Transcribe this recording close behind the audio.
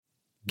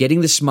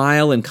Getting the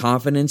smile and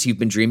confidence you've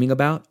been dreaming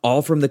about,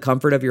 all from the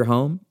comfort of your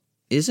home,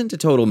 isn't a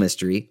total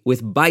mystery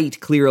with Byte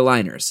clear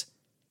aligners.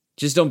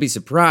 Just don't be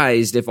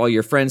surprised if all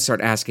your friends start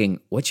asking,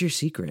 "What's your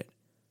secret?"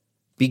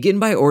 Begin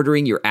by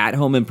ordering your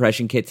at-home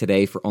impression kit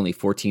today for only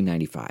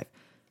 $14.95.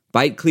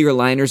 Byte clear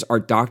aligners are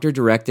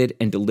doctor-directed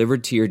and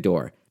delivered to your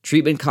door.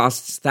 Treatment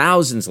costs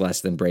thousands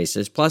less than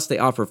braces, plus they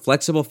offer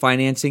flexible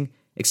financing,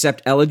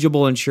 accept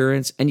eligible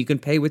insurance, and you can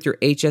pay with your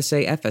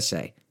HSA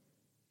FSA.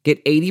 Get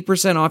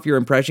 80% off your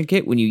impression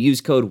kit when you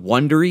use code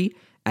WONDERY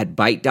at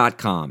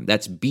Byte.com.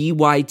 That's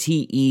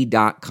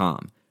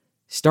BYTE.com.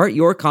 Start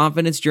your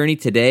confidence journey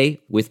today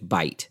with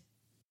Byte.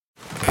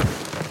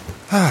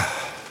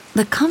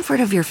 The comfort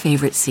of your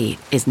favorite seat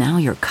is now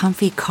your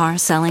comfy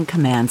car-selling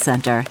command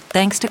center,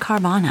 thanks to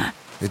Carvana.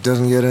 It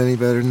doesn't get any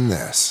better than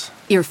this.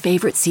 Your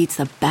favorite seat's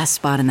the best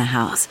spot in the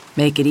house.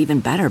 Make it even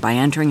better by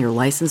entering your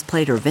license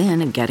plate or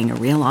VIN and getting a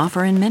real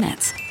offer in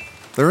minutes.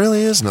 There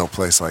really is no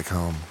place like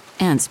home.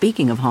 And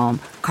speaking of home,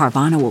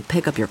 Carvana will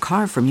pick up your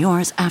car from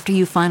yours after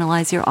you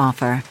finalize your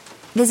offer.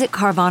 Visit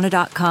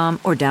Carvana.com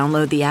or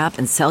download the app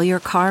and sell your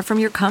car from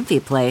your comfy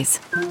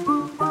place.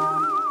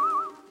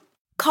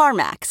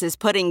 CarMax is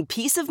putting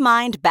peace of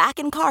mind back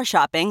in car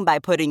shopping by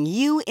putting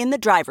you in the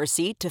driver's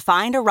seat to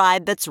find a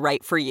ride that's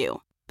right for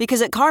you.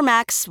 Because at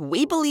CarMax,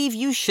 we believe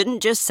you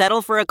shouldn't just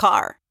settle for a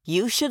car.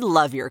 You should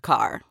love your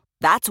car.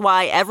 That's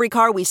why every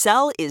car we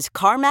sell is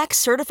CarMax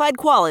certified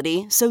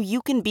quality, so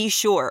you can be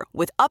sure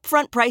with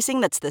upfront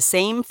pricing that's the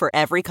same for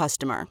every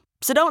customer.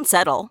 So don't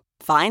settle.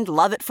 Find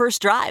love at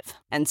first drive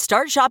and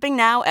start shopping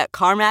now at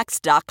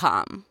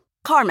CarMax.com.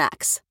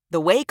 CarMax, the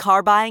way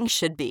car buying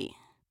should be.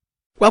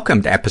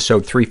 Welcome to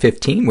episode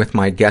 315 with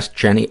my guest,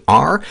 Jenny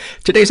R.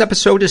 Today's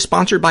episode is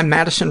sponsored by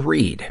Madison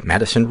Reed.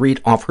 Madison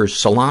Reed offers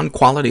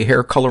salon-quality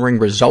hair coloring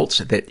results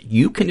that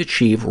you can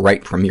achieve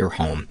right from your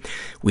home.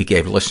 We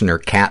gave listener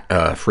Kat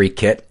a free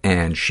kit,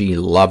 and she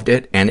loved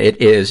it, and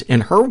it is,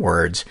 in her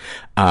words,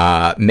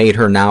 made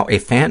her now a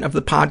fan of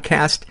the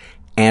podcast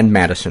and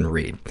Madison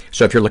Reed.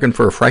 So if you're looking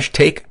for a fresh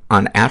take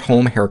on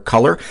at-home hair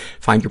color,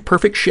 find your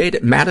perfect shade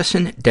at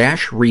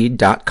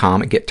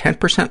madison-reed.com and get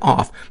 10%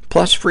 off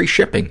plus free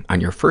shipping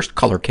on your first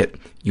color kit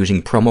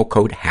using promo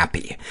code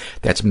HAPPY.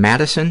 That's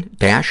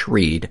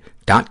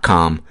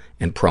madison-reed.com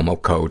and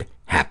promo code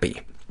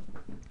HAPPY.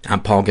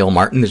 I'm Paul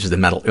Gilmartin. This is the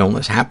Mental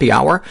Illness Happy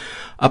Hour,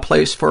 a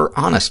place for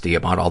honesty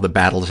about all the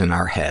battles in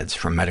our heads,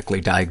 from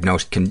medically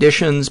diagnosed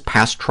conditions,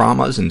 past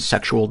traumas, and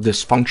sexual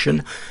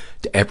dysfunction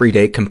to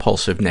everyday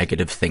compulsive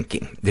negative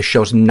thinking. This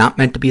show's not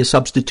meant to be a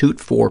substitute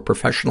for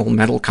professional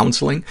mental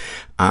counseling.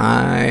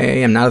 I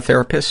am not a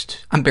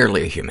therapist. I'm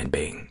barely a human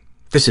being.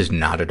 This is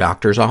not a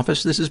doctor's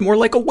office. This is more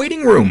like a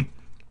waiting room.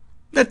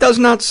 That does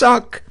not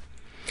suck.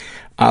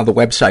 The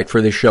website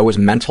for this show is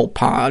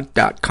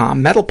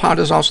mentalpod.com. Mentalpod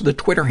is also the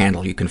Twitter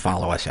handle you can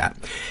follow us at.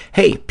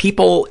 Hey,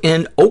 people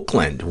in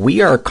Oakland,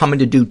 we are coming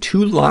to do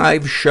 2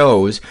 live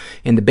shows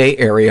in the Bay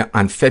Area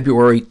on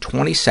February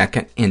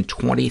 22nd and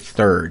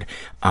 23rd.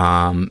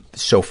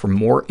 So for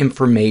more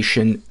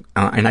information,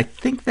 and I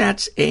think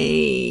those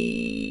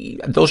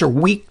are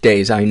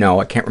weekdays, I know.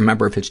 I can't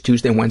remember if it's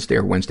Tuesday, Wednesday,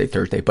 or Wednesday,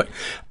 Thursday, but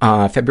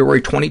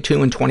February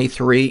 22 and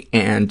 23,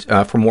 and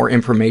for more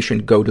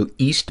information, go to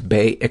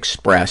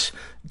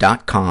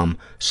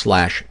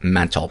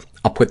eastbayexpress.com/mental.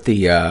 I'll put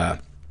that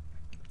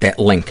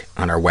link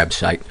on our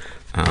website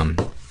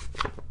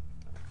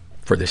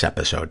for this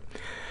episode.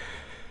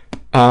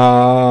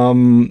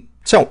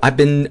 So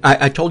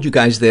I told you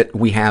guys that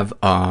we have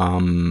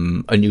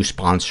a new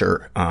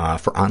sponsor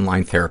for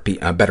online therapy,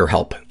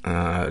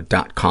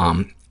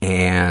 BetterHelp.com,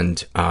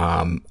 and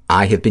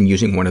I have been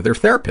using one of their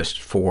therapists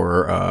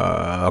for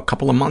a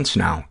couple of months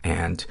now,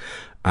 and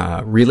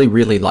really,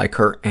 really like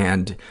her.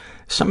 And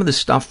some of the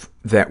stuff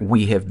that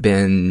we have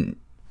been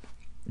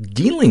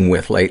dealing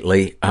with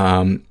lately,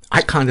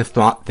 I kind of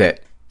thought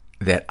that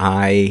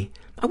I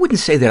wouldn't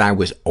say that I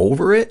was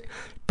over it,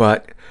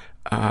 but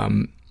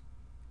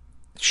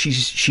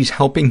she's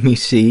helping me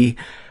see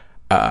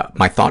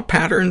my thought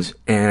patterns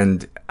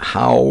and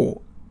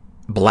how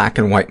black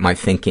and white my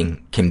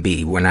thinking can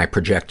be when I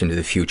project into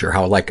the future,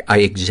 how I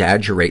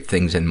exaggerate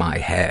things in my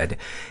head.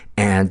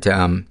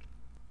 And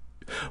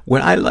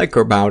what I like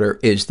about her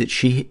is that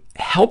she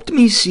helped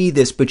me see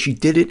this, but she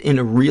did it in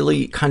a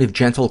really kind of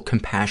gentle,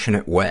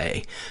 compassionate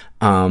way,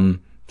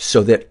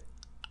 so that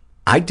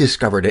I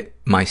discovered it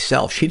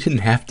myself. She didn't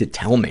have to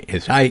tell me.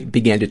 As I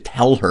began to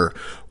tell her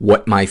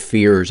what my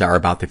fears are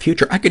about the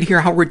future, I could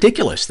hear how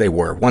ridiculous they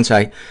were once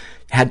I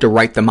had to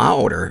write them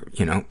out or,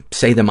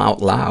 say them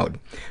out loud.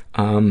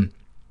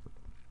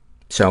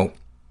 So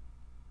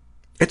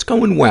it's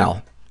going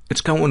well.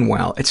 It's going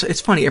well.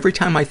 It's funny. Every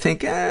time I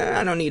think,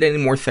 I don't need any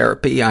more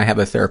therapy, I have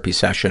a therapy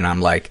session,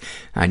 I'm like,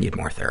 I need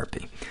more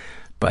therapy.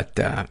 But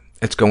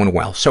it's going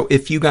well. So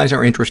if you guys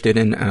are interested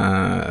in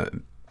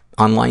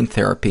online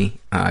therapy,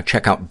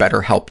 check out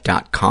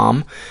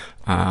BetterHelp.com.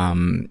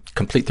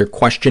 Complete their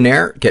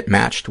questionnaire, get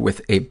matched with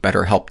a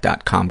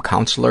BetterHelp.com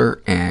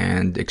counselor,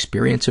 and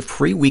experience a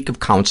free week of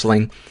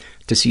counseling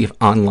to see if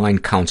online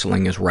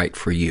counseling is right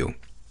for you.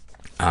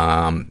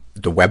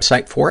 The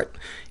website for it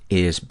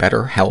is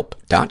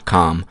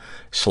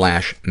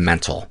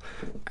betterhelp.com/mental.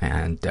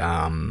 And,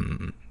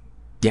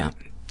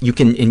 you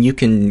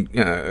can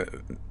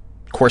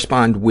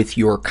correspond with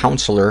your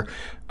counselor,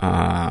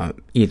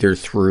 either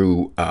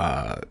through,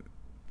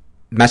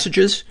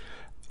 messages,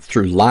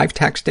 through live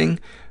texting,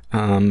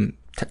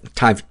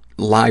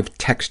 live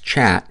text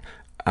chat,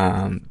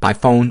 by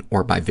phone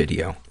or by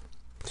video.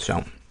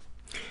 So,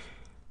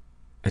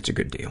 it's a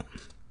good deal.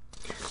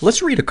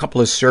 Let's read a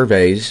couple of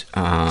surveys,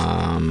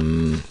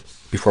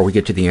 before we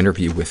get to the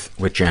interview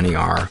with Jenny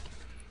R.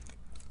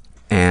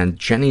 And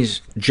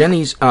Jenny's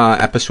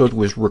episode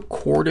was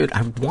recorded,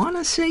 I want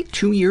to say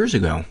 2 years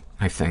ago,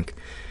 I think.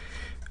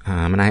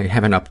 And I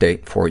have an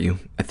update for you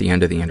at the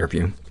end of the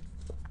interview.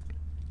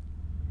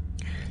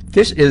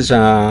 This is,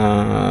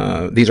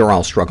 these are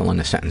all struggle in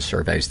a sentence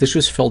surveys. This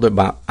was filled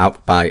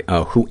out by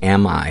Who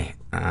Am I?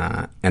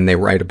 And they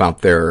write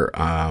about their,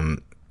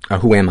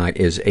 Who Am I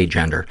is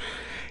agender.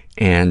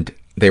 And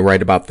they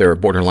write about their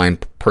borderline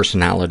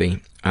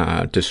personality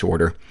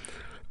disorder.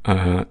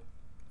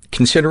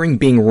 Considering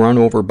being run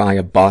over by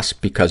a bus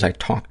because I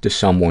talked to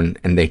someone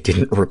and they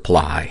didn't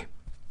reply.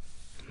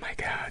 My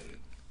God.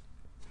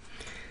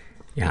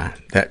 Yeah,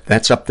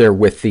 that's up there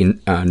with the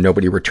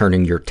nobody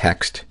returning your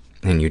text,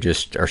 and you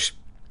just are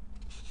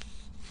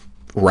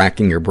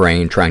racking your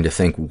brain trying to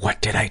think, what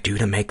did I do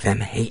to make them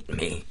hate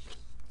me?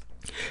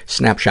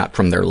 Snapshot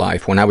from their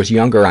life. When I was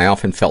younger, I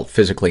often felt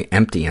physically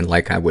empty and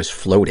like I was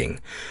floating.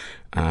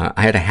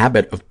 I had a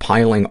habit of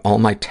piling all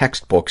my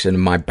textbooks into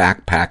my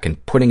backpack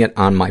and putting it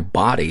on my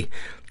body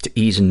to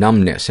ease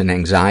numbness and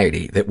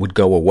anxiety that would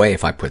go away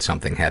if I put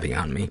something heavy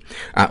on me.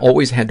 I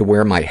always had to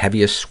wear my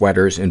heaviest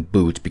sweaters and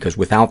boots because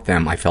without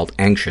them I felt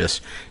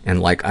anxious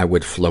and like I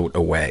would float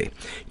away.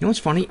 You know what's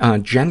funny?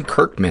 Jen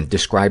Kirkman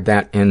described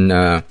that in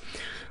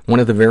one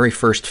of the very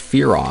first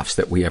Fear Offs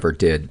that we ever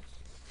did.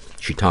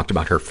 She talked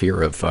about her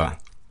fear of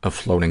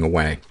floating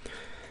away.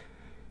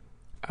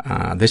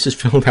 This is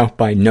filled out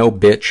by No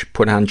Bitch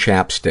Put on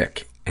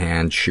Chapstick,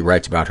 and she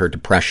writes about her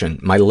depression.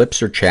 My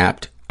lips are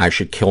chapped. I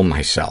should kill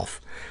myself.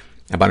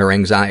 About her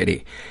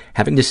anxiety.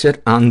 Having to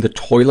sit on the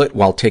toilet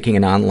while taking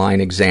an online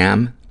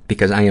exam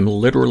because I am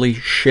literally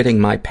shitting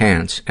my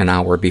pants an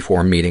hour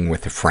before meeting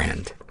with a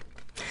friend.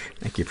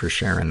 Thank you for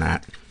sharing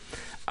that.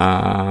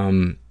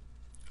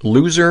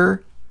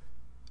 Loser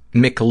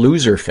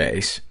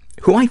McLoserface,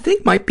 who I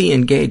think might be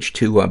engaged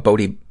to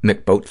Bodie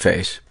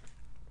McBoatface.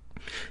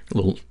 A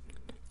little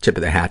tip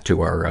of the hat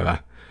to our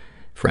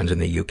friends in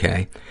the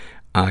UK.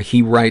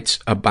 He writes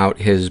about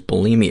his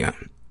bulimia.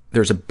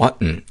 There's a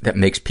button that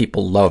makes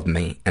people love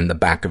me in the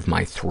back of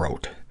my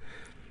throat.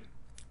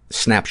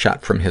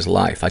 Snapshot from his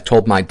life. I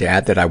told my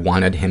dad that I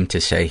wanted him to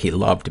say he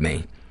loved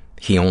me.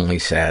 He only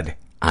said,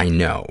 I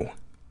know.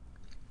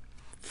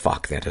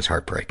 Fuck, that is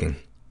heartbreaking.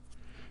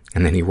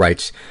 And then he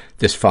writes,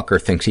 this fucker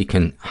thinks he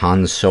can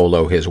Han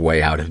Solo his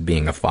way out of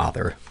being a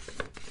father.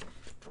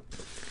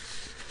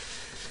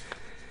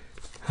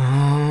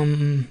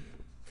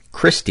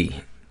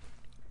 Christy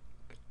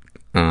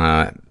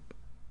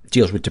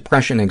deals with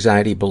depression,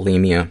 anxiety,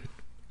 bulimia,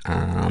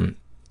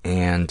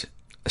 and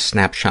a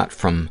snapshot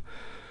from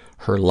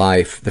her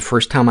life. The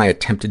first time I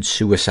attempted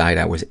suicide,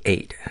 I was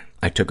 8.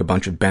 I took a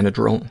bunch of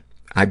Benadryl,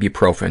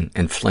 ibuprofen,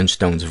 and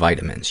Flintstones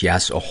vitamins.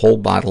 Yes, a whole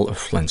bottle of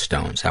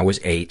Flintstones. I was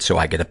 8, so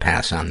I get a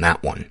pass on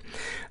that one.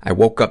 I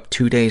woke up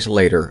 2 days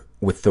later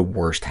with the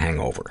worst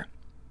hangover.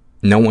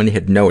 No one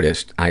had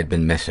noticed I had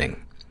been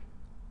missing.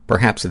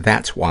 Perhaps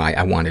that's why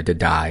I wanted to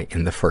die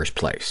in the first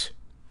place.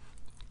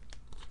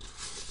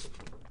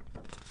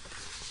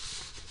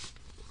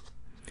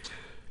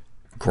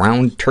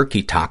 Ground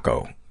Turkey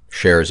Taco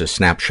shares a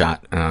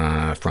snapshot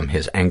from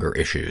his anger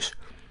issues.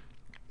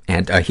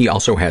 And he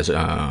also has,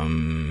 I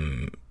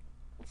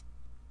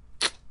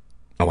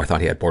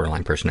thought he had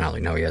borderline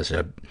personality. No, he has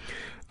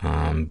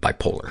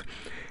bipolar.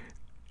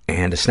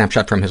 And a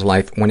snapshot from his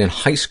life. When in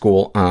high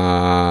school,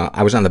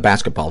 I was on the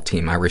basketball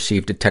team. I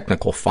received a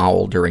technical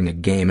foul during a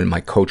game, and my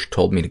coach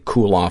told me to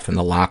cool off in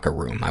the locker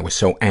room. I was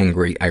so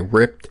angry, I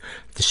ripped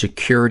the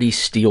security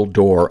steel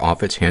door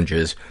off its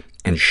hinges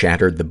and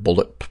shattered the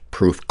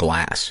bulletproof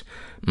glass.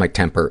 My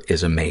temper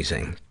is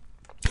amazing.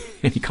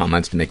 Any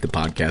comments to make the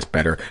podcast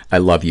better? I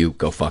love you.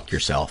 Go fuck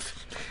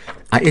yourself.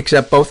 I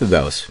accept both of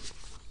those.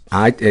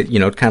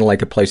 It's kind of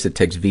like a place that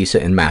takes Visa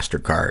and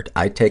MasterCard.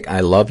 I take I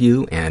love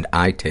you, and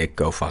I take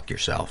go fuck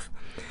yourself.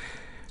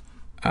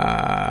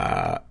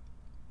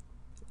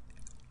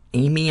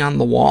 Amy on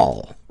the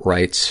Wall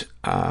writes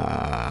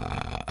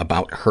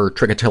about her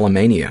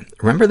trichotillomania.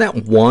 Remember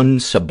that one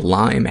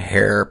sublime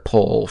hair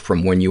pull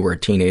from when you were a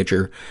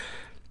teenager?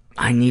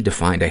 I need to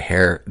find a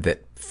hair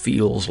that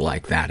feels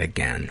like that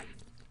again.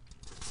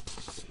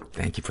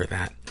 Thank you for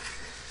that.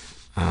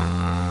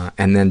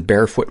 And then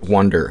Barefoot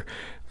Wonder.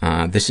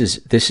 This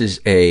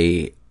is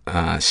a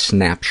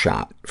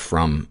snapshot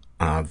from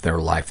their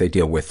life. They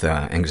deal with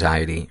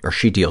anxiety, or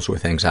she deals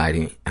with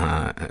anxiety,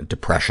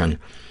 depression.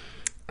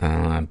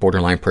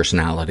 borderline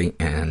personality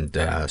and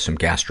some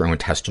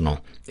gastrointestinal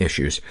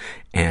issues.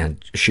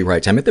 And she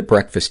writes, I'm at the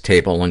breakfast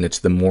table, and it's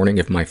the morning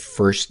of my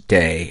first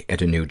day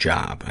at a new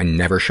job. I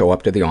never show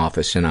up to the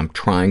office, and I'm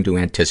trying to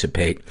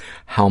anticipate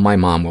how my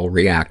mom will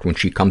react when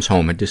she comes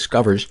home and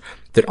discovers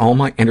that all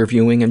my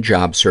interviewing and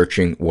job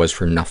searching was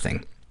for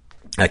nothing.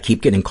 I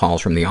keep getting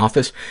calls from the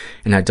office,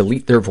 and I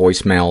delete their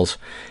voicemails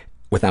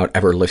without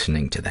ever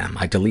listening to them.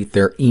 I delete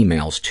their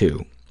emails,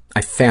 too.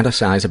 I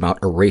fantasize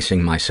about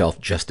erasing myself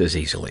just as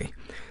easily.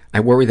 I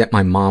worry that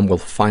my mom will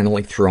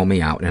finally throw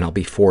me out and I'll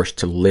be forced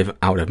to live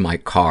out of my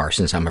car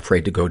since I'm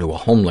afraid to go to a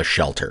homeless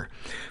shelter.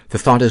 The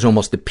thought is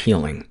almost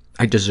appealing.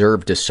 I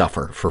deserve to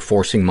suffer for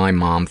forcing my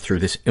mom through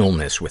this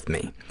illness with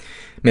me.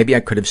 Maybe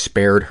I could have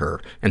spared her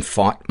and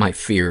fought my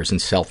fears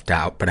and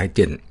self-doubt, but I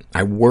didn't.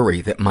 I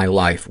worry that my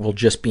life will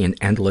just be an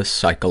endless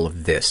cycle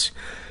of this,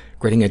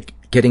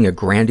 getting a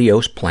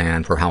grandiose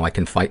plan for how I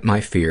can fight my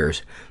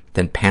fears,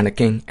 then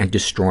panicking and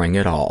destroying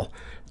it all,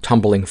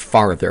 tumbling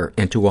farther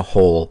into a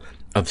hole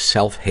of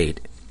self-hate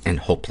and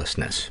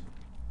hopelessness.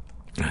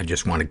 I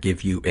just want to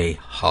give you a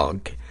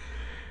hug.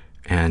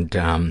 And,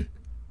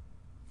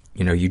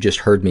 you just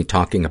heard me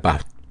talking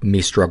about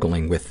me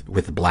struggling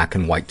with black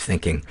and white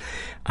thinking.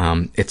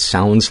 It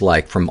sounds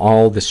like from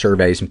all the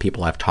surveys and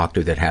people I've talked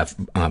to that have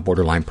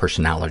borderline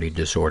personality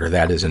disorder,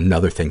 that is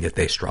another thing that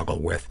they struggle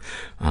with.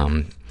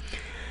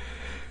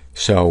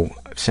 So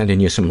sending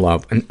you some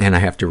love, and I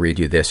have to read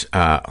you this.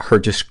 Her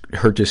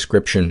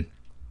description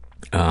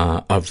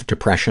of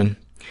depression.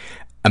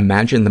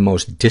 Imagine the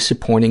most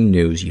disappointing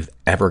news you've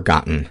ever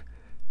gotten,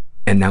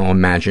 and now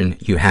imagine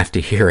you have to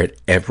hear it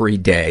every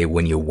day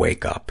when you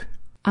wake up.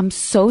 I'm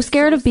so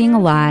scared of being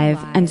alive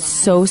and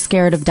so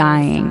scared of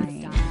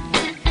dying.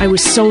 I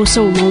was so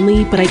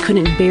lonely, but I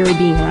couldn't bear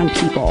being around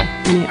people,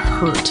 and it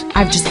hurt.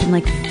 I've just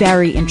been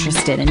very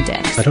interested in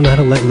dicks. I don't know how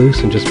to let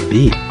loose and just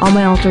be. All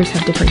my alters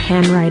have different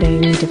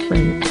handwriting,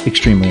 different...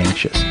 Extremely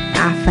anxious.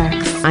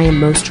 Affects. I am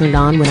most turned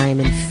on when I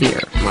am in fear.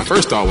 My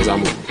first thought was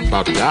I'm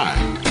about to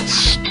die.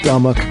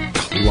 Stomach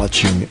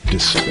clutching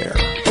despair.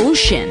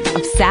 Ocean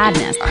of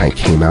sadness. I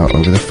came out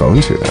over the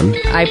phone to them.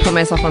 I put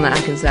myself on the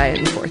Atkins diet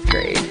in 4th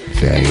grade.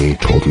 They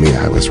told me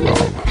I was wrong.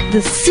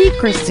 The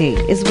secrecy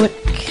is what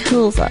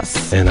kills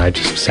us. And I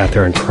just sat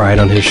there and cried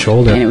on his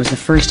shoulder. And it was the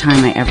first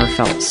time I ever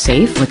felt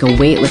safe, like a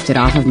weight lifted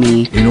off of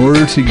me. In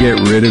order to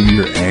get rid of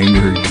your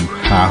anger, you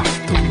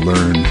have to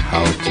learn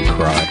how to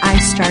cry. I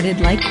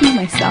started liking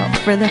myself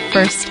for the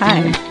first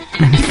time.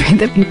 I'm afraid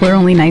that people are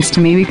only nice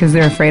to me because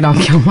they're afraid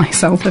I'll kill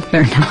myself if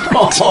they're not.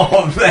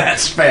 Oh,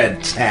 that's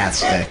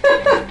fantastic.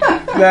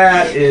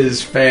 That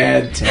is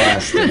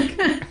fantastic.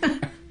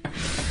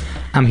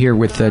 I'm here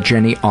with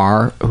Jenny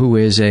R., who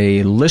is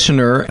a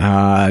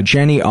listener.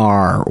 Jenny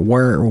R.,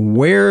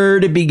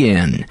 where to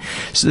begin?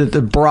 So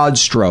the broad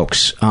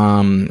strokes.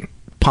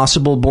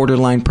 Possible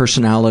borderline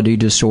personality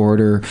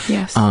disorder.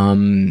 Yes.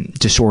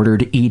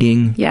 Disordered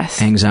eating.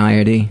 Yes.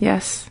 Anxiety.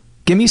 Yes.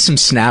 Give me some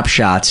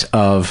snapshots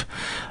of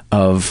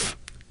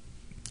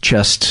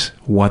just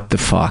what the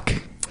fuck.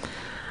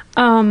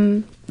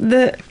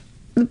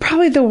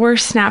 Probably the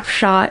worst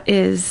snapshot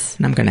is...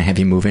 And I'm going to have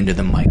you move into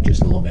the mic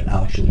just a little bit.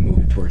 I'll actually move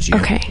it towards you.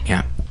 Okay.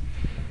 Yeah.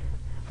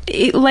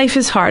 Life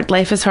is hard.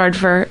 Life is hard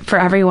for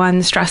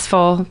everyone.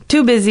 Stressful,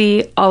 too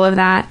busy, all of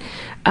that.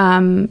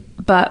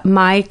 But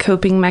my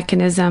coping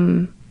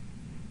mechanism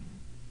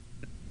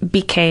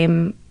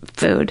became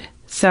food.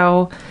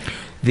 So...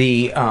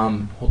 hold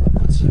on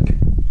 1 second.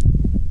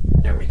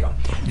 There we go.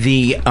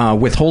 The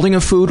withholding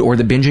of food or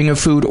the binging of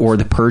food or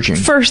the purging?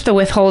 First, the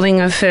withholding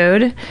of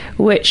food,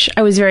 which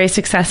I was very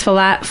successful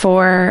at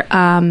for,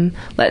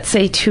 let's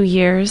say, 2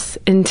 years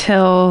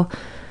until,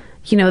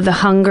 the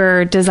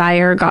hunger,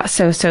 desire got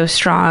so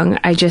strong.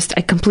 I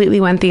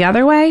completely went the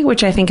other way,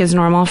 which I think is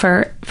normal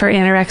for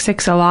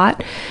anorexics a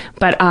lot.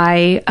 But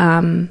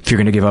if you're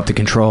going to give up the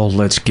control,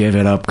 let's give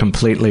it up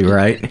completely,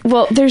 right?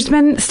 Well, there's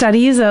been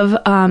studies of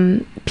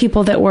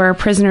people that were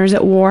prisoners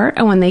at war,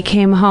 and when they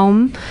came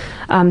home,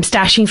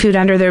 stashing food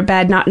under their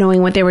bed, not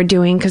knowing what they were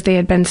doing because they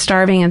had been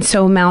starving and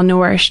so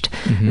malnourished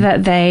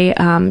that they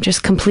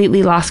just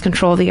completely lost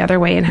control the other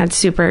way and had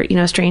super,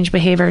 strange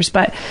behaviors.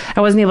 But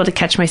I wasn't able to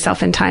catch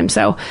myself in time.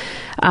 So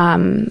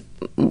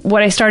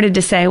what I started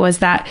to say was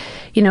that,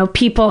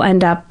 people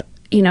end up,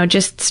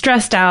 just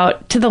stressed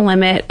out to the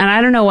limit. And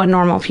I don't know what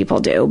normal people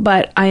do,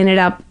 but I ended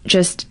up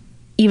just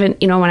even,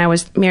 when I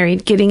was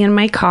married, getting in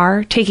my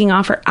car, taking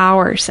off for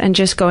hours and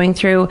just going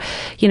through,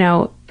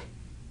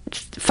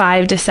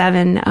 5 to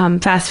 7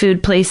 fast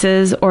food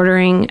places,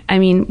 ordering,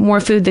 more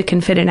food that can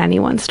fit in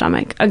anyone's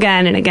stomach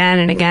again and again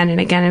and again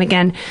and again and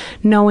again,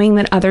 knowing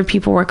that other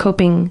people were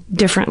coping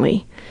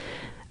differently,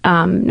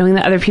 knowing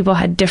that other people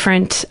had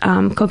different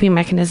coping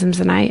mechanisms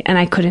than I, and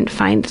I couldn't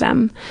find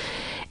them.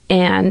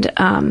 And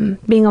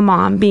being a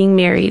mom, being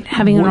married,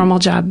 having a normal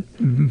job.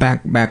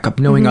 Back up.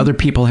 Knowing other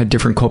people had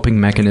different coping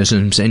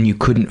mechanisms and you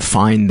couldn't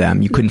find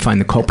them. You couldn't find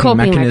the coping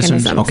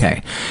mechanisms.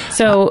 Okay.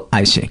 So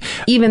I see.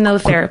 Even though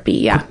therapy,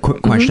 yeah.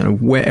 Quick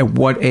question. At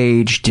what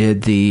age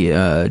did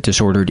the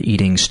disordered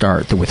eating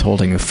start, the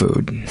withholding of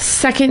food?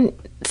 Second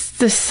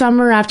the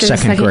summer after the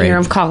second year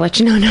of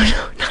college. No,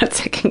 not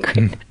second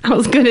grade. I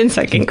was good in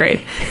second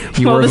grade.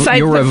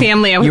 Besides the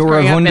family I was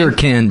growing up in. You were a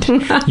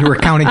wunderkind. You were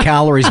counting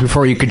calories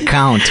before you could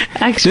count.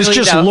 Actually, this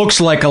just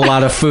looks like a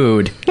lot of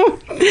food.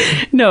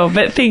 No,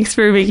 but thanks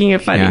for making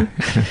it funny.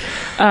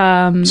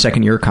 Yeah.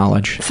 Second year of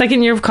college.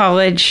 Second year of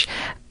college.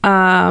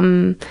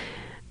 My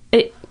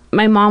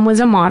mom was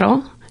a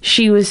model.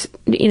 She was,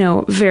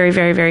 very,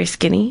 very, very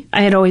skinny.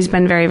 I had always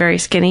been very, very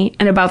skinny.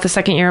 And about the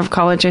second year of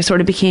college, I sort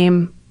of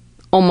became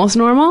almost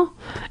normal,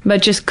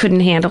 but just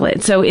couldn't handle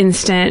it. So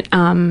instant,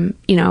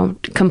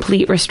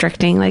 complete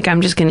restricting, like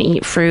I'm just going to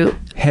eat fruit.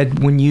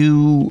 When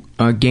you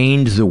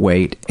gained the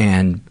weight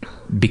and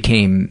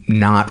became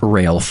not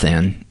rail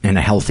thin in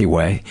a healthy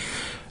way,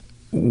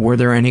 were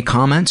there any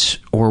comments,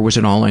 or was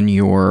it all in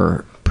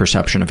your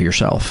perception of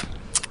yourself?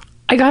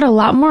 I got a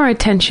lot more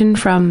attention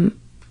from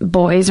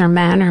boys or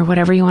men or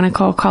whatever you want to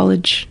call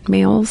college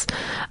males,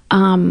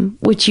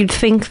 which you'd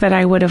think that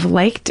I would have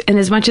liked. And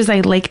as much as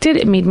I liked it,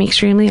 it made me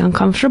extremely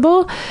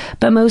uncomfortable.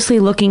 But mostly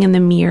looking in the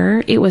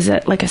mirror, it was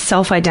like a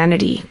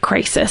self-identity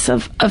crisis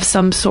of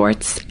some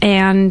sorts.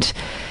 And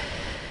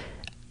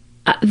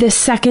the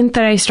second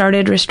that I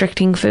started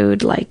restricting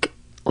food, like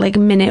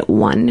minute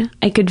one,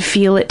 I could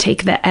feel it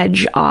take the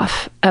edge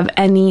off of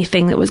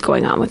anything that was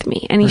going on with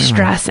me, any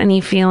stress,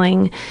 any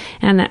feeling.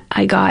 And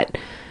I got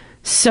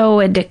so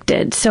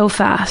addicted so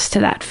fast to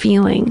that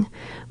feeling.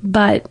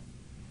 But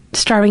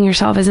starving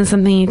yourself isn't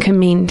something you can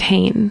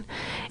maintain.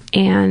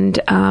 And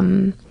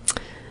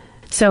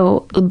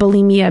so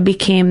bulimia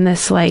became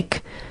this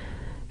like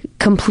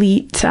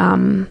complete,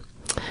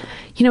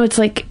 it's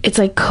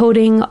like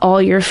coating all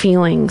your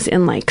feelings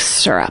in like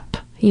syrup.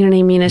 You know what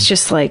I mean? It's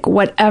just like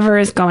whatever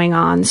is going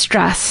on,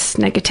 stress,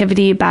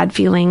 negativity, bad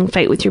feeling,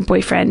 fight with your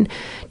boyfriend,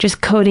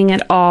 just coating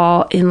it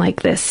all in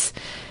like this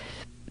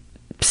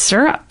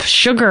syrup,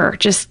 sugar,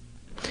 just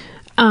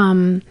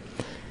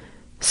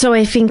so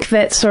I think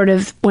that sort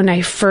of when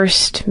I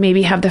first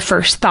maybe have the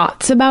first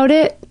thoughts about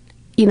it,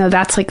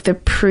 that's like the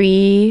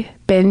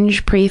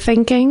pre-binge,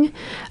 pre-thinking,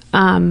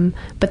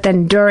 but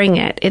then during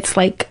it, it's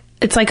like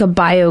a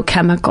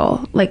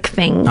biochemical like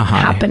thing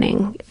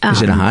happening.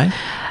 Is it a high?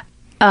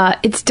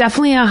 It's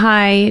definitely a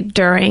high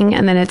during,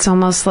 and then it's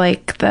almost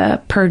like the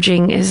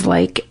purging is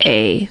like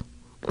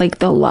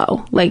the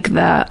low, like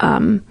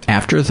the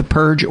after the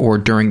purge or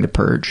during the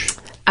purge?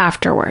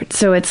 Afterward.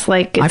 So it's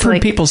like I've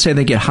heard people say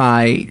they get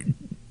high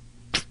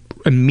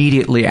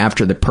immediately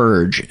after the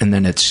purge, and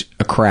then it's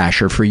a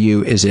crash. Or for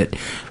you, is it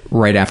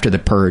right after the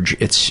purge?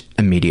 It's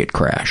immediate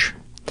crash.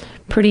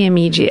 Pretty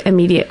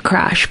immediate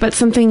crash. But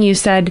something you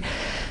said.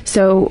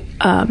 So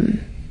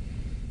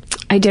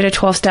I did a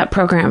 12-step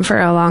program for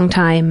a long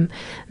time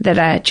that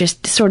I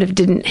just sort of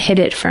didn't hit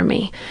it for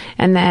me,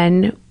 and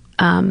then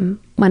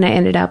when I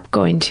ended up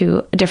going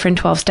to a different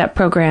 12-step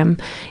program,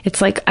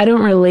 it's like I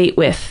don't relate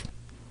with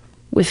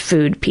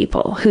food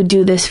people who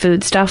do this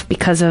food stuff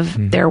because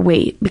of their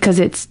weight, because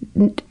it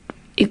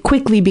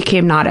quickly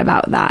became not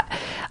about that.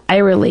 I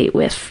relate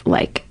with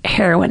like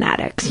heroin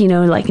addicts,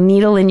 like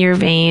needle in your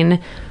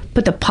vein,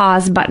 put the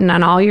pause button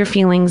on all your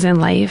feelings in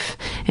life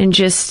and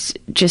just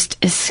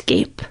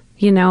escape,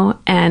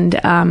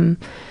 and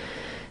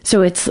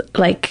so it's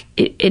like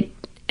it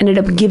ended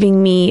up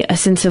giving me a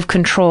sense of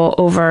control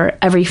over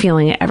every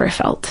feeling I ever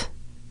felt,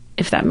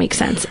 if that makes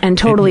sense, and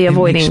totally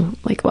avoiding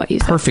like what you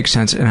said. Perfect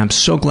sense. And I'm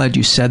so glad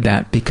you said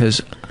that,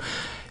 because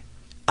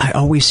I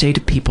always say to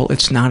people,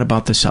 it's not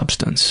about the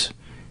substance.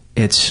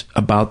 It's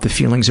about the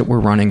feelings that we're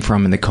running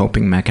from and the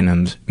coping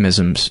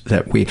mechanisms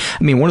that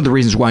one of the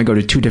reasons why I go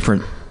to 2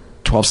 different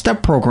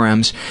 12-step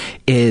programs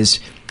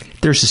is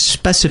there's a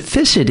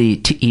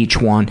specificity to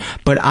each one,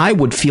 but I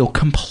would feel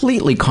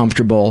completely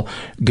comfortable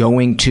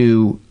going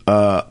to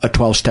a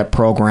 12-step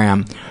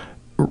program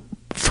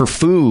for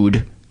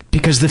food,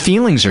 because the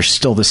feelings are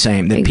still the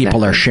same that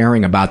people are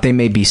sharing about. They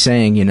may be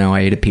saying, I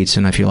ate a pizza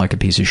and I feel like a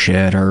piece of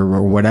shit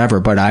or whatever,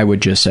 but I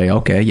would just say,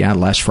 okay, yeah,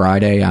 last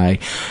Friday I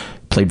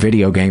played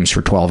video games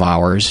for 12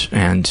 hours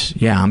and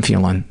yeah, I'm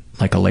feeling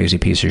like a lazy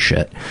piece of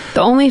shit.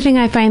 The only thing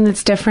I find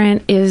that's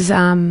different is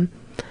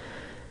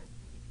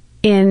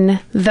in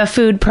the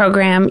food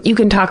program, you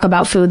can talk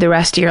about food the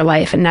rest of your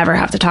life and never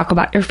have to talk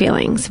about your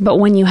feelings. But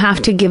when you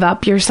have to give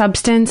up your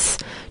substance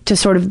to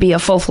sort of be a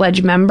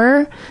full-fledged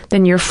member,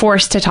 then you're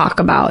forced to talk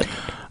about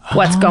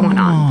what's going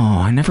on.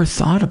 Oh, I never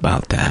thought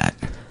about that.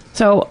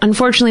 So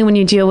unfortunately, when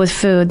you deal with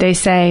food, they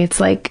say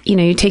it's like,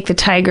 you take the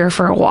tiger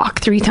for a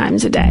walk 3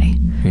 times a day.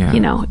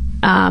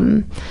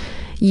 Yeah.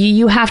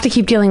 You have to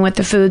keep dealing with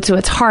the food, so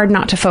it's hard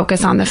not to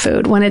focus on the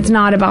food when it's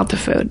not about the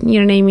food.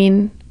 You know what I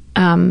mean?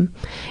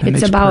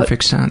 It's about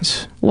perfect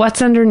sense.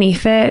 What's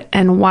underneath it,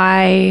 and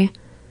why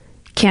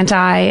can't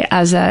I,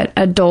 as an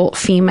adult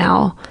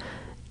female,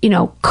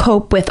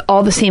 cope with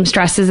all the same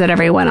stresses that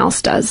everyone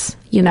else does?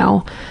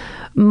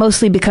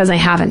 Mostly because I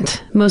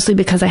haven't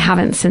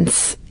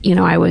since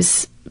I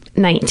was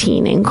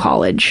 19 in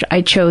college.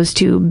 I chose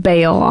to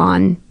bail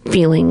on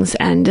feelings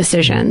and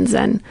decisions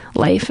and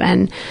life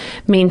and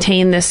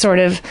maintain this sort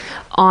of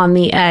on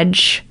the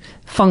edge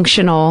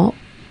functional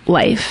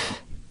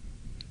life.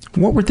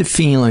 What were the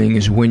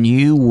feelings when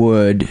you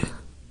would,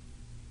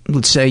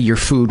 let's say your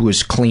food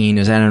was clean?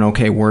 Is that an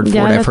okay word for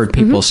it? I've heard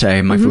people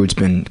say my food's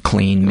been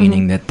clean,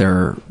 meaning that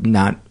they're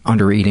not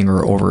under-eating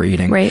or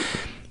overeating. Right.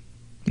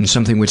 And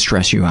something would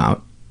stress you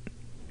out.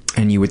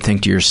 And you would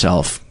think to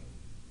yourself,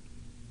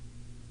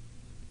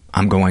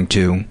 I'm going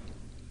to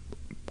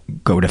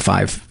go to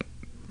 5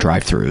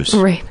 drive-thrus.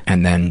 Right.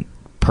 And then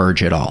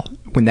purge it all.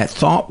 When that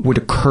thought would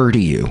occur to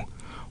you,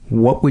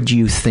 what would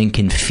you think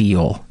and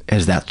feel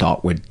as that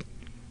thought would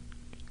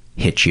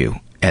hit you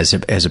as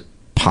a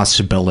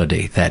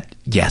possibility that,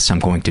 yes, I'm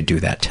going to do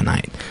that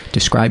tonight?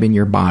 Describe in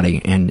your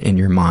body and in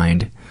your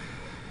mind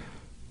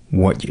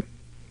what you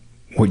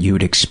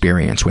would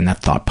experience when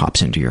that thought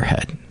pops into your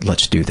head.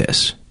 Let's do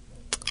this.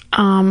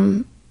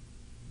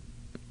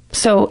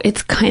 So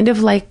it's kind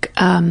of like,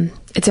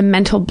 it's a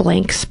mental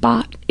blank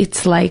spot.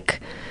 It's like,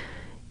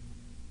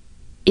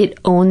 it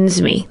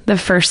owns me the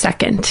first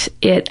second.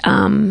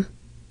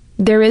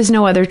 There is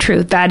no other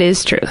truth. That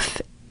is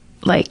truth.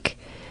 Like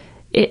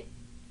it,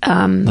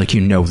 like,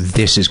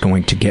 this is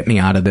going to get me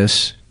out of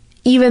this.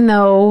 Even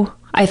though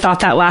I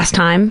thought that last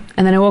time,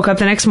 and then I woke up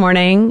the next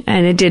morning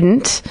and it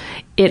didn't,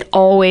 it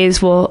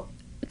always will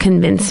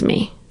convince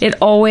me.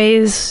 It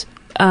always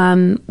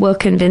will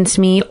convince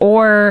me.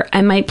 Or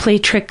I might play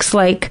tricks,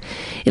 like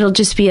it'll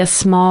just be a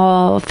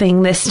small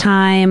thing this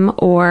time,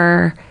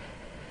 or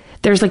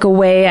there's like a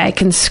way I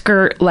can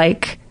skirt,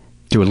 like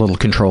do a little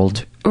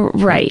controlled,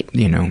 right?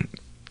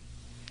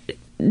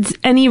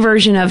 Any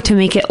version of to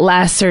make it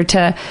less, or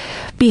to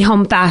be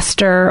home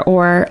faster,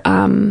 or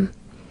I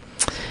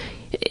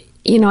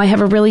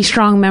have a really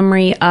strong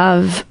memory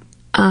of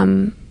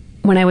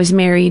when I was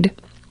married.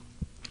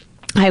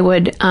 I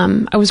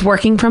was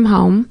working from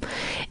home,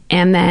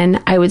 and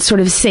then I would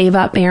sort of save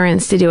up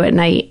errands to do at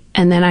night,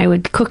 and then I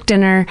would cook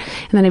dinner,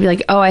 and then I'd be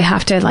like, oh, I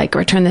have to like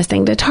return this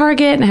thing to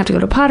Target, and I have to go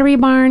to Pottery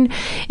Barn,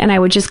 and I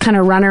would just kind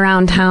of run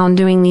around town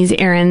doing these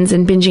errands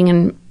and binging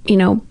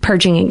and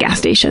purging in gas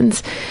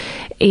stations.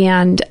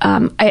 And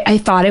I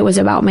thought it was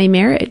about my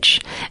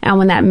marriage. And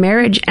when that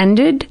marriage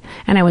ended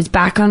and I was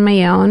back on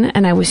my own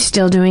and I was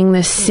still doing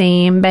the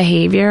same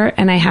behavior,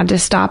 and I had to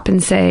stop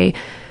and say,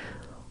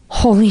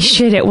 holy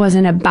shit, it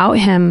wasn't about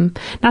him.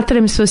 Not that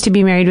I'm supposed to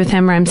be married with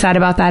him or I'm sad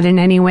about that in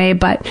any way,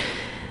 but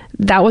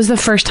that was the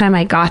first time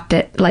I got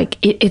that, like,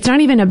 it's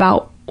not even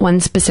about one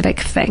specific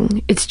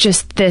thing. It's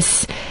just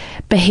this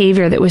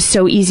behavior that was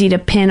so easy to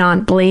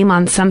blame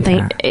on something.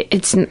 Yeah.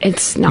 It's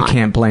not. You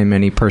can't blame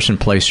any person,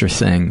 place, or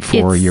thing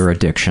for your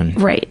addiction.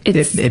 Right.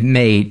 It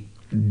may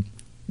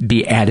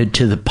be added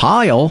to the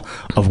pile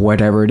of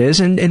whatever it is,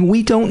 and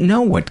we don't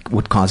know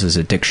what causes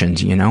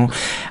addictions.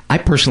 I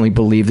personally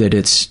believe that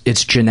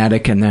it's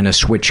genetic, and then a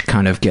switch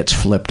kind of gets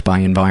flipped by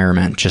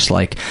environment, just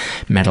like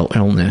mental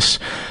illness.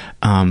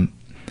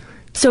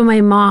 So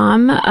my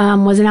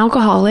mom was an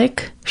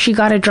alcoholic. She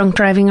got a drunk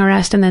driving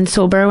arrest and then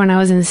sober when I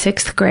was in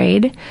 6th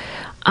grade.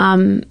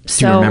 Do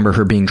you remember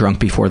her being drunk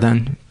before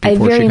then?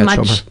 Very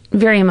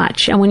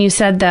much. And when you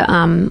said that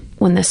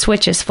when the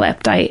switch is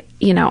flipped, I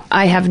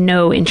have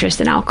no interest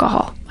in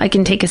alcohol. I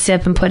can take a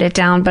sip and put it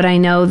down, but I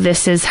know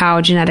this is how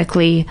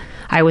genetically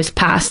I was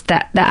passed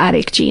the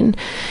addict gene.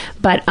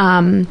 But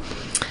my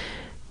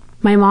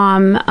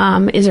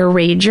mom is a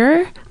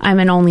rager. I'm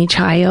an only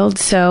child,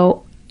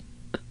 so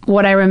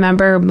what I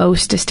remember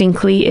most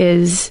distinctly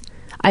is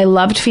I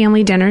loved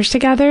family dinners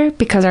together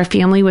because our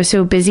family was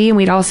so busy and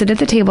we'd all sit at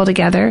the table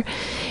together.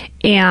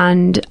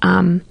 And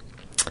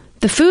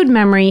the food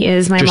memory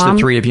is my mom. Just the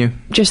 3 of you?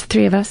 Just the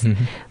 3 of us.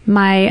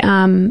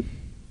 Mm-hmm.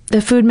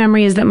 The food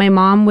memory is that my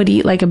mom would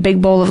eat like a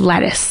big bowl of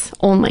lettuce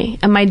only.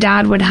 And my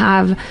dad would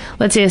have,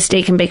 let's say, a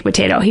steak and baked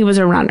potato. He was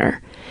a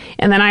runner.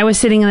 And then I was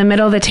sitting in the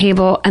middle of the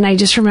table, and I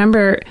just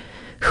remember,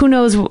 who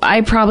knows,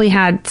 I probably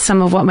had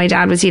some of what my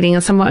dad was eating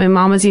and some of what my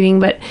mom was eating,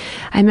 but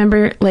I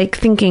remember like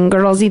thinking,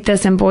 girls eat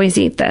this and boys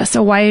eat this,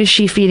 so why is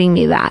she feeding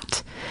me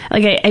that?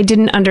 Like, I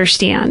didn't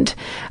understand.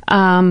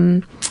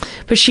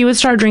 But she would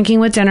start drinking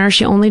with dinner.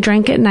 She only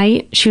drank at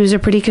night. She was a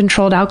pretty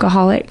controlled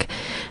alcoholic.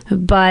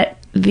 But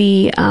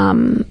the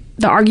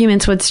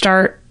arguments would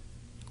start,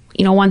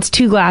 once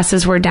 2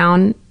 glasses were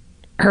down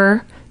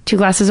her, 2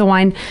 glasses of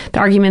wine, the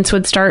arguments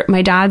would start.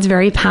 My dad's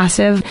very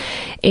passive.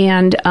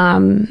 And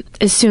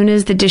as soon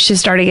as the dishes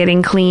started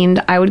getting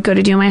cleaned, I would go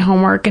to do my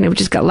homework, and it would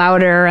just get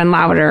louder and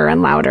louder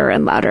and louder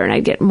and louder. And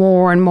I'd get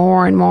more and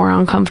more and more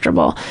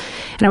uncomfortable.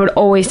 And I would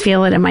always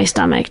feel it in my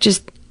stomach,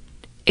 just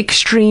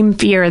extreme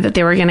fear that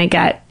they were going to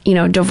get,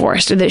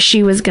 divorced, or that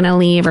she was going to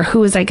leave, or who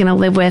was I going to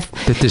live with.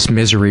 That this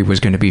misery was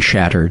going to be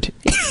shattered.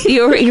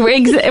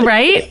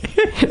 Right?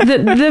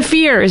 The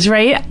fears,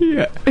 right?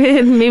 Yeah.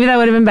 Maybe that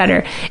would have been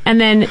better. And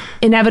then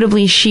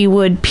inevitably she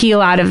would peel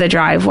out of the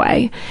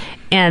driveway.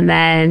 And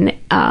then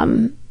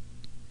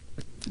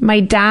my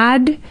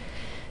dad,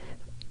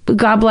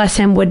 God bless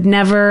him, would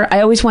never,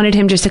 I always wanted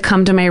him just to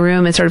come to my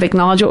room and sort of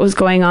acknowledge what was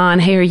going on.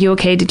 Hey, are you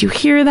okay? Did you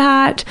hear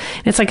that?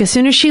 And it's like, as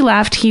soon as she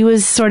left, he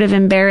was sort of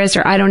embarrassed,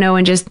 or I don't know,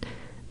 and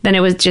then it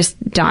was just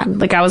done.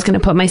 Like, I was going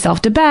to put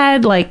myself to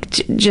bed, like,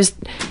 so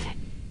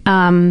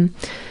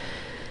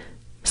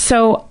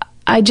So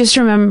I just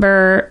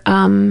remember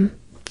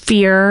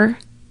fear,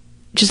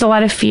 just a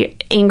lot of fear,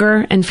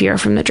 anger and fear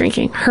from the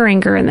drinking. Her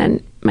anger and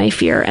then my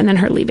fear and then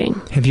her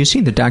leaving. Have you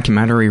seen the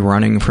documentary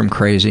Running from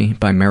Crazy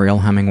by Mariel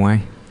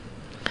Hemingway?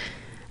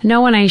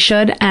 No, and I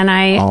should, and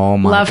I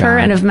love her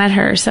and have met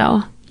her,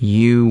 so.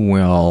 You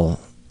will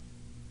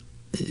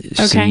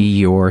see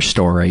your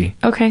story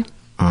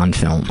on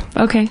film.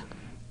 Okay.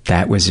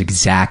 That was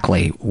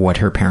exactly what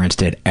her parents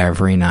did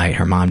every night.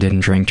 Her mom didn't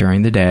drink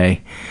during the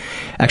day.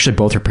 Actually,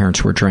 both her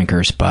parents were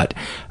drinkers, but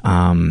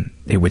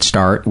it would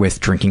start with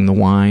drinking the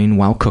wine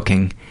while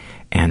cooking,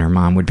 and her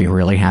mom would be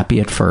really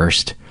happy at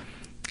first,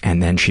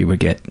 and then she would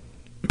get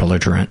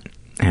belligerent,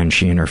 and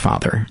she and her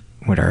father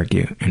would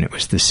argue, and it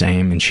was the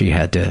same, and she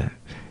had to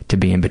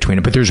be in between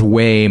it. But there's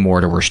way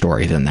more to her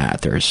story than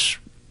that.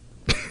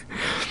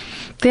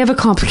 They have a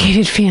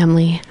complicated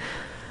family.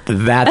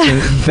 That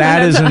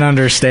is an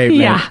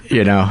understatement. Yeah.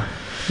 You know,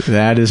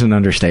 that is an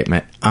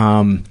understatement.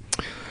 And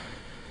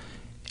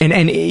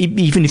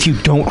even if you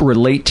don't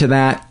relate to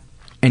that,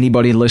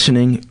 anybody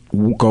listening,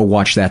 go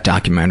watch that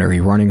documentary,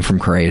 Running from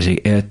Crazy.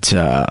 It,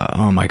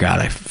 oh my God,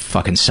 I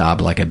fucking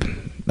sobbed like a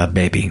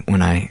baby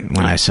when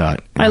I saw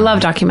it. I love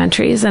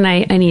documentaries, and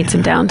I need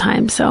some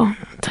downtime, so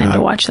time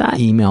to watch that.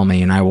 Email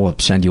me, and I will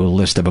send you a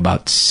list of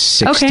about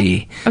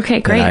 60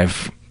 great. that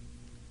I've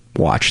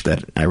watched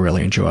that I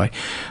really enjoy.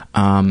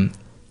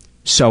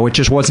 So it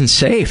just wasn't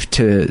safe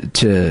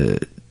to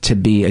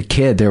be a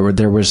kid.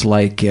 There was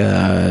like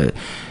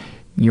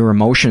your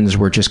emotions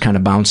were just kind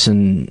of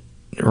bouncing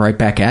right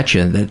back at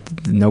you.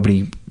 That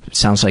nobody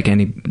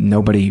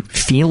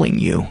feeling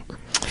you.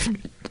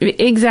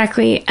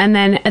 Exactly. And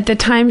then at the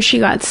time she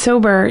got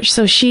sober,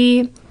 so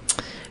she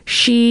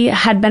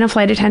had been a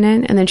flight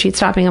attendant, and then she'd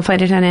stopped being a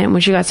flight attendant. And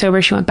when she got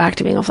sober, she went back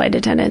to being a flight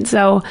attendant.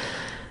 So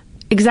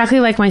exactly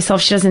like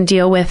myself, she doesn't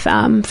deal with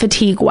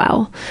fatigue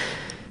well.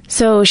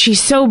 So she's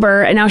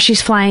sober, and now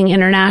she's flying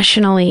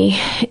internationally,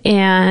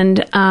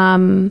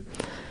 and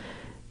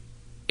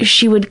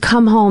she would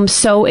come home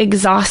so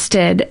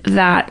exhausted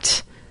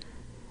that,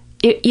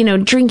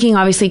 drinking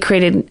obviously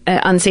created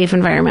an unsafe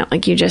environment,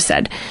 like you just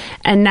said.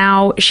 And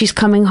now she's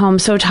coming home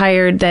so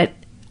tired that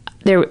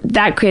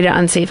created an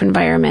unsafe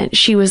environment.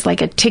 She was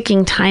like a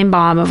ticking time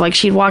bomb of like,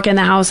 she'd walk in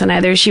the house and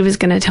either she was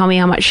going to tell me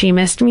how much she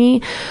missed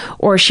me,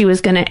 or she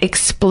was going to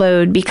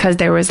explode because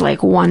there was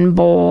like one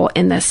bowl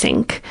in the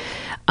sink.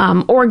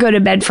 Or go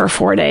to bed for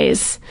 4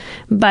 days.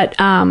 But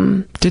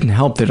didn't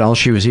help that all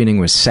she was eating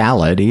was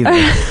salad either.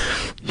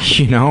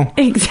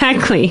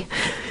 Exactly.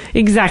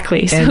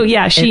 So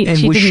yeah, she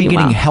was she getting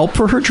well. help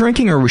for her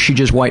drinking, or was she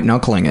just white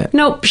knuckling it?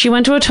 Nope, she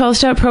went to a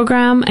 12-step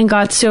program and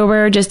got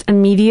sober just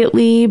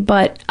immediately,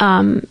 but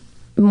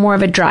more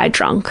of a dry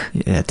drunk.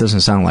 Yeah, it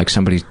doesn't sound like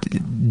somebody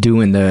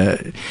doing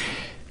the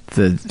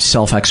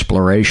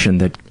self-exploration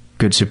that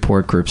good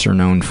support groups are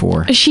known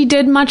for. She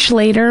did much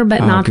later,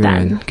 but not good,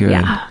 then. Good.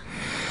 Yeah.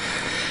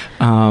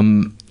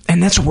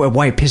 And that's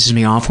why it pisses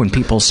me off when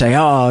people say,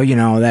 oh,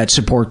 that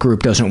support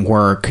group doesn't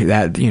work,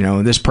 that,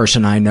 this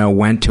person I know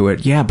went to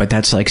it. Yeah, but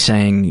that's like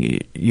saying,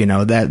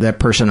 that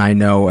person I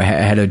know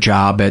had a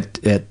job at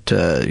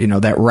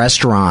that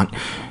restaurant,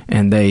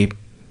 and they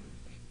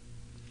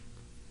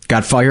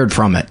got fired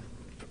from it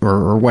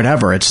or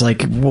whatever. It's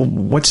like, well,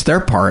 what's their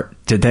part?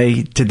 Did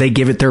they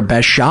give it their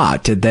best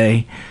shot? Did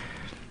they?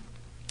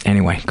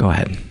 Anyway, go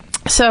ahead.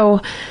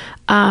 So,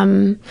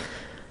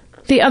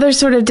 the other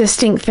sort of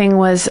distinct thing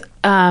was,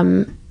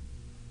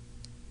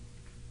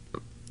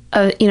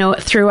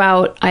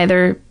 throughout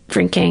either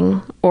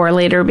drinking or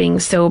later being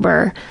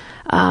sober,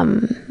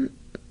 I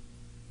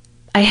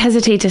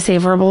hesitate to say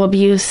verbal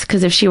abuse,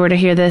 because if she were to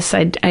hear this,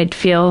 I'd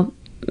feel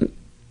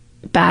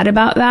bad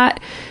about that,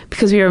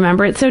 because we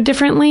remember it so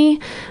differently.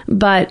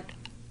 But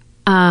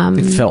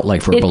it felt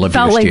like verbal abuse. It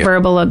felt like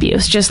verbal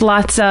abuse. Just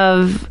lots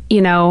of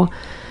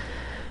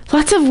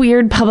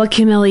weird public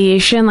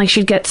humiliation. Like,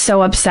 she'd get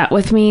so upset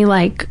with me.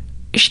 Like,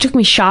 she took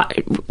me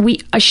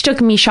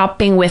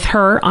shopping with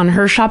her on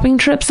her shopping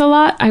trips a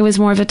lot. I was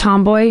more of a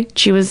tomboy.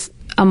 She was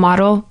a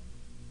model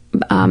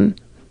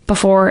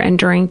before and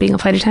during being a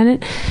flight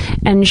attendant.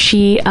 And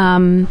she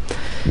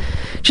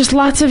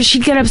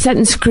she'd get upset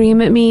and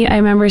scream at me. I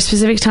remember a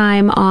specific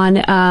time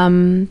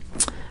on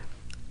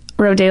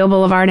Rodeo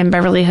Boulevard in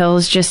Beverly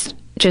Hills,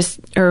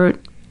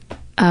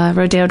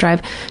 Rodeo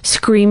Drive,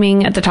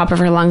 screaming at the top of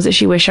her lungs that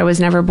she wished I was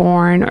never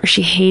born, or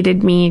she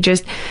hated me,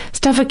 just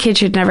stuff a kid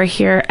should never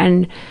hear.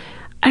 And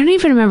I don't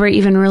even remember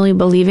even really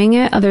believing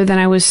it, other than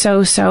I was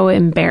so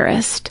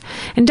embarrassed.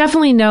 And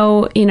definitely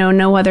no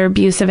other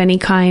abuse of any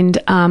kind.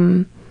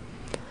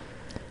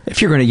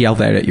 If you're going to yell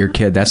that at your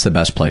kid, that's the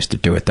best place to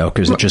do it, though,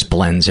 because it just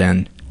blends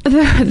in.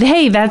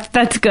 Hey,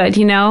 that's good.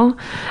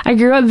 I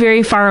grew up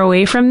very far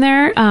away from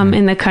there,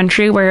 in the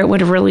country, where it would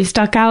have really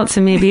stuck out.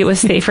 So maybe it was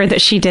safer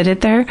that she did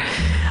it there.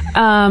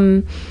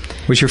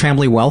 Was your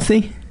family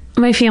wealthy?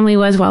 My family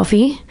was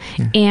wealthy.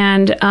 Yeah.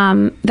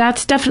 And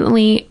that's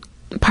definitely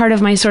part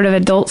of my sort of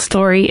adult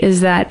story,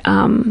 is that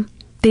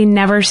they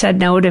never said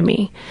no to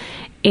me.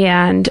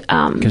 And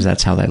because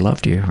that's how they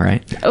loved you,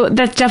 right? Oh,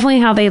 that's definitely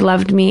how they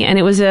loved me. And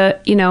it was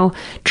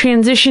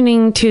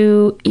transitioning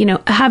to,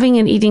 having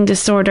an eating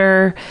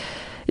disorder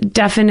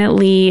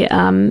definitely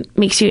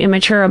makes you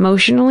immature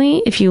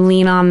emotionally if you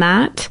lean on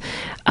that.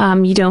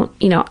 You don't,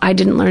 I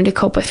didn't learn to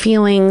cope with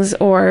feelings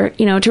or,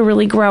 to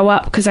really grow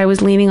up because I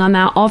was leaning on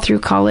that all through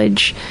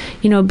college.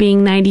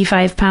 Being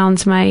 95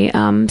 pounds my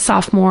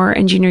sophomore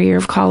and junior year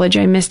of college,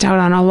 I missed out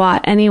on a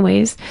lot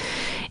anyways.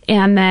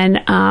 And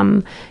then,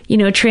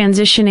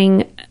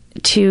 transitioning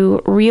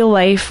to real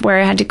life where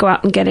I had to go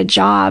out and get a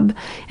job.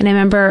 And I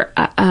remember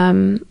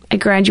I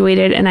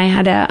graduated and I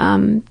had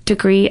an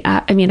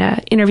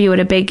interview at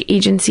a big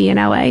agency in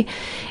LA.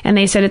 And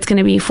they said it's going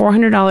to be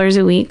 $400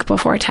 a week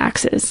before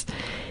taxes.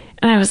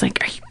 And I was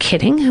like, are you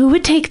kidding? Who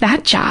would take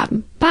that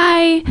job?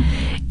 Bye.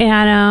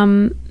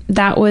 And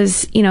that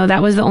was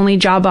the only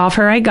job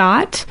offer I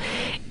got.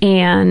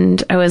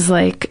 And I was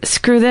like,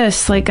 screw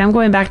this. Like, I'm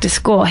going back to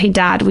school. Hey,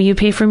 Dad, will you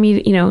pay for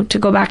me, to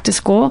go back to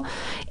school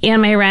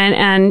and my rent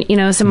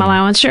and, some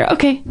allowance? Sure.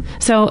 Okay.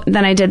 So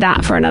then I did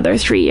that for another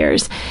 3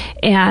 years.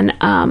 And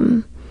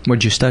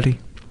what'd you study?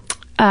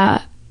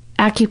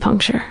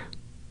 Acupuncture.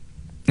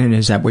 And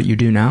is that what you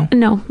do now?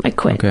 No, I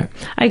quit. Okay.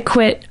 I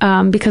quit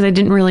because I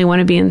didn't really want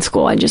to be in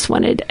school. I just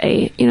wanted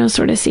a,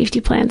 sort of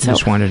safety plan. So you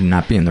just wanted to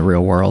not be in the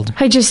real world.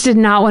 I just did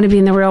not want to be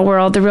in the real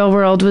world. The real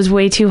world was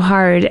way too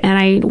hard. And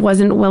I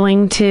wasn't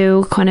willing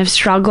to kind of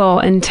struggle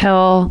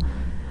until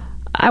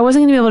I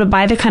wasn't going to be able to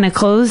buy the kind of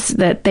clothes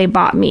that they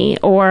bought me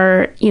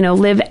or,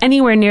 live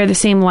anywhere near the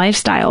same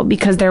lifestyle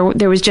because there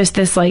was just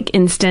this like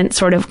instant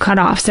sort of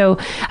cutoff. So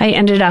I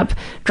ended up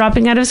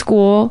dropping out of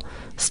school,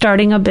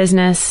 starting a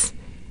business,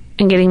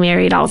 and getting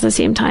married all at the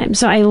same time.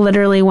 So I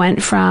literally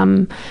went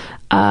from,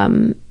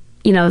 their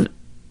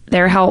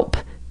help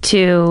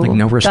to like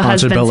no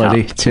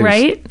responsibility, help,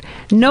 right?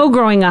 No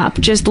growing up,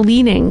 just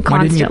leaning constantly.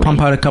 Why didn't you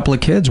pump out a couple of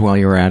kids while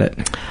you were at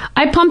it?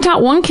 I pumped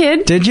out one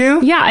kid. Did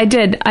you? Yeah, I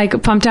did. I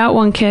pumped out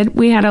one kid.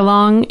 We had a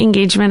long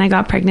engagement. I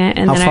got pregnant,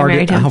 and then I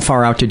married him. How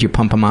far out did you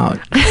pump him out?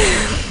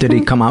 Did he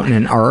come out in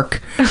an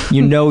arc?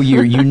 You know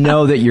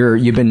that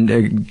you've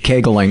been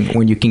kegling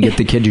when you can get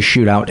the kid to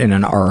shoot out in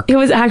an arc. It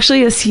was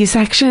actually a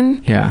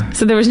C-section. Yeah.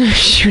 So there was no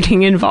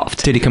shooting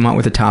involved. Did he come out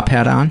with a top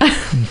hat on?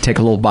 Take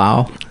a little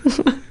bow?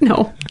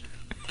 No.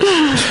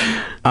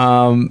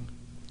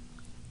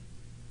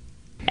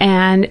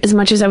 And as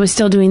much as I was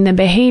still doing the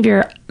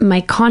behavior,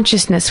 my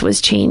consciousness was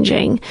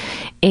changing.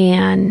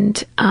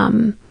 And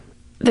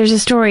there's a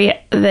story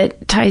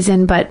that ties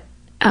in, but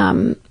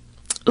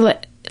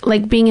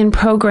like being in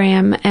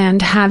program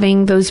and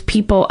having those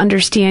people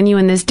understand you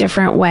in this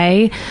different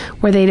way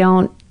where they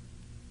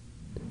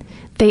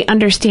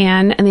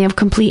understand and they have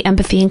complete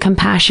empathy and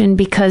compassion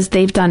because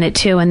they've done it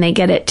too and they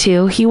get it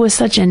too. He was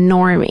such a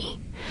normie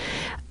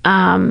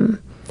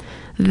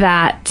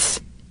that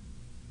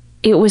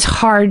it was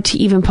hard to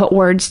even put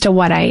words to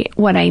what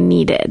I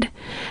needed.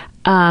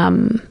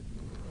 The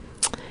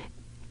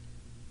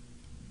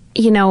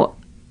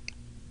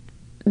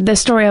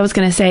story I was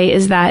going to say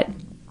is that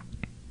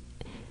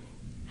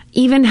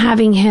even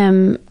having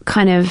him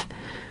kind of,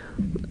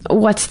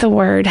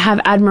 have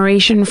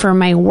admiration for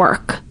my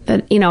work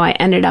that, I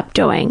ended up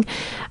doing.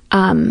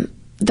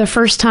 The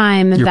first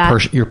time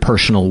your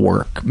personal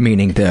work,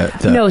 meaning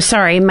No,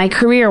 sorry, my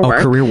career work.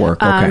 Oh, career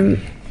work, okay.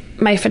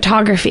 My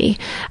photography,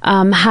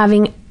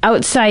 having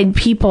outside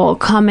people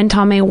comment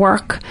on my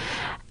work,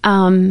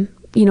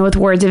 with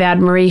words of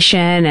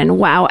admiration and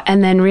wow,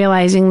 and then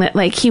realizing that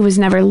like he was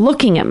never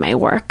looking at my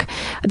work.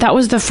 That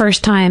was the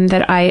first time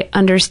that I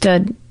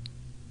understood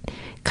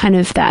kind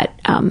of that,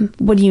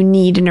 what do you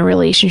need in a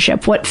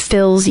relationship? What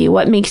fills you?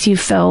 What makes you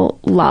feel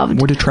loved?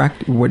 What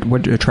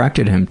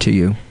attracted him to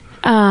you?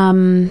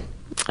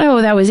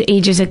 That was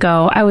ages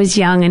ago. I was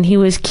young and he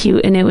was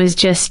cute and it was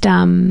just,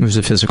 it was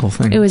a physical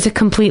thing. It was a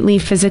completely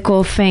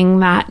physical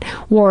thing that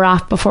wore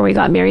off before we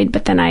got married,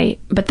 but then I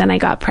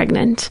got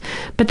pregnant.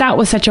 But that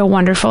was such a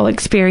wonderful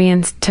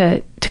experience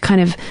to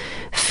kind of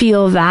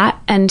feel that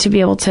and to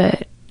be able to,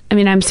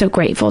 I'm so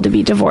grateful to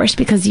be divorced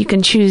because you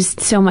can choose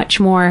so much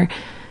more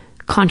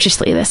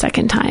consciously the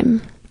second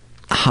time.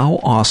 How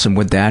awesome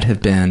would that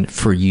have been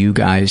for you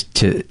guys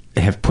to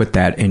have put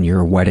that in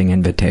your wedding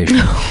invitation?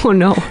 Oh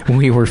no.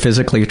 We were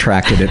physically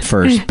attracted at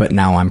first, but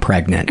now I'm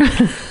pregnant.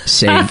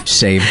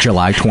 Save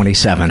July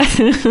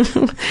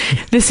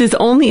 27th. This is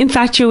only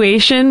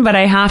infatuation, but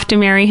I have to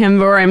marry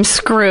him or I'm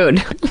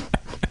screwed.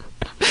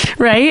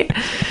 Right?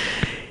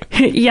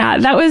 Yeah,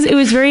 it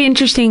was very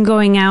interesting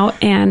going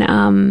out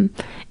and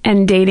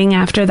dating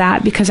after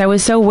that because I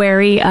was so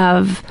wary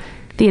of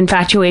the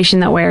infatuation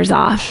that wears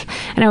off.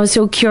 And I was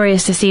so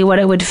curious to see what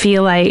it would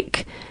feel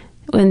like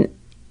when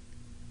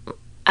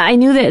I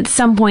knew that at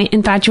some point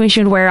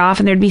infatuation would wear off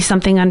and there'd be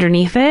something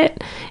underneath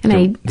it.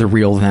 And the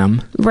real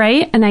them.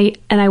 Right. And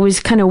I was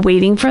kind of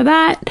waiting for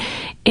that.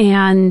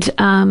 And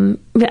I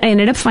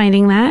ended up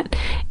finding that.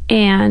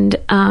 And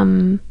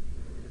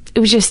it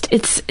was just,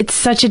 it's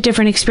such a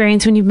different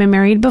experience when you've been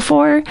married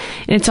before.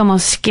 And it's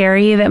almost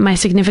scary that my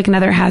significant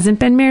other hasn't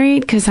been married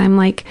because I'm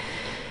like,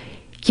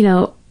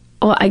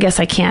 well, I guess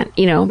I can't,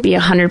 be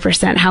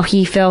 100% how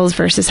he feels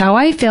versus how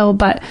I feel,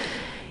 but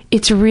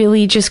it's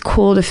really just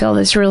cool to feel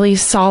this really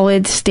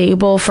solid,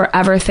 stable,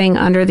 forever thing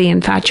under the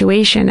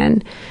infatuation.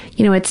 And,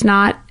 it's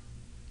not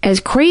as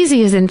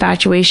crazy as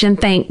infatuation,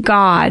 thank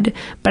God,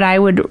 but I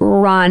would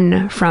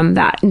run from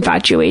that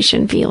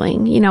infatuation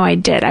feeling. I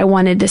did. I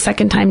wanted the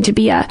second time to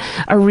be a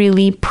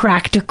really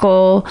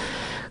practical,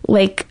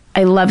 like,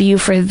 I love you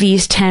for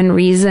these 10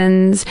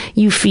 reasons.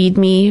 You feed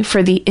me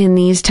in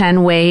these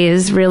 10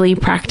 ways. Really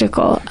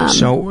practical.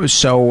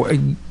 So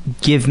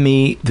give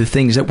me the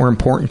things that were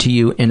important to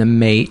you in a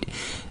mate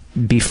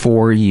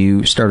before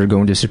you started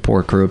going to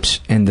support groups,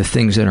 and the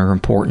things that are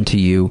important to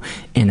you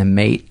in a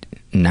mate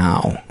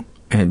now,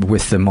 and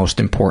with the most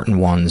important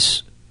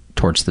ones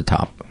towards the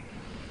top.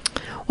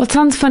 Well, it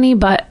sounds funny,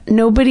 but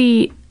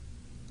nobody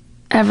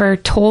ever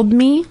told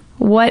me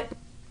what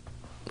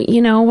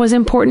was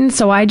important.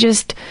 So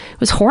it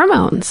was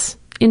hormones,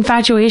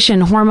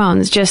 infatuation,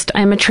 hormones. Just,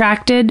 I'm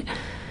attracted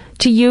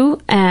to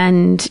you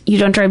and you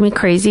don't drive me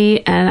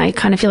crazy and I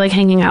kind of feel like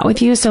hanging out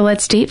with you. So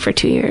let's date for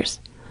 2 years.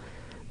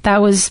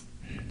 That was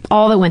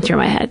all that went through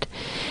my head.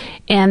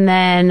 And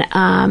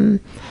then,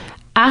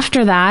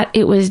 after that,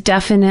 it was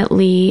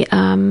definitely...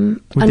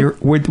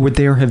 Would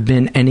there have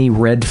been any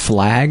red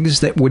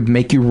flags that would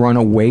make you run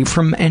away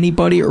from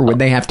anybody, or would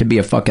they have to be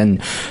a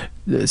fucking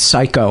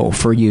psycho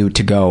for you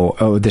to go,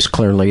 oh, this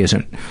clearly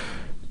isn't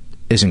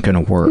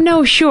going to work?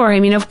 No, sure. I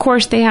mean, of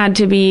course, they had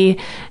to be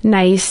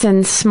nice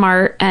and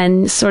smart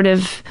and sort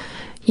of,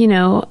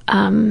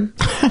 someone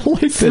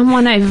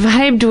I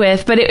vibed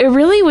with. But it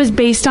really was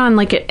based on,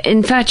 like,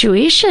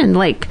 infatuation.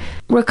 Like,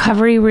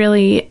 recovery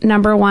really,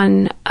 number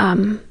one...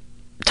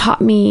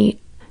 taught me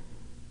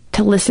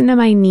to listen to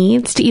my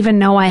needs, to even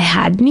know I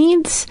had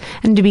needs,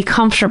 and to be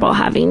comfortable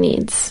having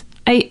needs.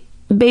 I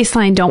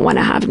baseline don't want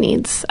to have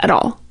needs at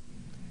all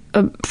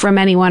from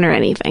anyone or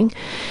anything.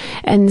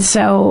 And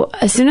so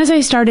as soon as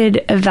I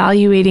started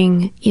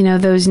evaluating,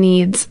 those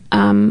needs,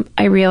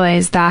 I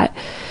realized that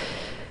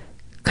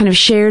kind of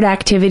shared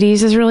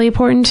activities is really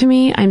important to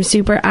me. I'm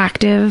super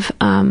active,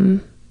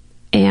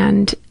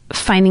 and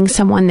finding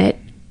someone that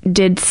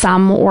did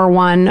some or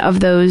one of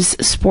those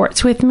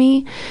sports with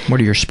me. What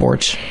are your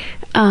sports?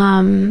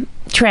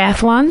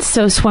 Triathlons,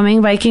 so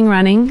swimming, biking,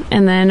 running,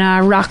 and then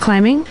rock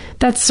climbing.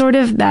 That's sort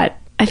of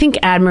that, I think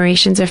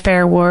admiration's a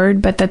fair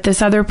word, but that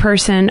this other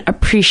person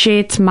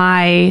appreciates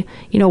my,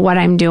 what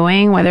I'm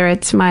doing, whether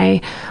it's my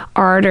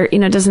art or,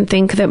 doesn't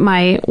think that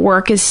my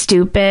work is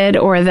stupid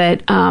or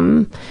that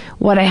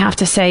what I have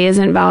to say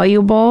isn't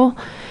valuable.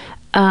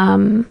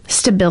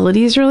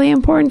 Stability is really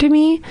important to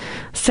me.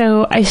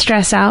 So I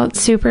stress out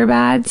super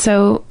bad.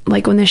 So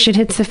like when the shit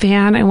hits the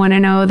fan, I want to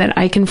know that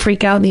I can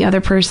freak out and the other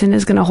person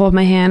is going to hold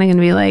my hand and going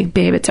to be like,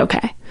 babe, it's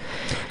okay.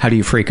 How do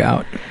you freak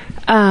out?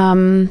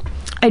 I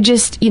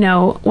just,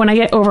 when I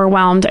get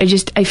overwhelmed, I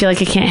feel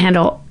like I can't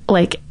handle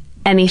like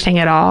anything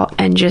at all.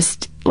 And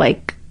just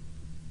like,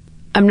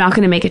 I'm not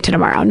going to make it to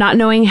tomorrow, not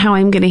knowing how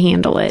I'm going to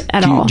handle it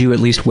at all. Do you at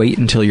least wait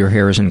until your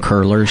hair is in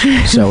curlers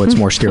so it's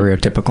more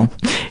stereotypical?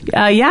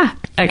 Yeah,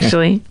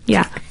 actually.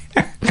 Yeah.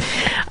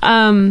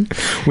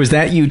 Was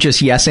that you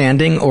just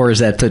yes-anding, or is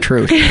that the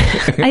truth?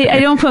 I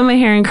don't put my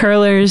hair in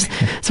curlers,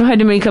 so I had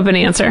to make up an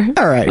answer.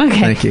 All right. Okay.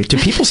 Thank you. Do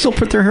people still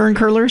put their hair in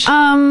curlers?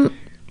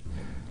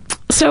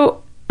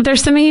 So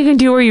there's something you can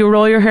do where you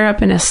roll your hair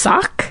up in a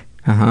sock.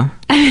 Uh-huh.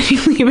 And you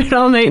leave it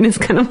all night and it's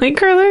kind of like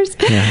curlers,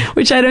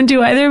 which I don't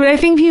do either. But I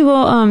think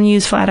people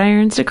use flat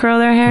irons to curl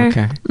their hair.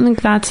 Okay. I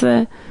think there's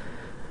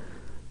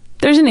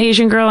an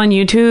Asian girl on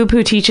YouTube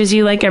who teaches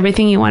you like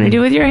everything you want to do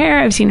with your hair.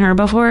 I've seen her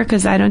before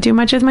because I don't do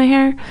much with my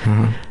hair.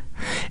 Uh-huh.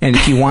 And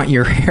if you want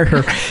your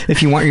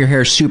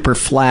hair super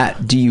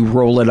flat, do you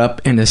roll it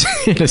up in a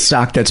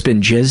sock that's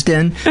been jizzed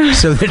in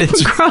so that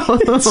it's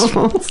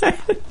gross?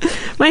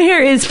 My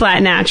hair is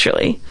flat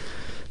naturally.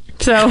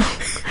 So,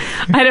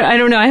 I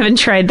don't know. I haven't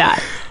tried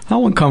that.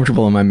 How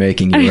uncomfortable am I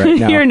making you right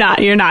now? You're not.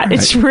 Right.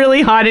 It's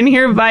really hot in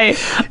here by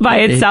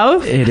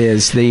itself. It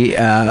is.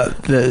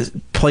 The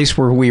place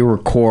where we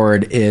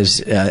record is,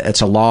 it's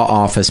a law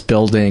office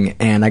building,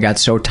 and I got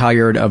so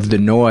tired of the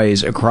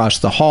noise across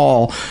the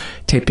hall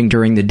taping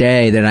during the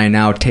day that I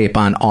now tape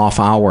on off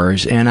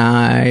hours. And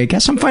I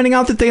guess I'm finding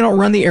out that they don't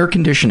run the air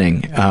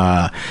conditioning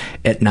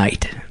at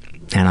night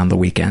and on the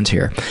weekends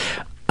here.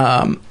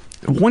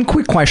 One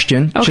quick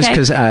question, just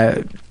because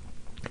I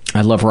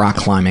love rock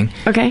climbing.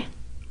 Okay.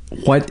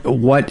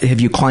 What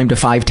have you climbed a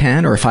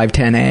 510 or a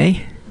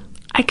 510A?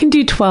 I can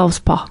do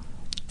 12s, Paul.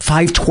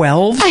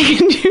 512? I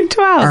can do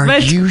 12. Are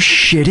you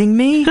shitting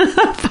me?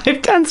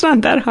 510's not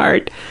that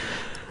hard.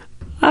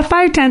 A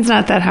 510's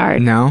not that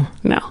hard. No?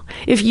 No.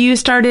 If you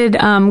started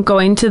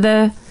going to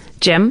the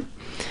gym,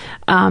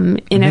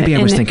 maybe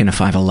I was thinking a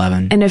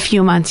 511. In a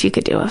few months, you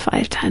could do a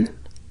 510.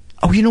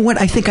 Oh, you know what?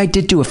 I think I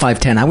did do a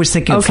 510. I was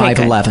thinking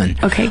 511.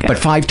 Good. Okay, good. But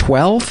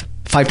 512?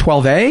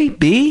 512A?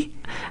 B?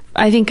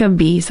 I think a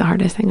B is the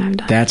hardest thing I've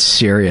done. That's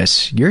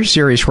serious. You're a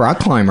serious rock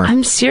climber.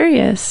 I'm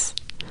serious.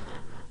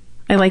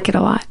 I like it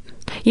a lot.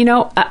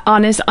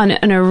 On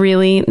a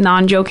really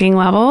non-joking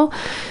level,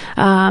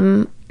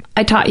 I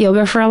I taught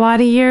yoga for a lot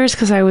of years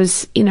because I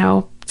was,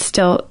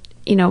 still,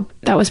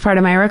 that was part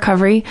of my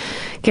recovery,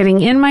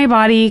 getting in my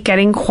body,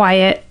 getting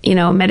quiet,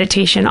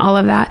 meditation, all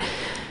of that.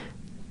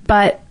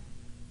 But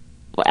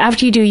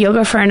after you do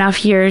yoga for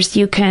enough years,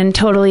 you can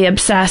totally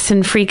obsess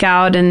and freak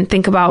out and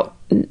think about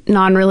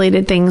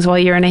non-related things while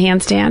you're in a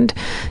handstand.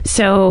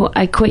 So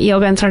I quit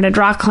yoga and started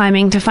rock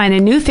climbing to find a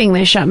new thing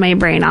that shut my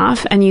brain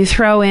off. And you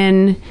throw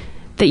in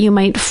that you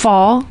might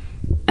fall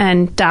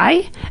and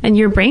die, and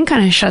your brain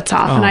kind of shuts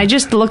off. And I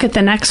just look at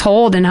the next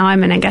hold and how I'm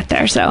going to get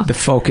there. So the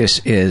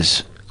focus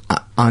is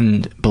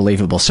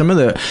unbelievable. Some of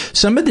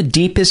the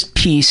deepest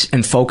peace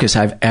and focus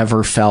I've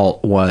ever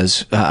felt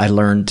was I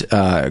learned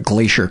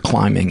glacier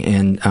climbing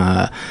in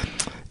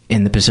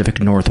the Pacific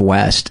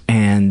Northwest,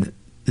 and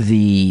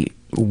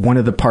one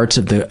of the parts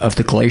of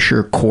the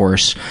glacier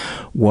course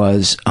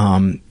was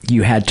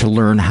you had to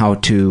learn how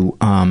to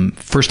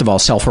first of all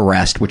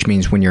self-arrest, which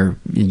means when you're,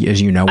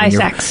 as you know, when ice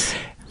you're axe.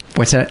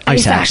 What's that?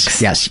 Ice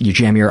axe. Yes, you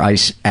jam your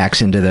ice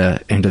axe into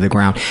the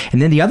ground.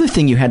 And then the other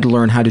thing you had to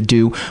learn how to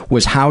do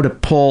was how to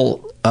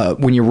pull.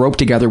 When you're roped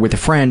together with a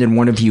friend and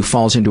one of you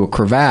falls into a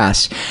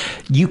crevasse,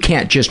 you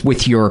can't just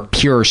with your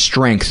pure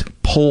strength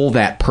pull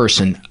that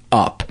person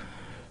up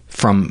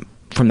from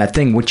that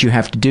thing. What you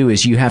have to do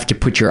is you have to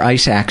put your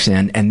ice axe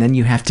in, and then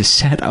you have to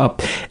set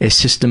up a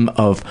system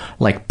of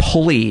like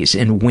pulleys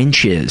and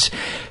winches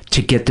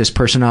to get this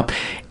person up.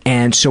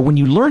 And so when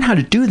you learn how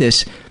to do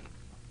this,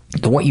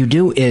 what you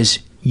do is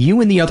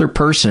you and the other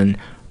person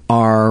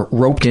are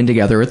roped in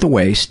together at the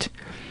waist.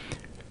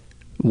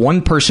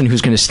 One person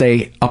who's going to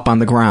stay up on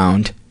the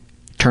ground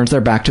turns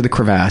their back to the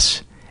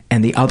crevasse,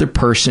 and the other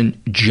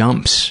person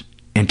jumps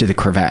into the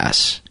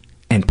crevasse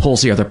and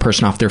pulls the other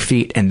person off their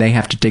feet, and they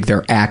have to dig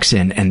their axe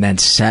in and then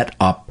set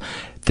up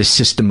the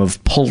system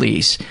of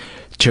pulleys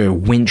to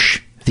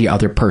winch the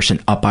other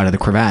person up out of the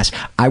crevasse.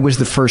 I was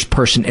the first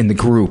person in the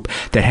group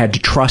that had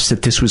to trust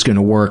that this was going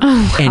to work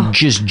and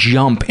just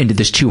jump into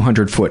this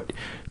 200-foot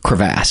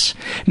crevasse.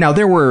 Now,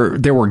 there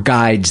were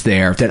guides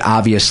there that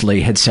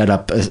obviously had set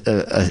up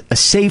a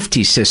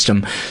safety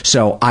system,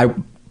 so I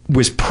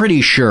was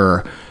pretty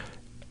sure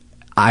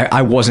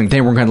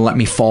they weren't going to let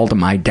me fall to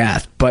my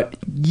death. But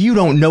you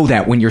don't know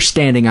that when you're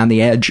standing on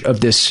the edge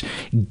of this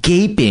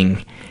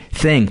gaping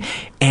thing.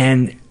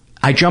 And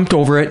I jumped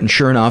over it, and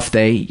sure enough,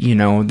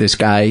 this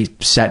guy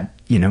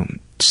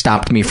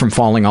stopped me from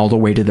falling all the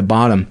way to the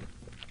bottom.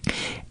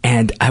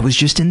 And I was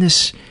just in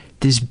this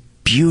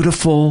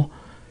beautiful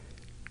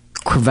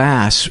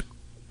crevasse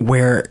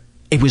where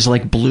it was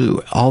like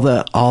blue. All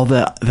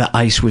the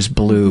ice was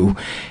blue.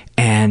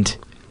 And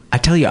I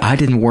tell you, I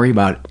didn't worry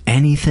about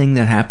anything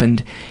that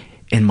happened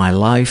in my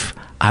life.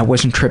 I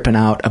wasn't tripping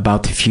out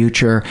about the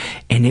future.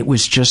 And it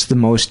was just the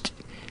most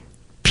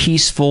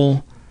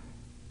peaceful.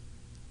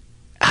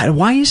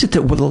 Why is it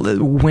that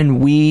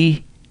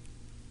when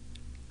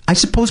I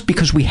suppose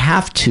because we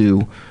have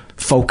to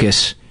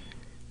focus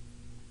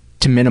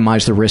to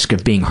minimize the risk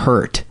of being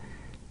hurt,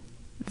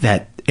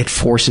 that it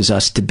forces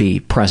us to be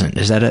present.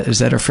 Is that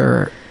a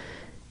fair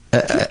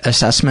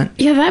assessment?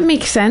 Yeah, that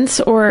makes sense.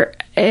 Or,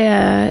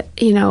 it's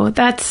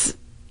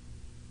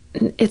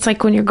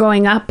like when you're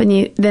going up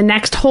and the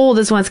next hold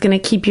is what's going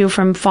to keep you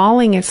from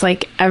falling. It's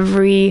like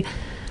every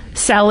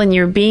cell in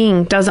your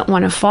being doesn't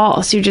want to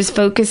fall. So you're just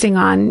focusing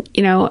on,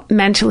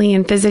 mentally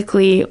and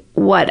physically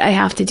what I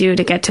have to do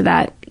to get to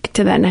that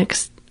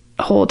next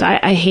hold.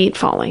 I hate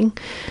falling.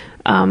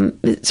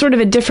 It's sort of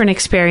a different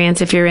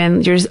experience if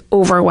you're just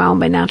overwhelmed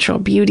by natural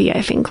beauty,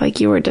 I think, like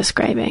you were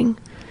describing.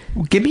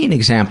 Give me an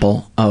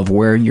example of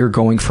where you're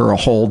going for a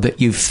hold that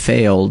you've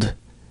failed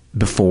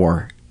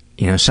before.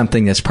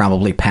 Something that's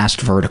probably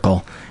past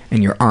vertical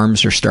and your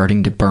arms are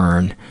starting to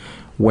burn.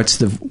 What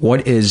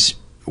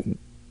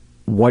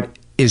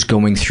is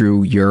going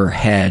through your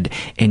head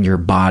and your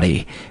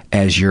body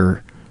as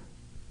you're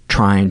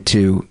trying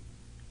to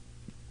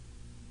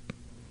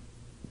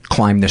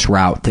climb this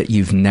route that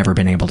you've never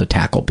been able to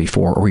tackle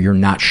before, or you're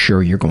not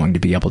sure you're going to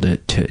be able to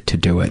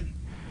do it?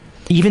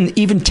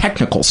 Even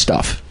technical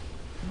stuff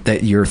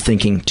that you're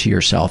thinking to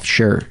yourself.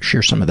 Share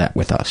some of that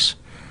with us.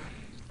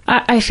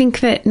 I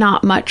think that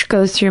not much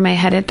goes through my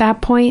head at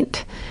that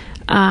point.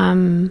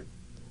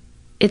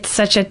 It's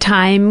such a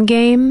time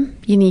game.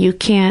 You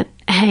can't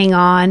hang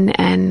on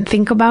and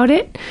think about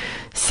it.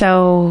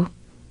 So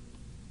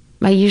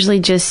I usually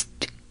just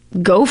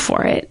go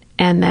for it.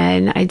 And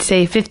then I'd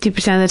say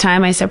 50% of the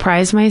time I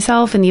surprise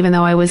myself. And even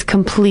though I was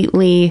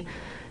completely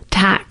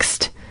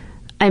taxed,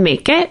 I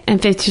make it.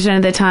 And 50%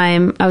 of the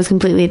time I was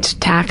completely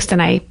taxed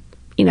and I,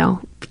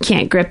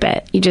 can't grip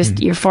it. You just,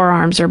 your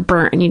forearms are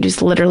burnt and you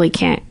just literally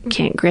can't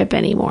grip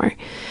anymore.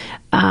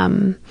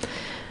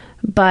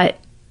 But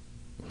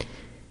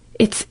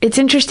it's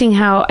interesting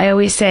how I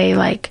always say,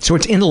 like, so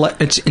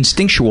it's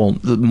instinctual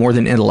more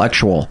than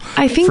intellectual.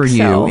 I think for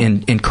so.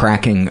 you in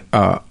cracking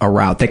a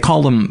route. They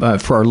call them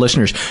for our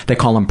listeners. They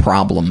call them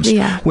problems,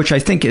 which I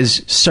think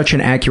is such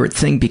an accurate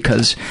thing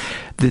because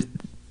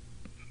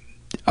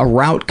a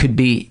route could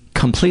be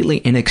completely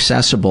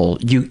inaccessible.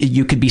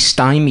 You could be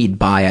stymied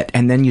by it,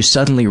 and then you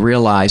suddenly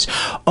realize,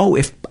 oh,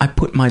 if I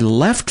put my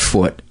left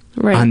foot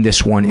on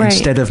this one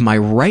instead of my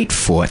right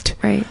foot,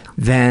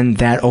 then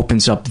that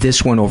opens up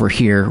this one over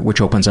here, which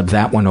opens up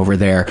that one over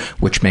there,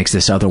 which makes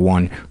this other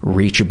one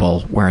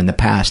reachable, where in the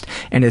past.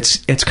 And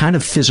it's kind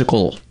of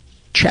physical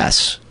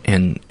chess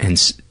and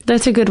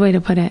that's a good way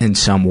to put it. In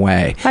some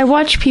way. I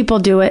watch people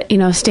do it,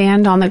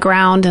 stand on the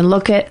ground and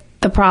look at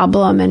the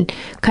problem and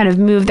kind of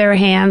move their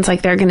hands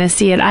like they're going to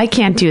see it. I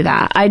can't do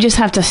that. I just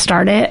have to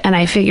start it and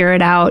I figure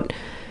it out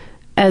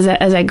as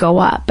I go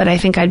up. But I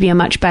think I'd be a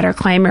much better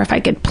climber if I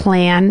could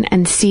plan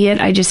and see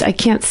it. I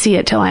can't see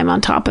it till I'm on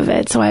top of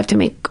it. So I have to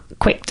make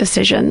quick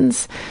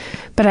decisions.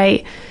 But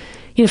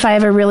if I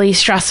have a really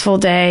stressful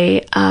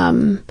day,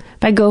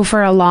 if I go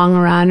for a long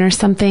run or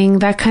something,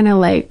 that kind of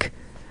like,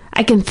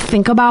 I can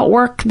think about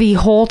work the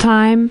whole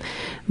time,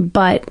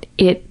 but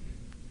the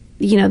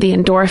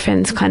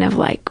endorphins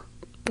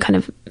kind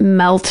of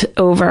melt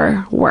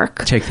over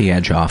work. Take the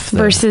edge off.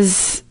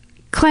 Versus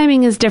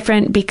climbing is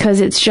different because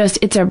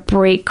it's a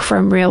break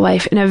from real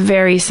life in a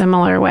very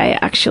similar way,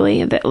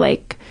 actually, that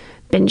like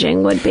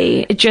binging would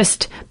be. It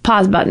just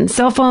pause button,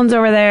 cell phones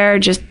over there,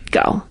 just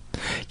go.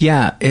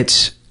 Yeah,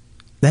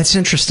 that's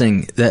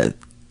interesting that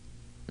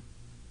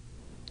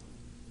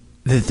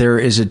there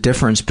is a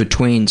difference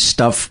between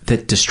stuff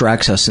that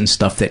distracts us and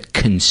stuff that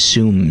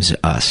consumes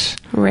us.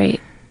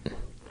 Right.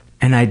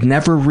 And I'd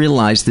never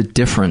realized the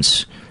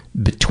difference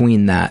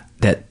between that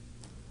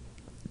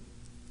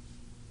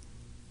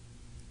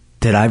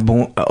I've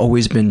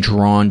always been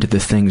drawn to the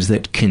things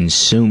that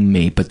consume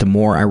me, but the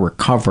more I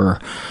recover,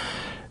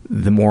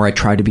 the more I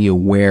try to be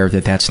aware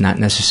that that's not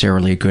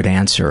necessarily a good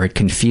answer. It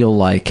can feel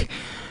like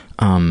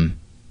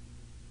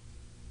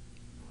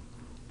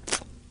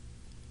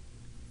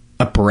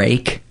a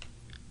break,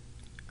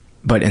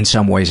 but in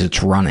some ways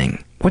it's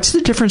running. What's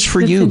the difference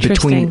for you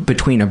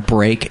between a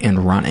break and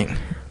running?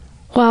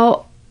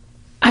 Well,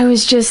 I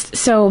was just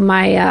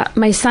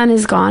my son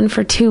is gone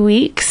for 2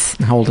 weeks.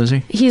 How old is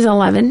he? He's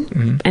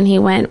 11, and he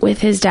went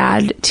with his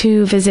dad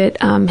to visit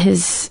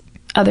his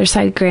other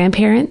side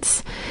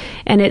grandparents.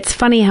 And it's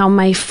funny how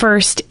my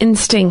first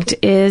instinct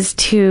is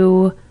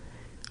to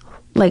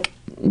like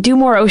do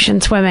more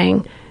ocean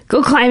swimming,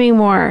 go climbing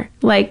more,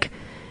 like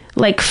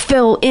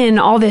fill in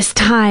all this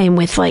time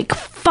with like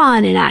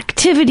fun and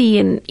activity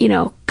and,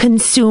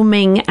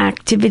 consuming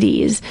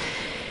activities.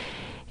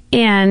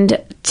 And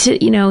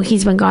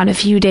he's been gone a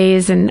few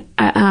days, and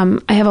I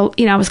have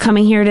I was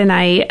coming here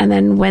tonight, and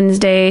then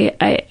Wednesday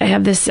I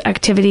have this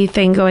activity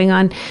thing going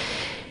on.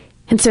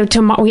 And so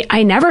tomorrow,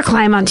 I never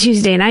climb on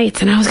Tuesday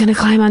nights, and I was going to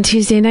climb on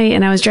Tuesday night,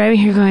 and I was driving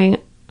here going,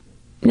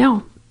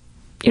 no,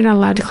 you're not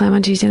allowed to climb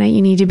on Tuesday night.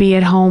 You need to be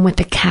at home with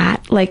the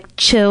cat, like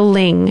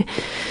chilling.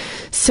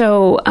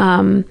 So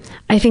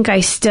I think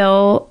I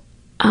still,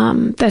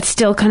 that's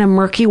still kind of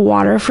murky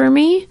water for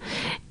me.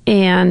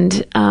 And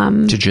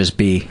to just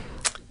be,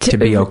 to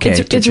be okay.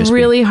 It's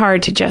really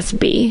hard to just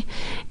be.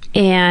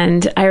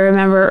 And I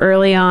remember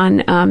early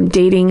on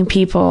dating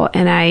people,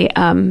 and I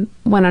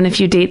went on a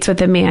few dates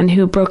with a man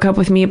who broke up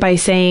with me by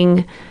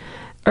saying,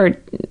 or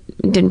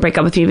didn't break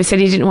up with me, but said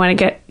he didn't want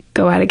to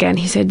go out again.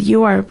 He said,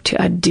 "You are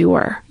a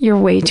doer. You're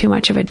way too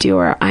much of a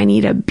doer. I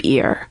need a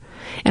beer.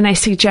 And I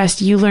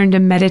suggest you learn to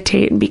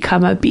meditate and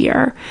become a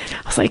beer."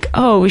 I was like,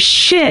 oh,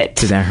 shit.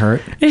 Did that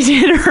hurt? It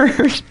did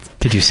hurt.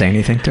 Did you say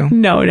anything to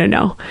him?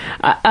 No.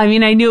 I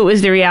mean, I knew it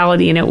was the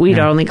reality, and we'd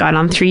only gone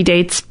on 3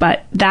 dates,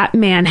 but that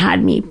man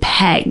had me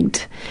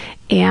pegged.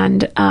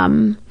 And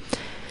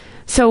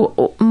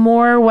so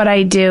more what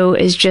I do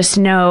is just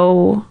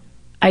know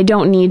I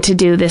don't need to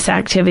do this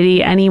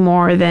activity any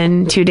more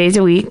than 2 days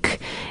a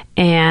week.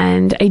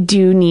 And I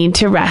do need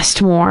to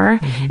rest more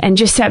and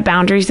just set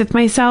boundaries with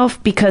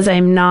myself, because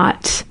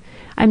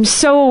I'm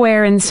so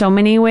aware in so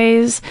many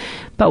ways,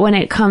 but when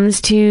it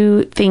comes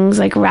to things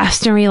like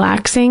rest and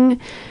relaxing,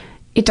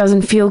 it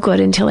doesn't feel good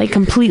until I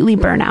completely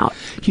burn out.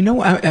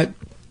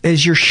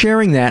 As you're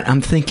sharing that,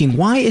 I'm thinking,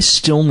 why is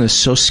stillness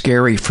so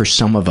scary for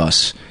some of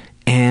us?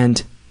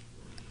 And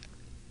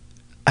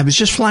I was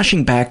just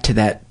flashing back to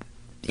that,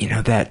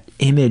 that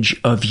image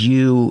of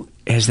you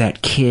as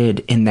that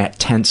kid in that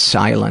tense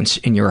silence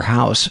in your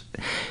house.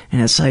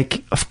 And it's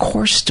like, of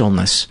course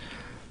stillness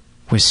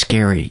was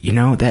scary.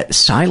 That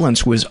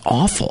silence was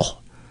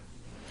awful.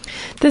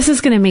 This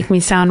is going to make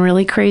me sound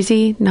really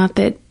crazy. Not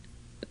that,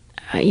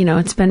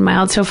 it's been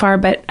mild so far,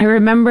 but I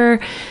remember,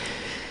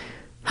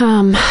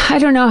 I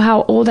don't know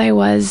how old I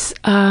was.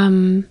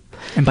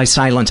 And by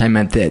silence, I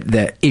meant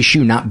the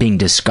issue not being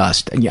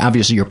discussed.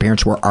 Obviously, your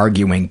parents were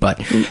arguing, but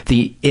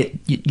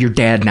your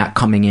dad not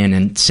coming in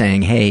and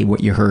saying, "Hey,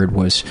 what you heard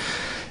was,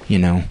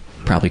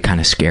 probably kind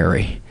of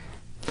scary."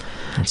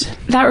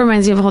 That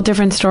reminds me of a whole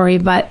different story,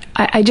 but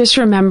I just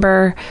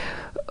remember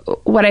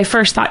what I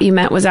first thought you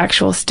meant was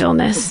actual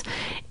stillness.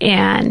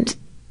 And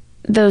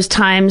those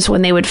times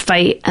when they would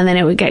fight and then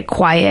it would get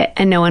quiet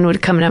and no one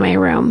would come into my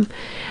room.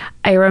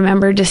 I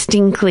remember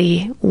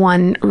distinctly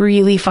one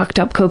really fucked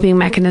up coping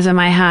mechanism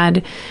I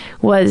had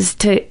was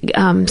to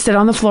sit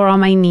on the floor on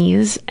my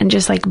knees and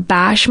just like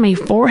bash my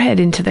forehead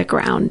into the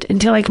ground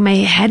until like my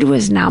head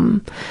was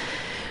numb,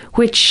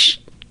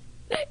 which,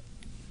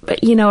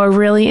 you know, a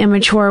really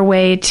immature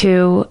way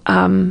to,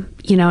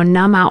 you know,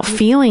 numb out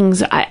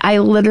feelings. I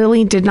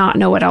literally did not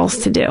know what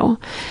else to do.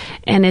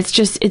 And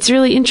it's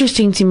really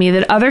interesting to me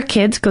that other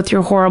kids go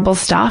through horrible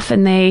stuff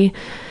and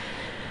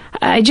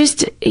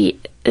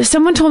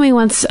someone told me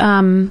once,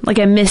 like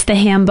I missed the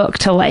handbook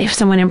to life,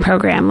 someone in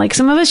program, like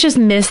some of us just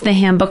miss the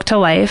handbook to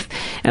life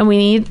and we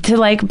need to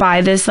like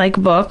buy this like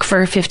book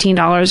for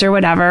 $15 or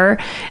whatever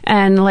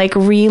and like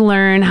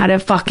relearn how to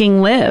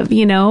fucking live,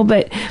 you know?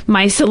 But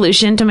my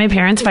solution to my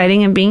parents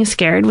fighting and being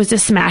scared was to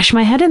smash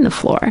my head in the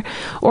floor.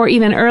 Or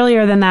even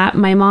earlier than that,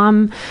 my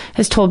mom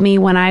has told me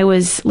when I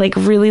was like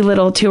really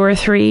little, 2 or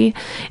 3,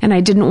 and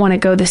I didn't want to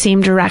go the same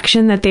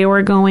direction that they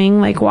were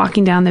going, like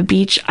walking down the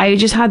beach, I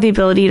just had the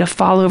ability to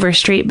fall over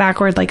straight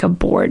backward like a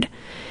board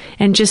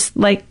and just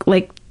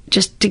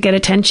just to get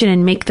attention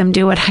and make them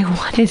do what I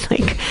wanted.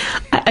 Like,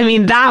 I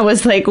mean, that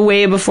was like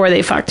way before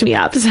they fucked me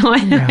up. So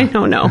I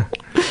don't know.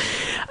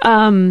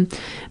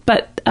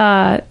 But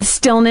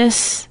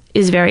stillness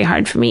is very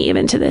hard for me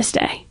even to this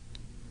day.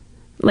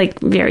 Like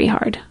very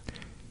hard.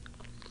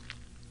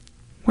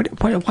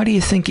 Why do you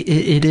think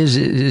it is?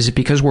 Is it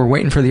because we're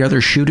waiting for the other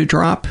shoe to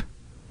drop?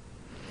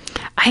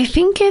 I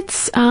think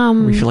it's...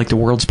 we feel like the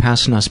world's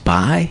passing us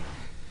by?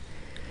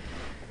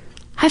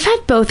 I've had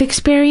both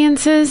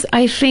experiences.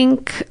 I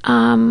think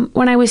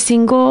when I was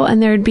single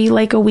and there'd be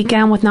like a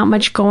weekend with not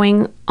much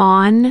going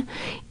on,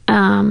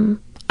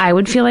 I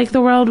would feel like the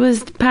world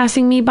was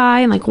passing me by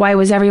and like, why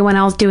was everyone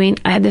else doing...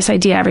 I had this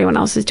idea everyone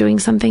else is doing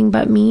something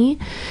but me.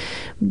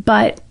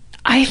 But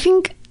I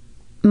think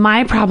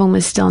my problem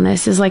with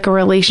stillness is like a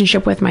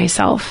relationship with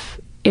myself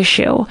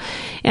issue.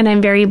 And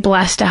I'm very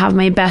blessed to have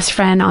my best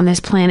friend on this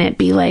planet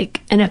be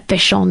like an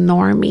official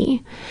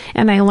normie.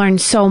 And I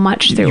learned so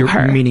much through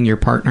her. Meaning your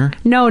partner?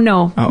 No.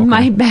 Oh, okay.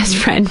 My best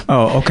friend.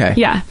 Oh, okay.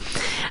 Yeah.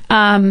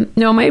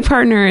 No, my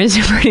partner is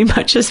pretty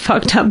much as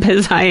fucked up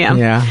as I am.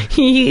 Yeah.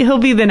 He'll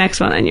be the next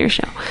one on your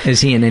show.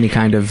 Is he in any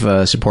kind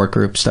of support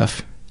group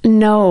stuff?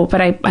 No, but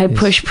I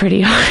push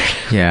pretty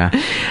hard. Yeah.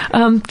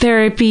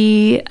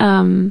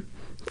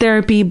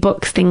 Therapy,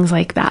 books, things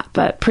like that,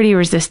 but pretty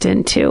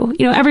resistant to,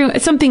 you know,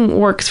 something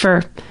works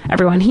for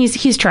everyone.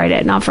 He's tried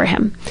it, not for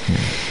him.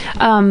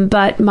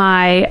 But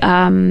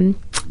my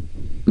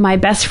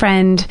best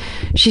friend,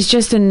 she's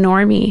just a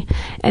normie,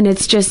 and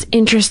it's just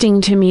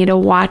interesting to me to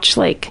watch,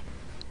 like,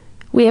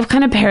 we have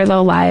kind of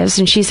parallel lives,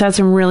 and she's had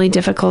some really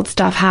difficult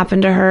stuff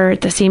happen to her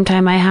at the same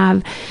time I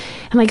have.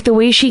 And like the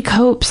way she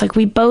copes, like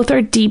we both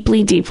are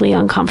deeply, deeply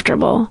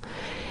uncomfortable,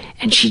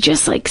 and she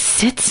just like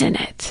sits in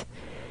it.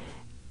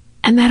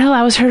 And that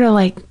allows her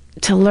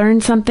to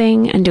learn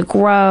something and to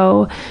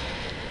grow.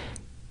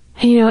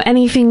 And, you know,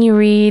 anything you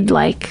read,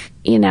 like,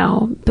 you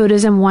know,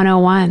 Buddhism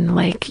 101,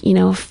 like, you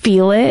know,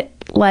 feel it,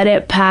 let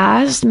it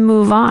pass,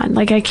 move on.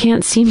 Like, I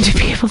can't seem to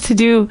be able to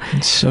do that.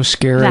 It's so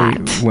scary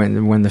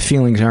when the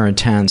feelings are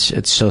intense.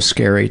 It's so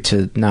scary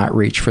to not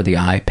reach for the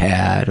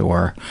iPad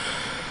or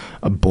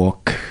a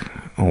book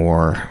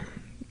or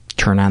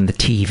turn on the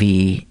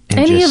TV.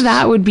 Any of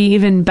that would be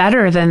even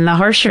better than the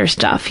harsher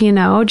stuff, you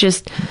know,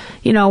 just,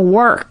 you know,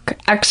 work,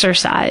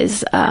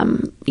 exercise,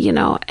 you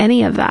know,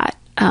 any of that.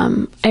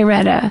 I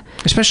read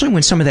especially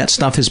when some of that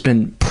stuff has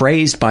been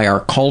praised by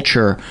our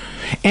culture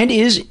and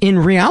is in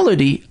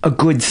reality a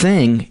good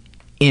thing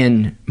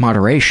in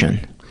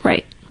moderation.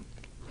 Right.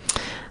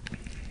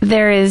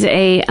 There is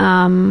a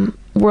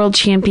world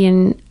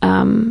champion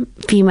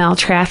female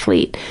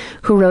triathlete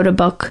who wrote a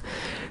book.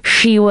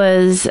 She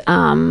was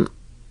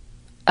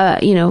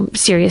you know,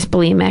 serious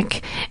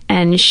bulimic,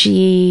 and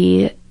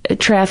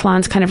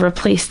triathlons kind of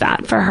replaced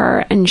that for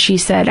her. And she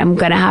said, I'm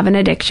going to have an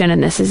addiction,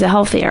 and this is a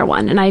healthier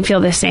one. And I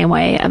feel the same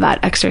way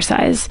about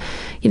exercise.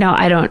 You know,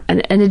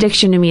 an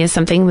addiction to me is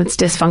something that's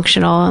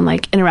dysfunctional and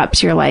like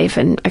interrupts your life,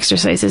 and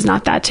exercise is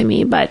not that to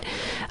me. But,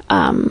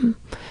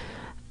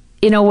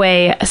 in a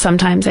way,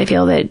 sometimes I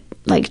feel that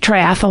like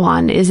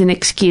triathlon is an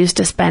excuse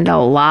to spend a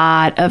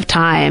lot of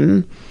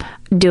time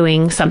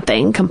doing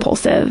something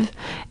compulsive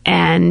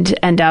and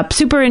end up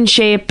super in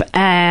shape,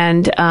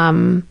 and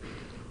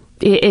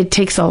it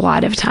takes a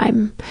lot of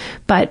time.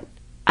 But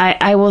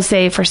I will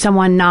say, for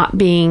someone not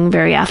being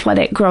very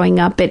athletic growing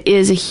up, it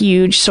is a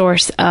huge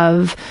source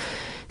of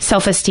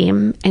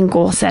self-esteem and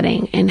goal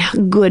setting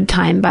and good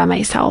time by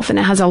myself, and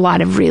it has a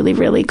lot of really,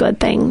 really good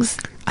things.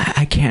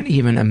 I can't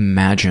even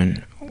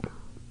imagine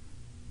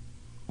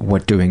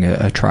what doing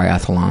a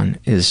triathlon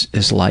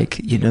is like.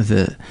 You know,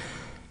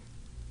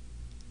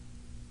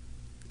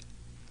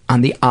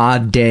 on the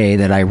odd day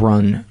that I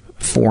run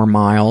 4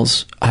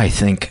 miles, I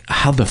think,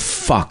 how the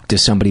fuck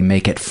does somebody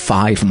make it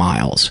 5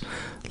 miles?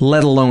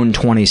 let alone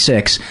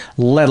 26,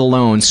 let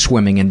alone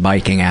swimming and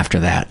biking after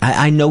that.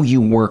 I know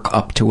you work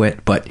up to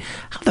it, but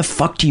how the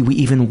fuck do you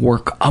even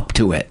work up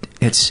to it?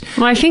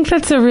 Well, I think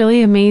that's a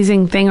really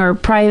amazing thing, or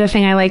probably the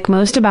thing I like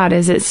most about it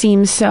is it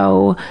seems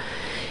so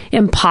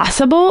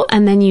impossible,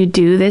 and then you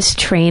do this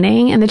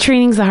training, and the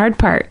training's the hard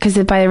part, because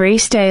by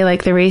race day,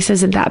 like, the race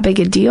isn't that big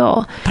a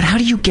deal. But how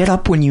do you get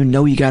up when you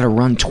know you got to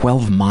run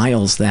 12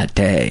 miles that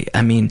day?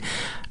 I mean,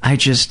 I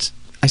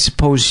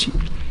suppose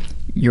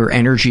your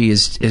energy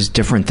is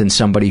different than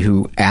somebody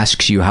who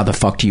asks you how the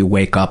fuck do you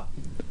wake up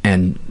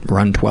and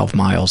run 12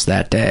 miles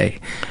that day.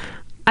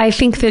 I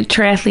think that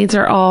triathletes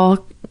are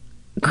all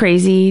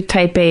crazy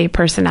type A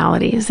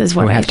personalities is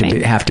what I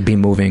think. Have to be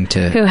moving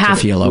to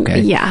feel okay.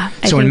 Yeah.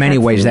 So in many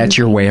ways, that's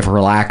your way of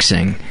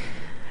relaxing.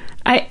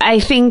 I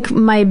think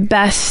my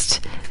best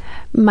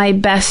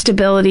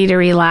ability to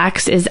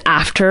relax is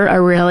after a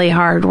really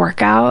hard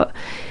workout.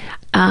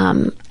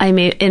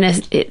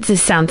 It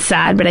just sounds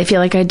sad, but I feel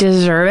like I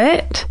deserve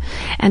it,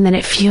 and then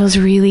it feels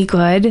really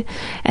good,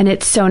 and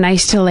it's so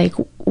nice to like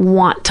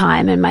want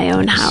time in my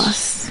own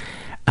house.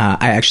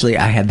 I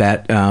had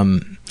that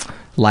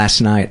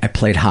last night. I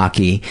played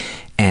hockey,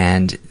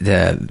 and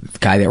the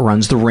guy that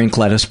runs the rink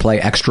let us play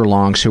extra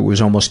long, so it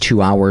was almost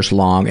 2 hours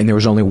long, and there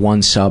was only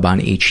one sub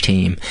on each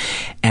team.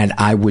 And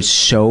I was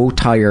so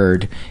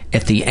tired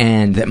at the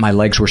end that my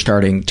legs were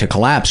starting to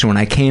collapse. When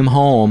I came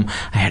home,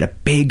 I had a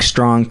big,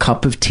 strong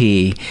cup of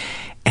tea,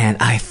 and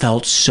I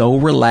felt so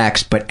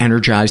relaxed but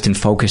energized and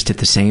focused at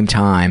the same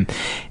time.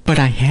 But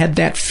I had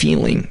that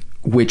feeling,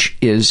 which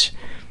is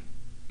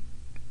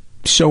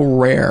so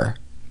rare,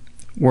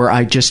 where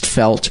I just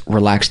felt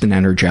relaxed and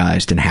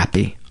energized and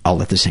happy all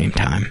at the same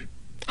time.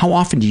 How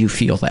often do you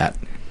feel that?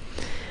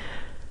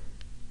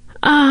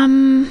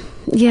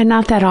 Yeah,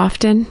 not that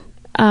often.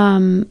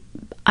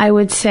 I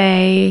would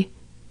say,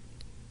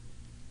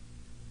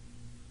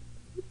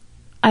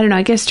 I don't know,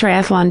 I guess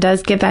triathlon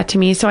does give that to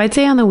me. So I'd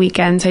say on the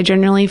weekends, I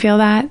generally feel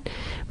that.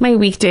 My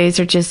weekdays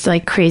are just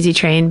like crazy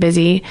train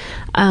busy.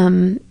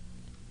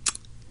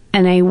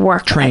 And I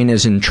work. Train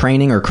is in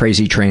training, or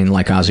crazy train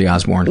like Ozzy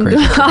Osbourne?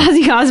 Crazy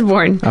Ozzy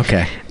Osbourne.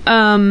 Okay.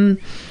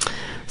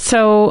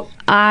 So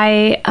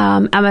I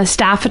am a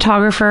staff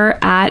photographer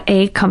at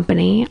a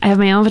company. I have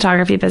my own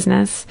photography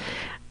business.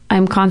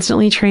 I'm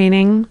constantly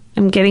training.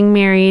 I'm getting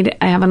married.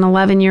 I have an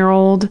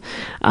 11-year-old.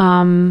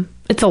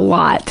 It's a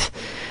lot.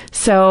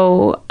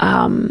 So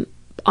on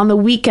the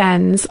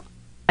weekends,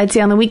 I'd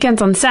say on the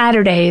weekends, on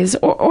Saturdays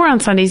or on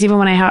Sundays, even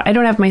when I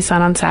don't have my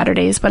son on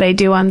Saturdays, but I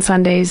do on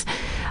Sundays,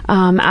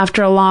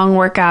 after a long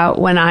workout,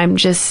 when I'm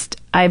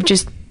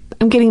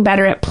getting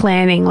better at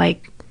planning,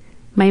 like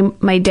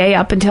my day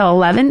up until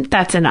 11,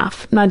 that's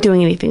enough. I'm not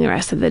doing anything the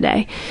rest of the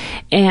day.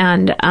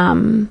 And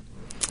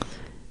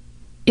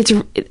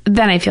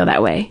then I feel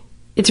that way.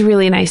 It's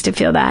really nice to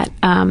feel that.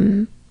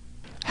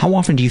 How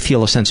often do you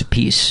feel a sense of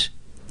peace,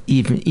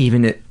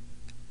 even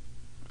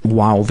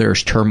while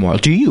there's turmoil?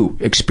 Do you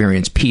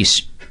experience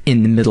peace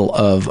in the middle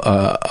of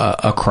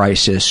a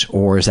crisis,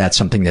 or is that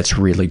something that's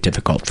really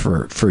difficult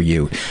for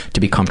you to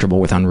be comfortable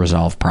with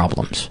unresolved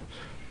problems?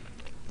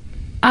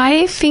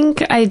 I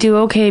think I do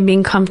okay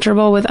being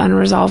comfortable with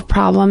unresolved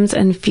problems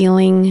and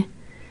feeling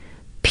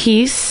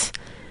peace.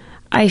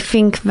 I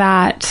think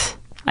that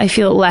I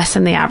feel less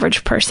than the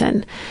average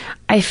person.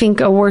 I think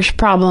a worse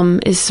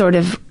problem is sort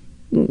of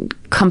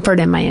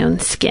comfort in my own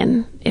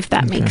skin, if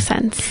that makes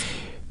sense.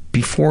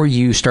 Before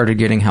you started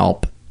getting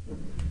help,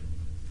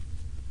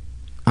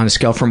 on a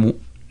scale from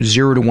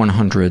 0 to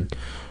 100,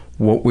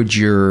 what would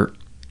your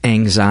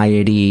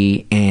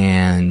anxiety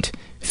and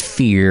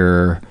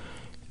fear,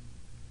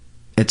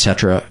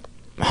 etc.,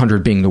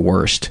 100 being the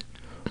worst,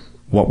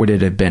 what would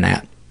it have been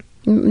at?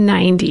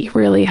 90,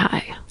 really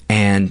high.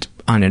 And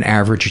on an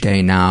average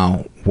day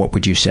now, what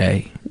would you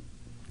say?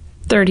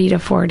 30 to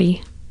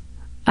 40.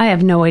 I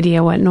have no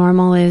idea what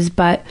normal is,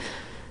 but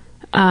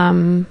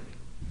I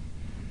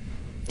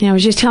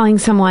was just telling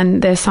someone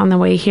this on the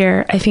way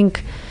here. I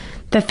think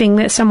the thing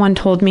that someone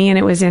told me, and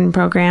it was in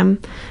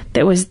program,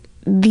 that was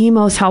the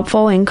most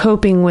helpful in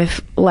coping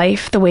with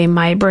life, the way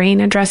my brain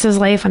addresses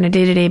life on a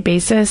day-to-day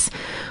basis,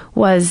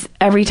 was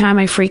every time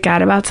I freak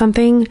out about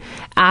something,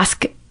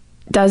 ask,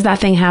 does that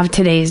thing have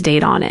today's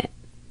date on it?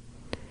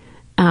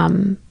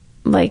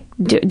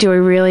 Do I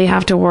really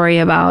have to worry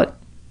about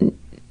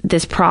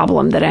this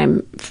problem that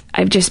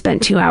I've just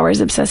spent 2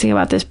 hours obsessing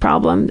about this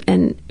problem,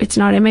 and it's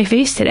not in my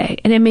face today,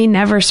 and it may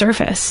never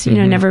surface,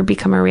 never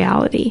become a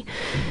reality.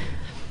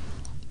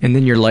 And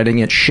then you're letting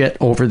it shit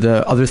over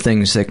the other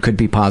things that could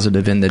be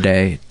positive in the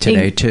day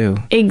today too.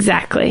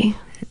 Exactly.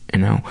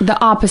 The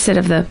opposite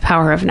of The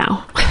Power of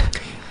Now.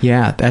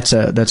 Yeah, that's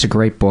a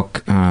great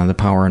book, The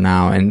Power of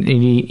Now, and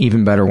an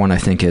even better one I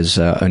think is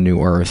A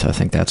New Earth. I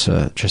think that's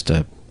just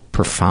a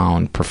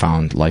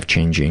profound,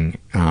 life-changing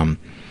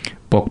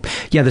book.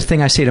 Yeah, the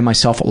thing I say to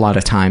myself a lot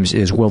of times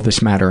is, will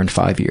this matter in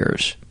 5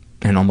 years?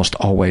 And almost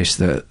always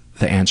the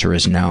answer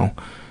is no.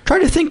 Try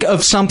to think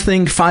of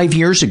something 5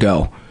 years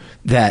ago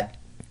that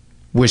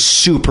was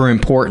super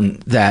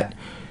important, that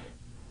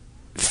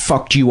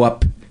fucked you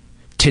up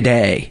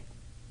today.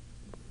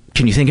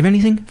 Can you think of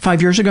anything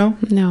 5 years ago?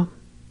 No.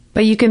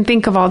 But you can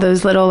think of all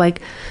those little, like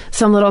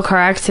some little car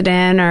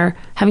accident or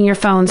having your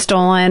phone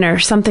stolen or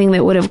something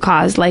that would have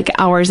caused like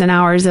hours and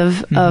hours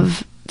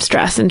of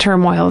stress and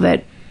turmoil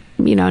that,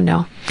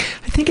 no.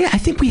 I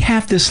think we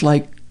have this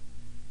like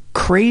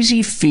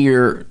crazy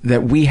fear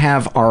that we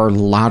have our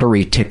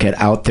lottery ticket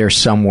out there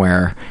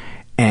somewhere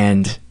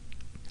and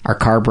our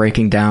car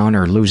breaking down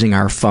or losing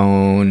our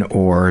phone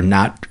or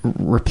not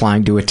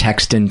replying to a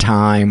text in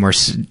time or,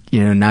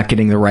 not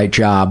getting the right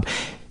job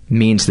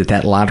means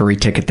that lottery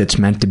ticket that's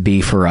meant to be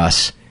for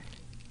us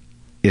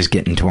is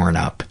getting torn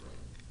up.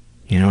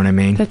 You know what I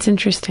mean? That's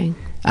interesting.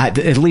 At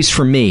least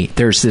for me,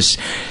 there's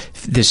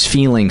this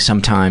feeling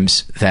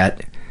sometimes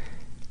that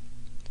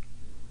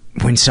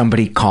when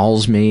somebody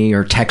calls me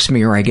or texts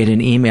me or I get an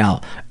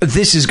email,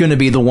 this is going to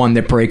be the one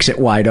that breaks it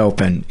wide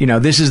open.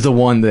 This is the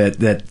one that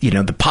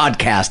the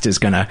podcast is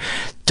going to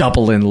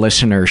double in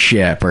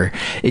listenership or,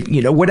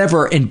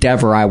 whatever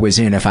endeavor I was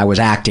in. If I was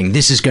acting,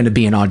 this is going to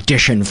be an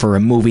audition for a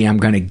movie I'm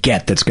going to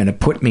get that's going to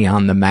put me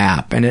on the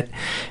map. And it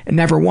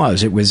never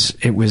was. It was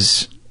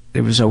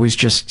always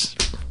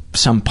just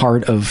some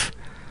part of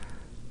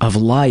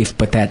life.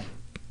 But that,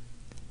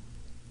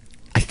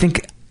 I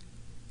think,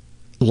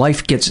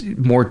 life gets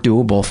more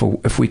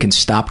doable if we can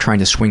stop trying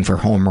to swing for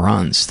home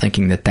runs,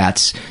 thinking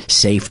that's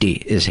safety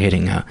is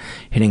hitting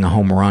a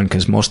home run,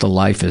 because most of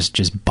life is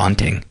just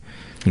bunting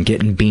and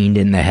getting beamed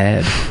in the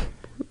head.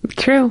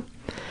 True.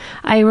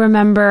 I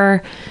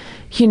remember,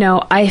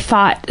 I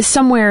thought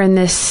somewhere in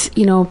this,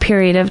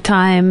 period of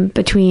time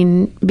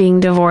between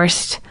being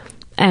divorced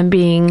and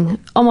being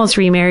almost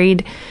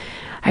remarried,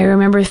 I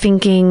remember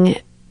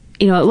thinking,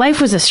 life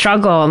was a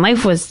struggle and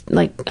life was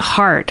like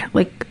hard.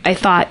 Like I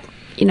thought,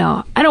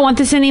 I don't want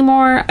this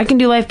anymore. I can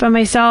do life by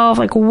myself.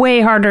 Like way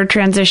harder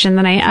transition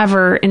than I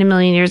ever in a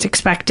million years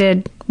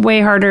expected.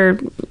 Way harder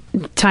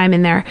time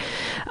in there.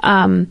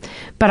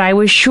 But I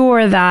was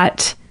sure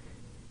that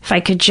if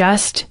I could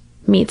just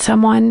meet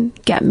someone,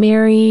 get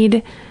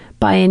married,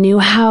 buy a new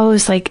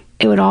house, like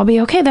it would all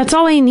be okay. That's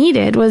all I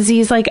needed was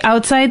these like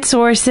outside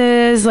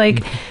sources.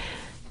 Like,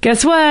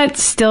 guess what?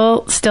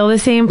 Still the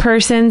same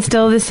person,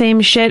 still the same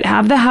shit.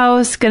 Have the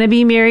house, gonna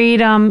be married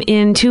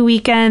in 2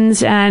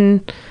 weekends,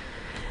 and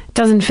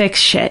doesn't fix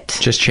shit.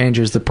 Just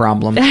changes the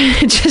problem.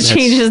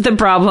 Changes the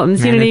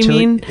problems. You know what I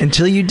mean?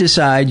 Until you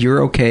decide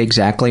you're okay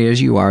exactly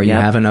as you are. You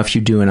have enough, you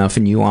do enough,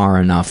 and you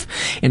are enough.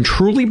 And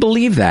truly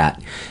believe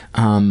that,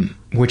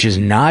 which is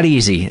not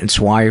easy. It's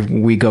why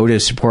we go to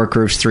support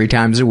groups 3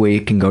 times a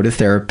week and go to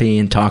therapy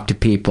and talk to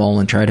people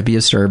and try to be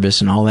of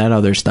service and all that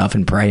other stuff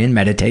and pray and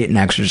meditate and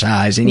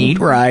exercise and eat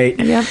right.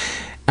 Yep.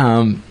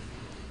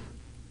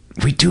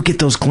 We do get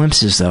those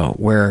glimpses, though,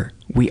 where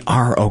we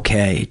are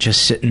okay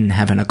just sitting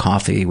having a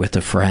coffee with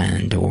a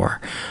friend, or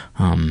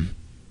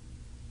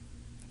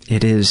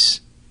it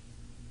is.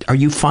 Are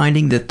you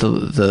finding that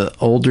the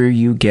older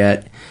you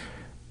get,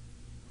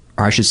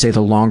 or I should say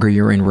the longer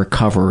you're in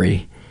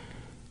recovery,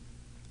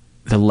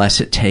 the less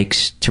it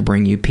takes to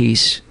bring you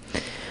peace?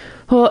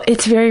 Well,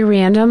 it's very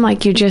random,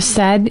 like you just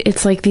said.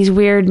 It's like these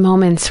weird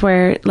moments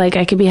where like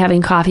I could be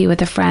having coffee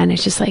with a friend.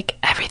 It's just like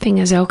everything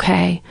is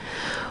okay.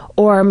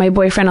 Or my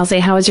boyfriend will say,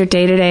 how was your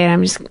day today?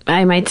 And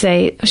I might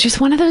say, it was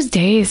just one of those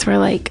days where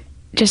like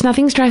just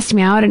nothing stressed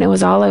me out and it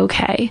was all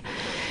okay.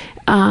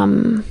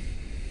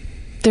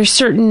 There's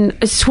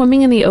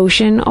swimming in the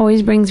ocean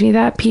always brings me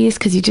that peace,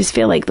 because you just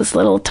feel like this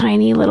little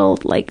tiny little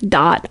like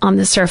dot on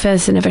the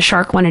surface, and if a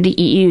shark wanted to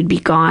eat you, you'd be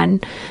gone.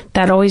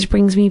 That always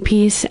brings me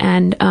peace.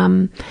 And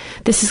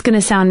this is going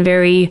to sound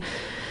very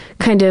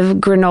kind of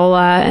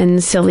granola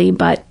and silly,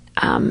 but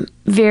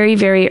very,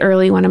 very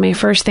early, one of my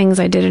first things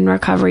I did in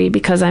recovery,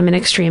 because I'm an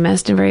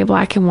extremist and very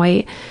black and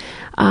white,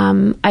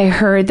 I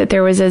heard that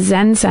there was a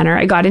Zen center.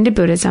 I got into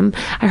Buddhism.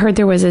 I heard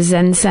there was a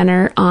Zen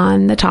center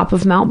on the top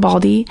of Mount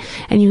Baldy,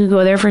 and you could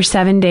go there for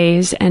 7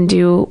 days and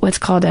do what's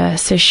called a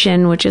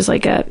sesshin, which is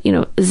like a,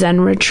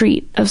 Zen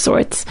retreat of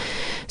sorts.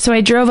 So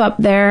I drove up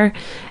there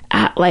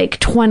at like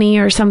 20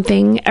 or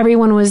something.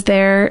 Everyone was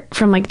there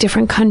from like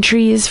different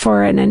countries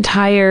for an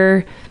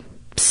entire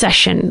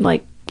session,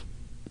 like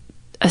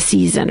a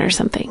season or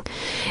something.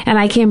 And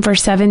I came for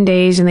 7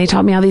 days, and they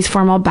taught me all these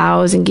formal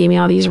bows and gave me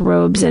all these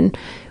robes, and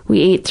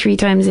we ate 3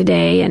 times a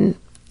day, and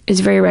it was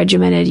very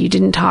regimented. You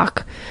didn't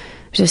talk.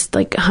 Just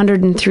like a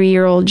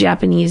 103-year-old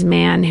Japanese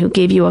man who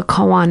gave you a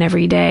koan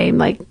every day,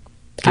 like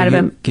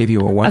gave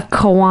you a what? A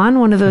koan,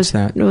 one of those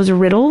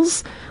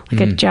riddles,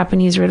 like a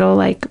Japanese riddle,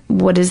 like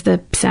what is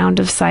the sound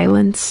of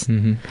silence?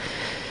 Mm-hmm.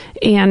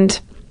 And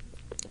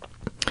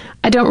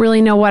I don't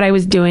really know what I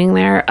was doing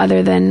there,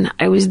 other than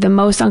I was the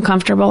most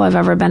uncomfortable I've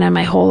ever been in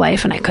my whole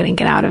life, and I couldn't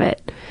get out of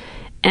it.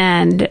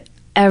 And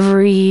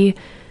every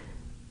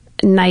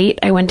night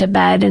I went to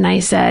bed and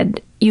I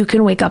said, you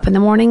can wake up in the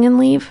morning and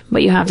leave,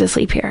 but you have to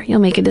sleep here. You'll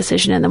make a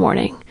decision in the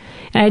morning.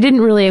 And I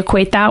didn't really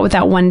equate that with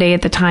that 1 day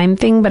at the time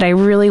thing, but I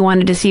really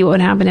wanted to see what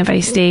would happen if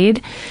I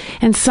stayed.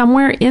 And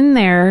somewhere in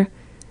there,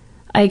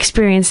 I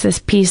experienced this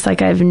peace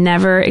like I've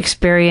never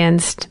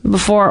experienced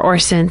before or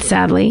since,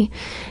 sadly.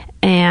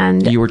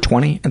 And you were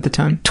 20 at the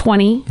time?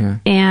 20. Yeah.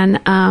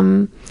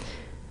 And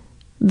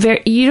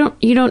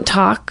you don't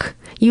talk.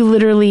 You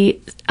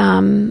literally,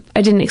 I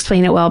didn't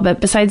explain it well,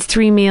 but besides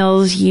 3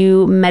 meals,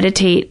 you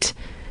meditate.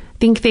 I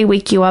think they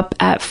wake you up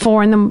at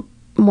 4 in the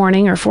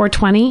morning or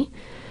 4:20.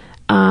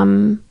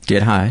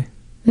 Get high.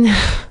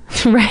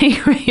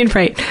 Right.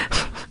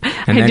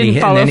 And I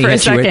didn't follow for a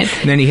second.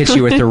 And then he hits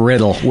you with the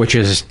riddle, which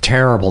is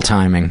terrible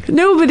timing.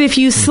 No, but if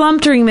you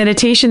slump during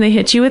meditation, they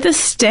hit you with a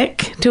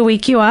stick to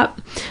wake you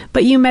up.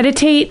 But you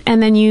meditate,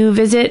 and then you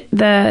visit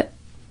the,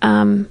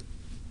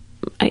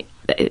 I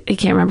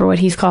can't remember what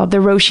he's called, the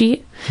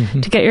Roshi,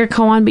 to get your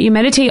koan. But you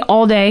meditate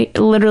all day,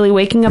 literally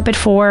waking up at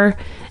 4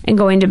 and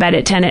going to bed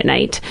at 10 at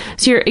night.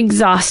 So you're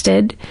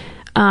exhausted.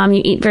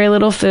 You eat very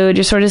little food.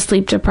 You're sort of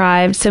sleep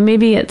deprived. So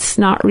maybe it's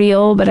not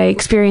real, but I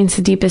experienced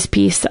the deepest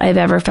peace I've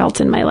ever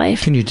felt in my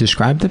life. Can you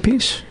describe the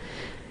peace?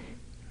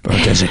 Or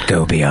does it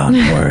go beyond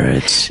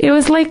words? It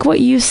was like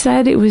what you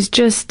said. It was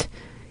just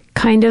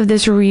kind of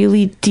this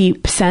really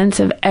deep sense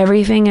of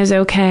everything is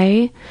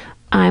okay.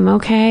 I'm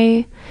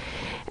okay.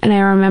 And I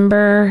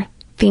remember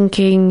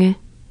thinking,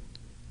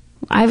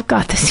 I've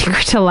got the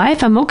secret to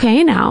life. I'm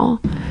okay now.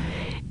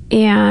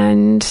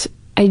 And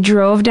I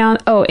drove down.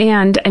 Oh,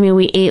 and I mean,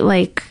 we ate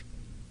like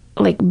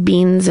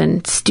beans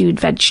and stewed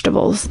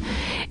vegetables.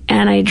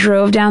 And I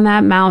drove down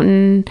that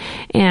mountain.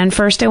 And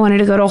first I wanted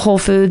to go to Whole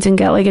Foods and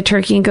get like a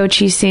turkey and goat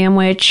cheese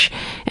sandwich.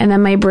 And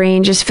then my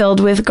brain just filled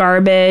with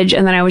garbage.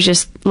 And then I was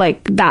just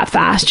like that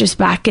fast, just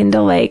back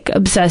into like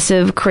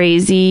obsessive,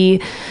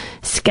 crazy,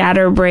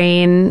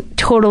 scatterbrain,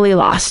 totally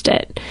lost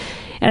it.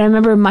 And I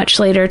remember much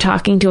later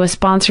talking to a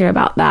sponsor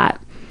about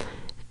that.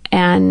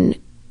 And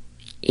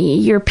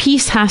your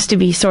peace has to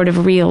be sort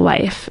of real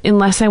life,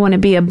 unless I want to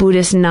be a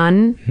Buddhist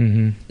nun.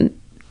 Mm-hmm.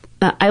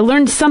 I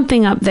learned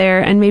something up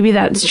there, and maybe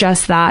that's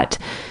just that.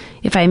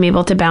 If I'm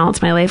able to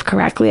balance my life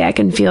correctly, I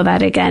can feel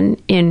that again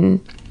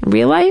in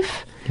real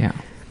life. Yeah.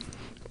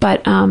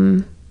 But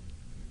I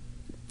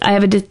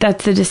have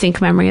that's the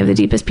distinct memory of the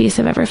deepest peace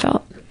I've ever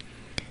felt.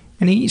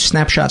 Any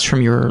snapshots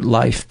from your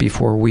life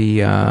before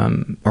we,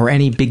 or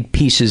any big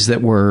pieces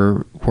that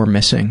we're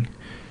missing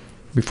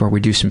before we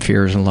do some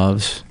fears and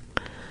loves?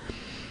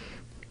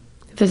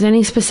 If there's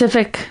any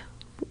specific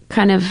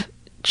kind of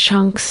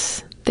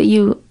chunks that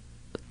you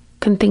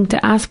can think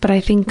to ask, but I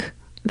think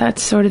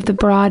that's sort of the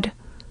broad.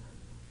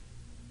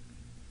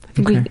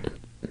 Okay.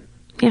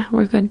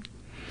 We're good.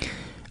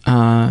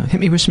 Hit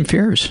me with some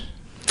fears.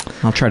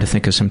 I'll try to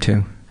think of some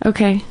too.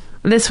 Okay.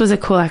 This was a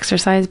cool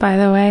exercise, by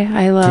the way.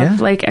 I love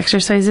like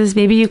exercises.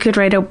 Maybe you could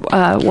write a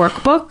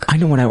workbook. I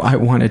know what I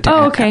wanted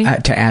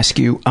to to ask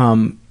you.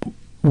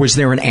 Was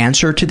there an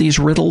answer to these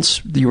riddles?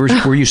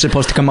 Were you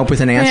supposed to come up with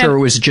an answer, or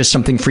was it just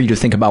something for you to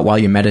think about while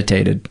you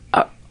meditated?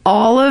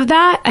 All of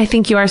that. I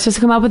think you are supposed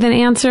to come up with an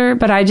answer,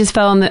 but I just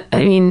fell in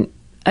the,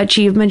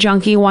 achievement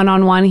junkie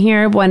one-on-one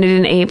here, wanted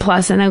an A+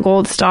 and a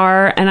gold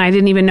star, and I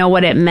didn't even know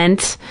what it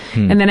meant.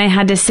 And then I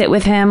had to sit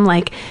with him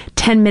like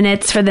 10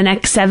 minutes for the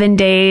next 7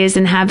 days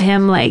and have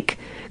him like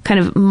kind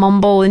of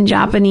mumble in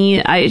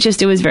Japanese.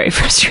 It was very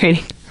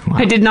frustrating. Wow.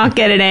 I did not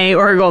get an A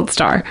or a gold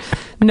star.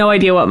 No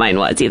idea what mine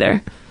was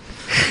either.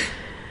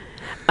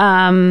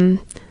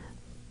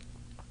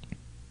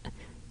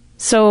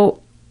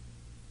 So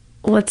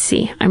let's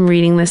see. I'm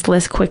reading this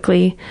list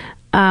quickly.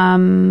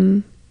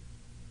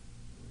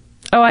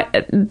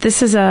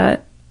 This is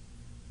a...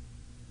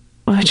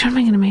 Which one am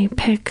I going to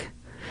pick?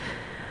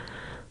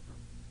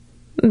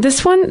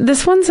 This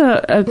one's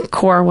a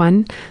core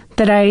one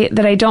that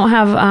I don't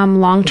have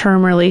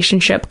long-term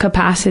relationship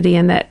capacity,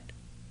 and that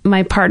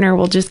my partner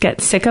will just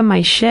get sick of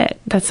my shit.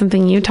 That's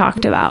something you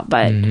talked about,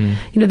 but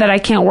that I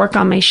can't work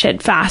on my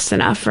shit fast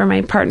enough for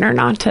my partner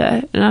not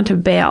to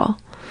bail,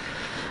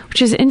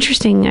 which is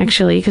interesting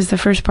actually, because the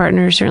first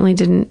partner certainly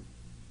didn't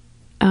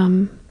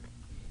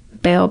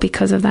bail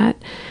because of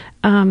that.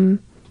 And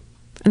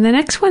the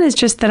next one is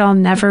just that I'll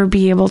never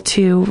be able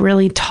to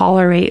really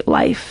tolerate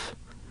life.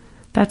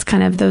 That's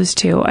kind of those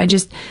two.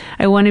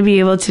 I want to be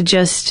able to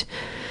just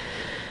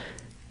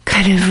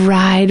kind of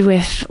ride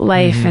with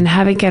life and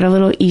have it get a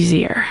little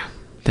easier.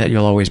 That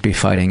you'll always be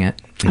fighting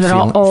it.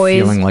 And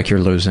feeling like you're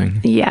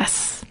losing.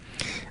 Yes.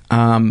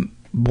 One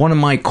of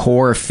my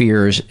core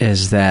fears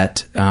is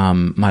that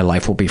my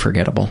life will be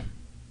forgettable.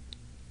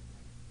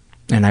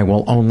 And I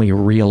will only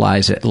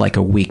realize it like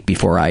a week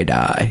before I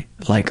die.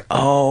 Like,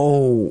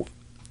 oh,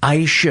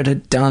 I should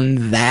have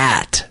done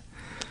that.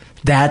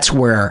 That's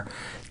where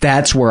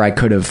I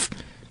could have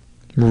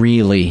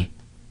really,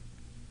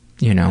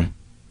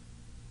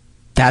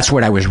 that's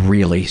what I was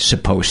really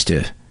supposed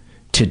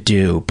to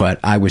do.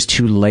 But I was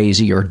too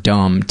lazy or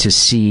dumb to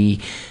see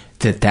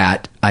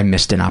that I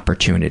missed an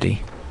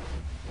opportunity.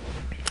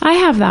 I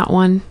have that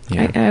one.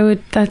 Yeah. I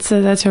would. That's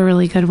a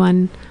really good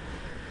one.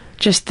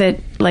 Just that,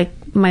 like,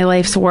 my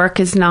life's work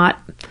is not.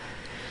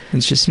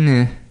 It's just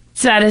meh.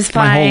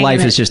 Satisfying. My whole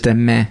life is just a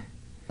meh.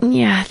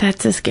 Yeah,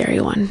 that's a scary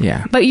one.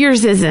 Yeah. But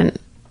yours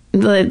isn't.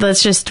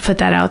 Let's just put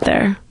that out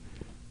there.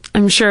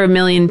 I'm sure a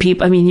million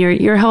people. I mean,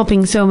 you're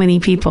helping so many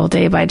people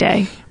day by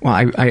day.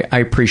 Well, I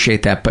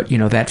appreciate that, but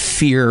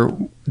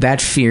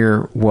that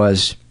fear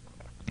was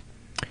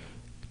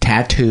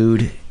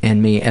tattooed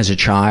in me as a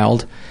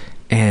child,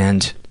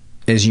 and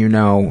as you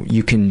know,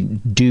 you can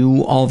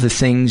do all the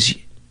things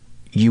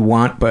you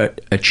want, but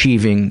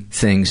achieving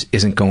things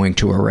isn't going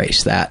to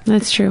erase that.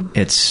 That's true.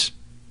 It's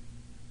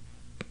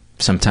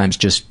sometimes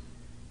just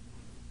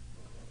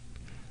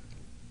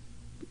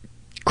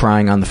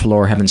crying on the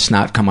floor, having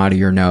snot come out of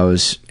your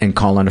nose, and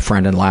calling a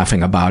friend and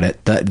laughing about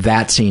it.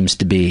 That seems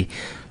to be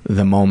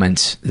the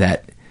moments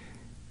that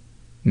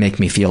make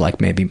me feel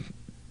like maybe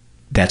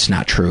that's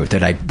not true,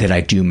 that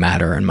I do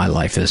matter and my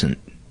life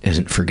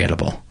isn't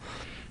forgettable.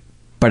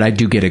 But I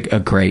do get a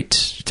great,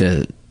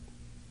 to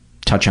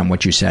touch on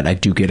what you said, I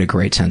do get a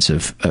great sense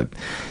of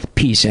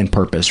peace and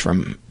purpose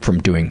from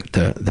doing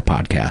the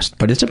podcast.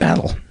 But it's a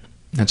battle.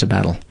 That's a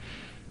battle.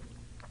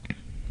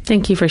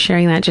 Thank you for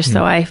sharing that, just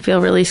so I feel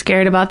really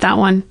scared about that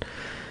one.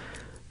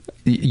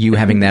 You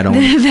having that own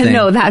thing?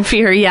 No, that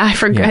fear. Yeah, I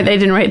forgot. I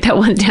didn't write that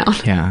one down.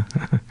 Yeah.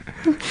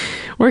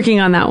 Working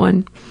on that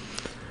one.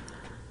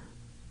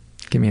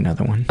 Give me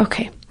another one.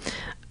 Okay.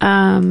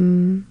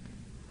 I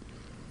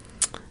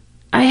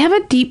have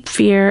a deep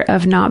fear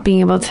of not being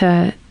able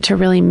to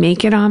really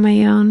make it on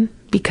my own,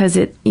 because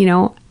it,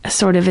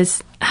 sort of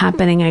is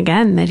happening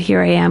again, that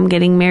here I am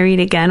getting married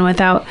again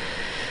without,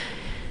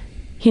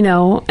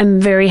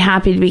 I'm very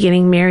happy to be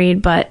getting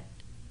married, but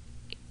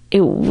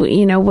it,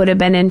 would have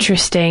been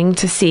interesting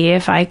to see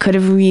if I could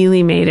have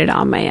really made it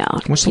on my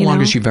own. What's the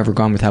longest you've ever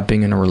gone without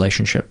being in a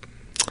relationship?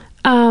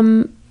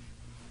 A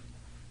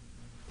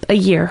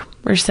year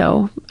or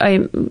so.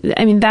 I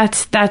mean,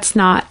 that's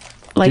not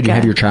like. Did you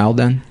have your child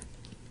then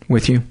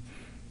with you?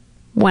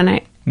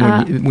 When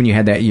you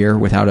had that year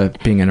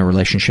without being in a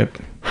relationship?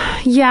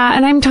 Yeah,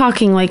 and I'm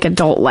talking like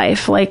adult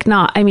life,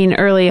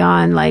 early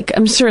on,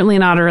 I'm certainly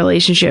not a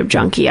relationship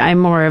junkie. I'm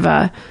more of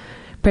a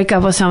break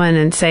up with someone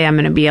and say I'm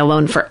going to be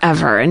alone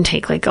forever and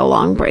take like a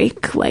long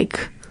break,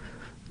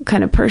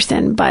 kind of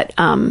person. But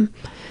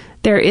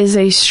there is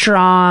a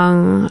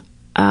strong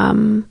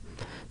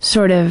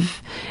sort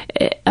of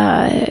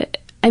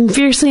I'm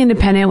fiercely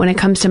independent when it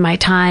comes to my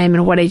time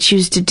and what I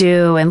choose to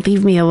do, and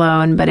leave me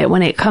alone. But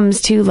when it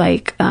comes to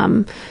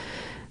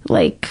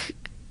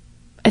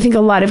I think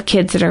a lot of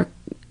kids that are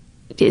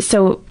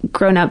so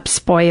grown up,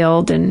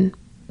 spoiled, and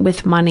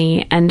with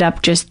money end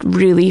up just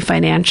really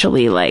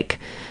financially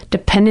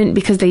dependent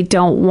because they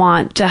don't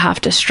want to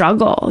have to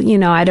struggle.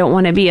 I don't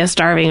want to be a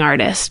starving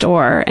artist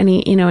or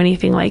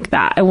anything like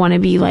that. I want to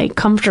be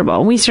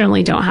comfortable. We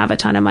certainly don't have a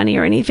ton of money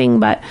or anything,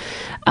 but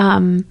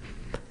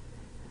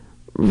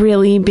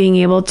really being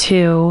able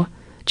to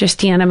just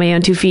stand on my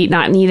own 2 feet,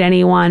 not need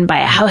anyone, buy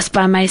a house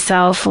by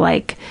myself,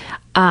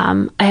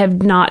 I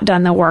have not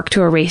done the work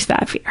to erase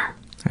that fear.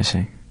 I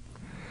see.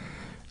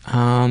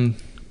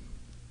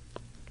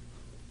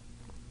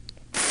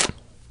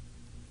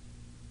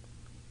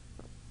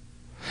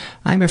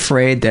 I'm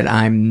afraid that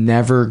I'm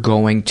never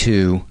going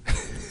to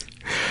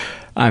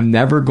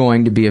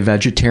be a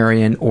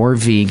vegetarian or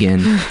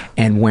vegan,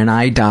 and when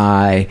I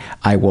die,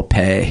 I will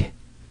pay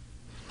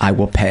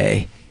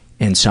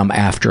in some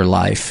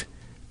afterlife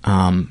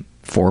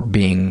for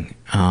being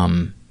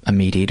a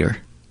meat eater.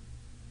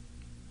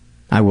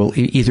 I will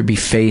either be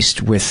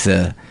faced with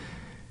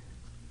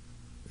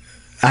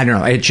I don't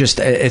know,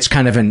 it's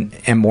kind of an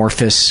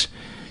amorphous,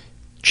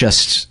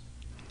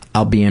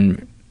 I'll be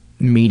in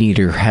meat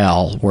eater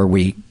hell where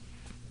we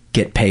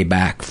get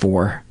payback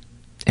for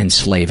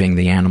enslaving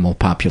the animal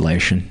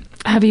population.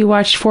 Have you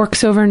watched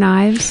Forks Over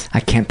Knives? I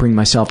can't bring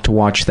myself to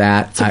watch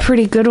that. It's a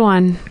pretty good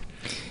one.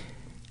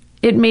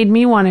 It made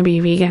me want to be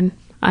vegan.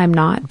 I'm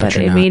not, but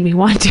it made me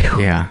want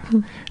to. Yeah.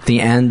 The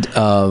end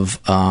of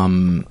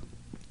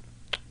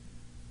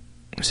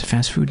was it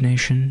Fast Food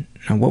Nation?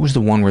 No, what was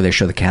the one where they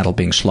show the cattle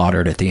being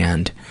slaughtered at the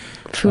end?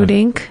 Food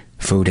Inc.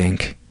 Food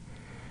Inc.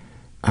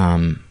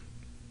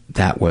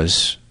 That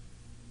was.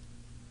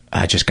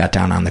 I just got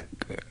down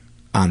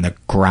on the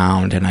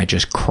ground and I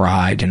just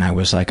cried and I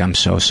was like, I'm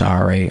so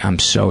sorry. I'm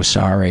so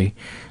sorry.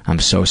 I'm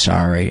so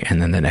sorry.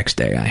 And then the next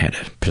day I had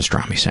a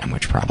pastrami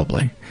sandwich,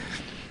 probably.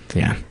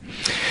 Yeah.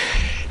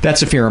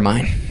 That's a fear of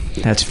mine.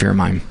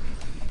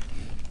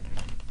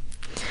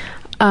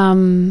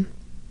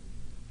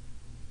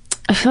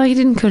 I feel like I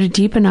didn't go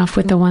deep enough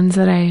with the ones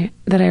that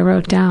I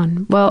wrote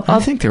down. Well, I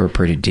think they were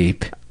pretty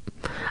deep.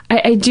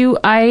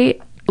 I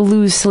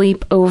lose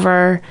sleep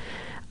over,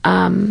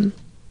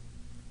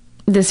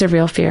 this is a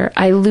real fear.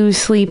 I lose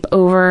sleep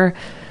over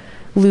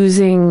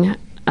losing,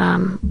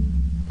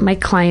 my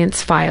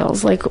clients'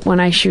 files. When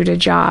I shoot a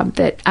job,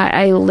 that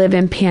I live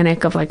in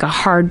panic of a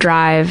hard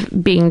drive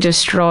being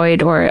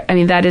destroyed, or,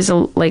 that is a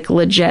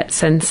legit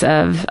sense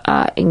of,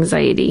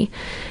 anxiety.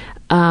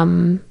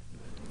 But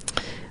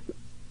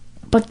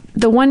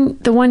the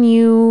one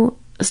you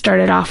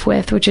started off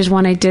with, which is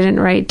one I didn't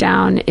write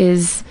down,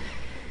 is,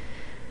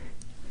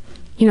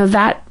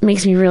 that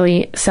makes me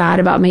really sad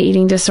about my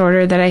eating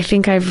disorder, that I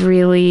think I've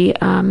really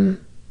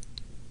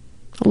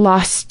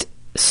lost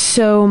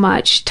so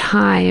much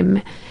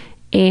time,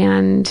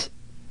 and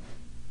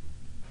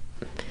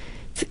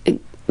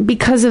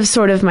because of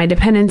sort of my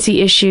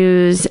dependency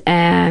issues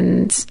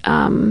and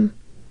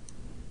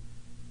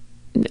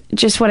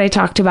just what I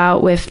talked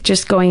about with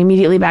just going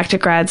immediately back to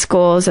grad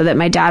school so that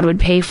my dad would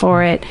pay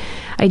for it,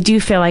 I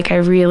do feel like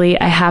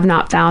I have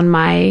not found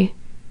my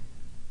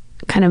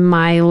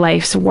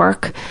life's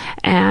work.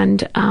 And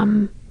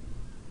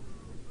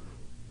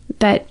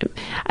that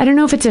I don't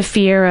know if it's a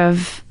fear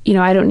of,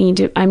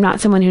 I'm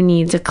not someone who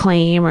needs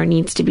acclaim or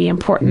needs to be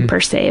important per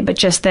se, but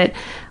just that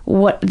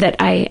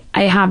I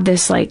have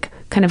this like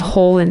kind of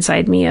hole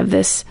inside me of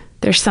this,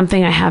 there's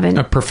something I haven't.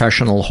 A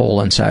professional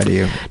hole inside of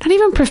you. Not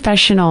even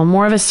professional,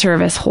 more of a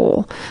service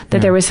hole,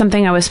 that there was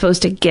something I was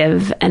supposed to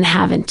give and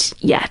haven't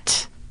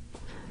yet.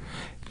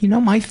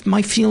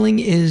 My feeling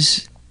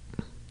is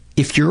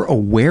if you're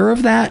aware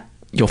of that,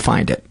 you'll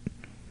find it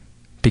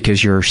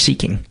because you're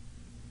seeking.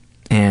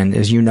 And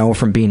as you know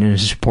from being in a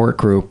support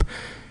group,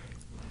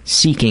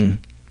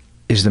 seeking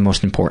is the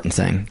most important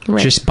thing.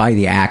 Right. Just by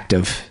the act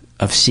of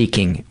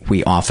seeking,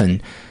 we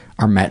often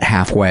are met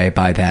halfway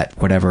by that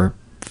whatever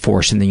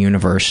force in the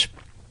universe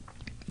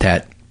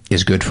that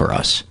is good for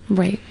us.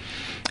 Right.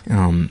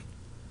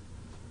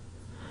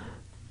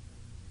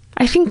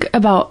 I think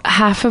about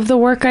half of the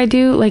work I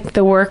do, like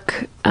the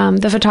work,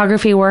 the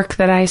photography work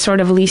that I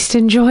sort of least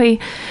enjoy,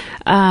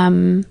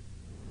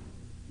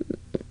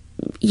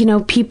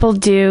 people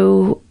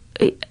do,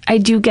 I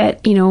do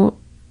get,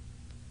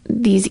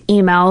 these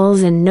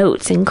emails and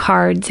notes and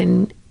cards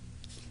and,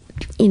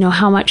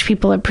 how much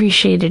people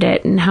appreciated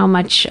it and how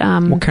much...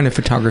 what kind of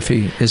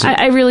photography is it?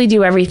 I really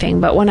do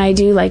everything. But when I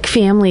do like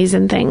families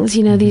and things,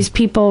 these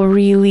people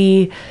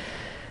really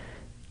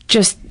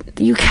just...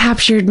 You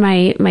captured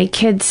my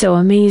kids so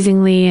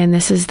amazingly, and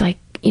this is like,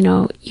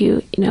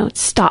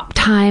 stop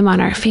time on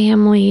our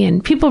family,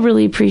 and people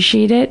really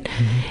appreciate it.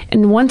 Mm-hmm.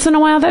 And once in a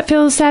while that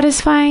feels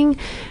satisfying,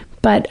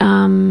 but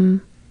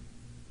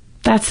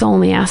that's the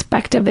only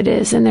aspect of it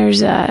is. And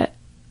there's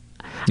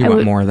you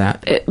want more of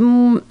that?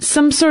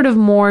 Some sort of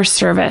more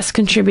service,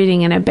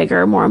 contributing in a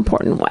bigger, more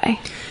important way.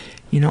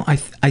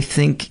 I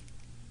think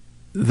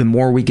the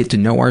more we get to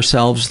know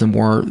ourselves, the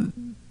more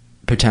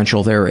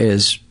potential there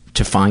is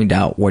to find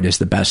out what is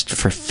the best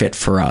fit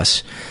for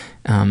us.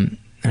 And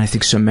I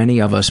think so many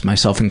of us,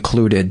 myself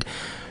included,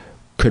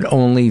 could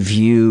only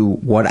view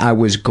what I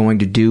was going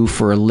to do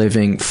for a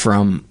living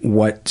from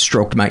what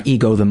stroked my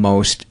ego the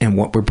most and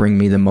what would bring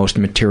me the most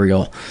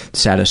material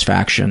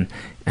satisfaction.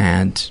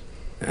 And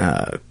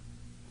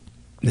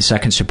the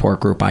second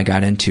support group I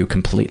got into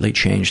completely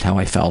changed how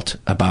I felt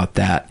about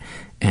that.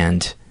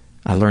 And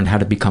I learned how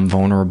to become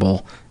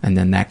vulnerable, and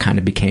then that kind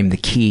of became the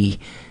key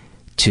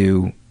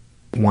to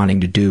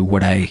wanting to do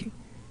what I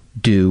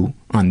do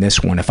on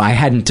this one. If I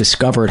hadn't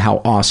discovered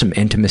how awesome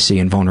intimacy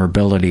and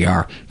vulnerability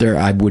are,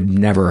 I would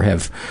never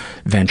have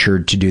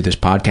ventured to do this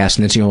podcast.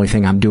 And it's the only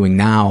thing I'm doing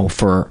now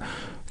for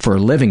a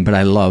living, but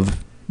I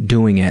love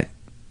doing it.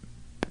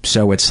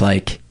 So it's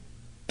like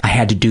I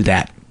had to do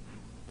that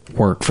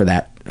work for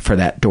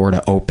that door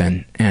to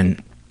open.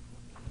 And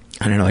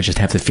I don't know, I just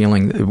have the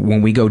feeling that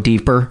when we go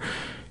deeper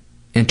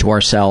into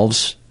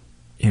ourselves,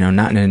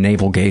 not in a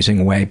navel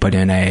gazing way, but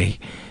in a,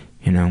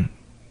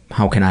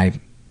 how can I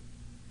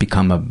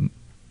become a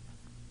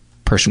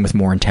person with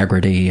more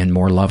integrity and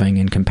more loving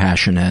and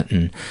compassionate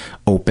and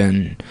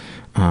open?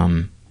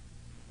 I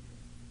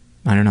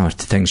don't know.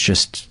 Things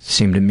just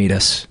seem to meet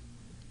us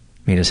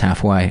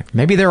halfway.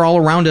 Maybe they're all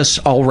around us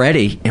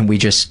already, and we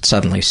just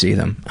suddenly see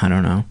them. I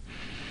don't know.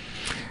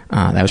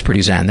 That was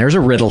pretty zen. There's a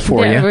riddle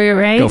for you.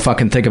 Right? Go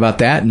fucking think about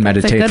that and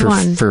meditate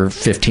for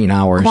 15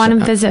 hours.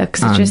 Quantum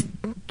physics. It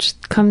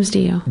just comes to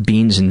you.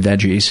 Beans and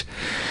veggies.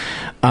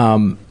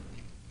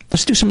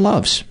 Let's do some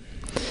loves.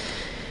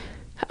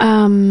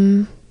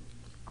 As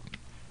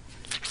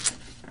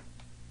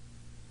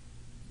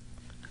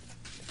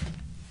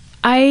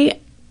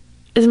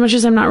much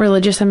as I'm not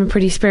religious, I'm a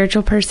pretty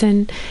spiritual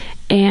person,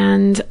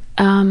 and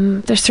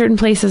there's certain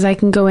places I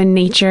can go in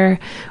nature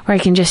where I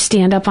can just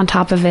stand up on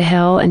top of a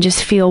hill and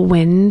just feel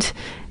wind.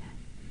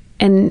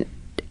 And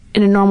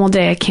in a normal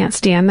day, I can't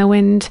stand the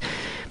wind,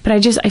 but I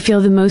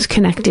feel the most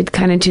connected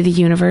kind of to the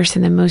universe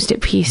and the most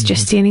at peace,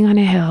 just standing on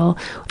a hill,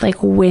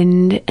 like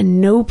wind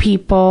and no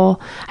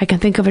people. I can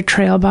think of a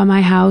trail by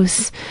my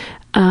house.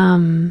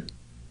 And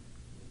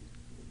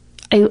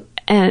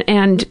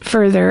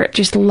further,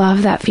 just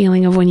love that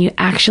feeling of when you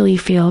actually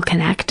feel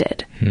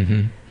connected.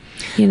 Mm-hmm.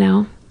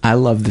 I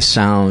love the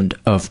sound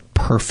of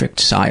perfect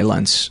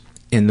silence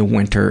in the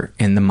winter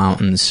in the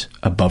mountains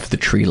above the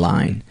tree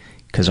line,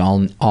 because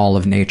all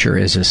of nature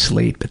is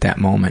asleep at that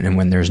moment, and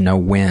when there's no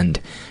wind,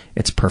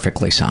 it's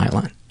perfectly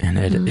silent, and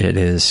it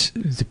is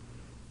the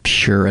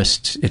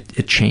purest.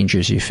 It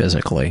changes you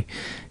physically,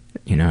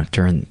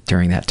 during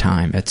that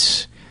time.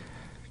 It's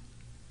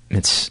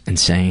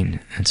insane.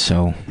 And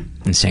so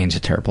insane is a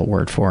terrible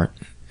word for it.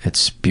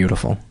 It's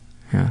beautiful.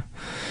 Yeah.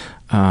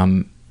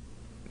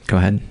 Go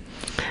ahead.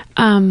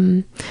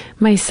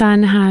 My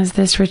son has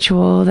this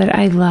ritual that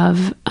I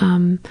love.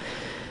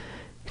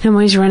 I'm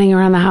always running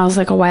around the house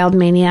like a wild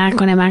maniac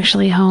when I'm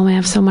actually home. I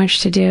have so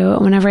much to do.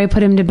 Whenever I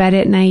put him to bed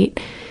at night,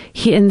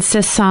 he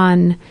insists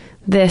on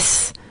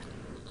this.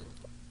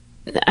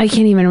 I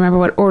can't even remember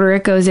what order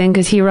it goes in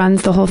because he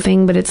runs the whole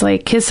thing, but it's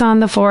like kiss on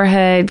the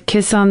forehead,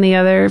 kiss on the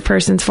other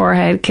person's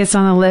forehead, kiss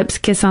on the lips,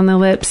 kiss on the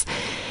lips.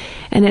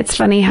 And it's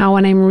funny how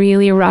when I'm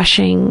really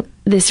rushing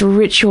this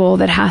ritual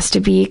that has to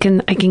be,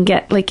 I can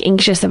get like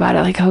anxious about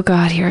it. Like, oh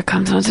God, here it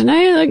comes on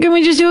tonight. Like, can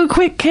we just do a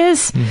quick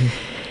kiss? Mm-hmm.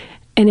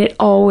 And it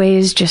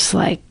always just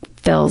like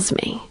fills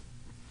me.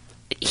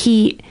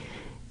 He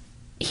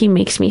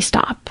makes me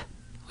stop,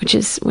 which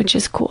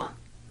is cool.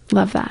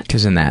 Love that.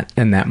 Because in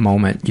that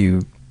moment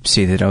you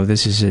see that, oh,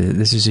 this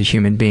is a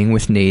human being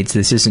with needs.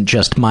 This isn't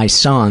just my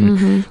son.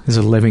 Mm-hmm. This is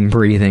a living,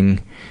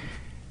 breathing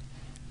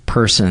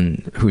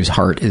person whose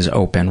heart is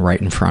open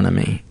right in front of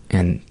me.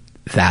 And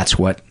that's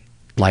what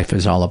life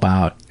is all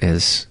about,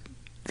 is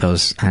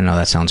those, I know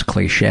that sounds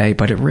cliche,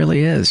 but it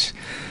really is.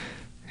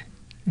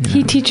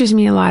 He teaches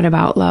me a lot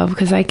about love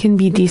because I can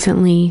be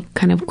decently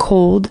kind of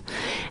cold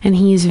and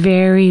he's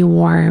very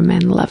warm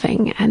and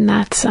loving. And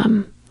that's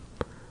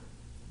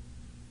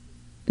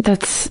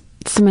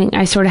something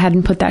I sort of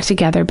hadn't put that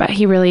together, but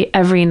he really,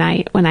 every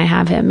night when I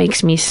have him,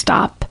 makes me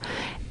stop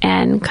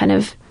and kind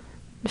of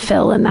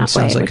fill in that way.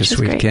 Sounds like a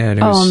sweet kid.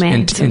 Oh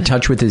man, in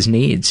touch with his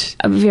needs.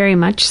 Very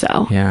much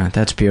so. Yeah,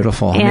 that's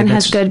beautiful. And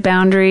has good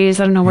boundaries.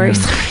 I don't know where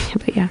he's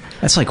starting, but yeah.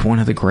 That's like one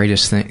of the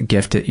greatest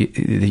gift that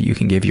you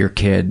can give your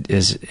kid,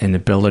 is an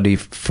ability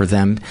for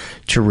them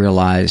to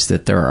realize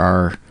that there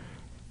are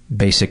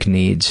basic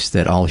needs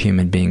that all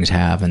human beings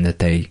have, and that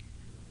they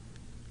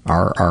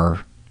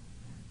are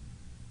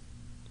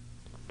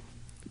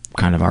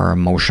kind of our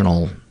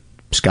emotional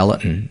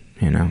skeleton,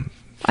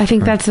 I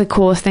think that's the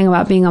coolest thing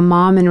about being a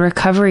mom in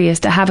recovery, is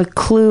to have a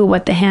clue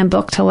what the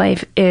handbook to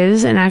life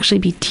is and actually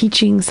be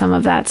teaching some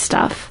of that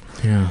stuff.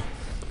 Yeah.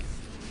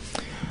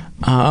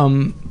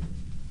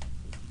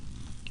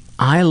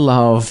 I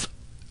love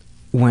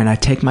when I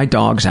take my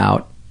dogs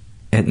out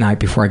at night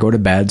before I go to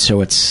bed. So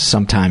it's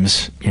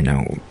sometimes,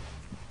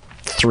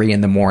 3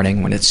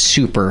 a.m. when it's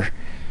super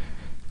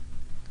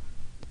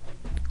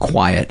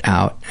quiet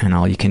out and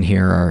all you can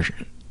hear are,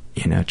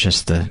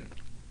 just the,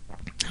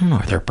 I don't know,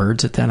 are there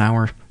birds at that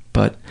hour?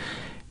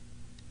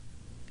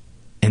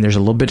 And there's a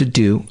little bit of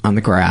dew on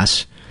the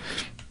grass.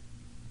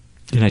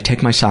 And I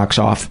take my socks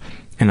off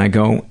and I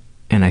go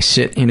and I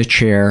sit in a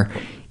chair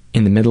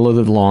in the middle of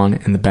the lawn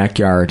in the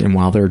backyard. And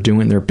while they're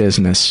doing their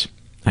business,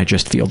 I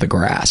just feel the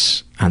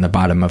grass on the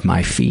bottom of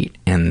my feet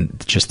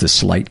and just the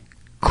slight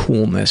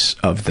coolness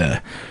of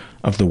the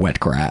wet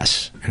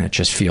grass. And it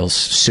just feels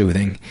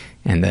soothing.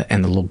 And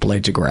the little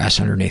blades of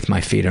grass underneath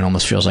my feet, it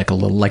almost feels like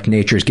like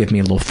nature's giving me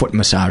a little foot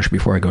massage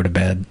before I go to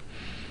bed.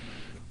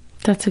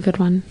 That's a good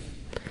one.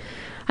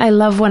 I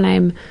love when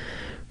I'm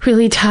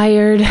really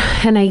tired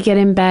and I get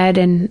in bed,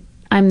 and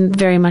I'm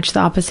very much the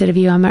opposite of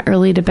you. I'm an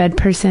early to bed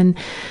person,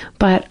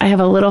 but I have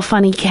a little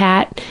funny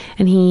cat,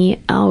 and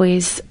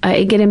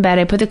I get in bed,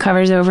 I put the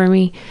covers over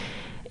me,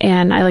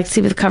 and I like to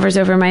sleep with the covers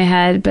over my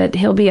head, but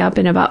he'll be up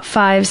in about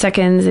 5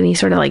 seconds, and he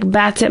sort of like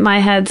bats at my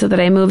head so that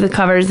I move the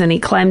covers, and he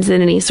climbs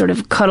in and he sort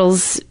of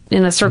cuddles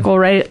in a circle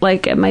right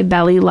like at my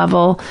belly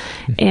level.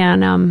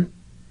 And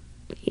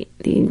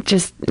he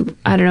just,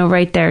 I don't know,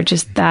 right there,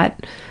 just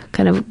that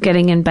kind of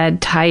getting in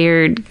bed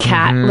tired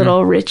cat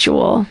little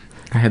ritual.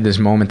 I had this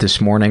moment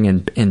this morning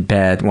in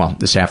bed, well,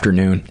 this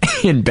afternoon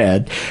in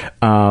bed.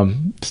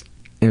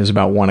 It was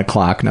about 1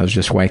 o'clock and I was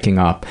just waking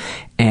up,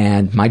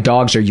 and my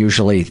dogs are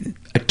usually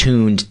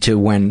attuned to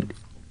when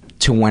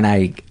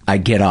I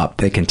get up.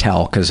 They can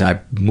tell because I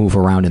move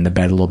around in the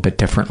bed a little bit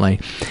differently.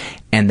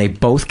 And they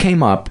both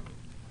came up,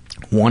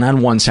 one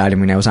on one side of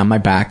me, and I was on my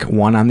back,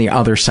 one on the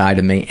other side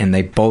of me, and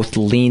they both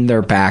leaned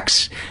their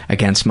backs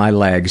against my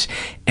legs,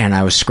 and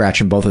I was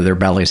scratching both of their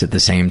bellies at the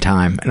same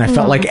time. And I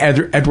felt like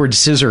Edward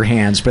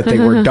Scissorhands, but they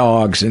were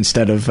dogs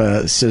instead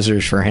of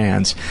scissors for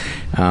hands.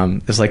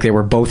 It was like they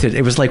were both,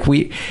 it was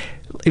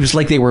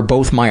like they were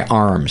both my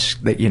arms,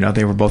 that,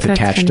 they were both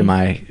attached to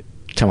my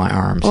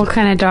arms. What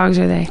kind of dogs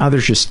are they? Oh, they're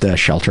just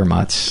shelter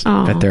mutts,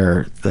 but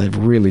they're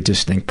really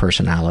distinct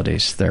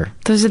personalities.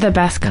 Those are the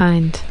best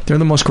kind. They're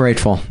the most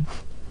grateful.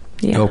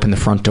 Yeah. You open the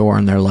front door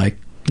and they're like,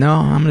 no,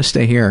 I'm going to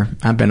stay here.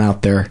 I've been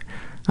out there.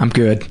 I'm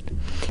good.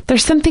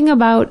 There's something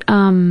about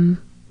some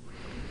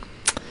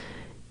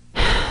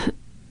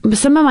of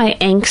my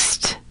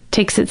angst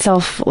takes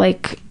itself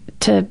like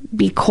to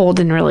be cold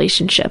in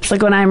relationships.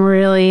 Like when I'm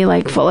really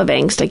like full of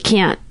angst, I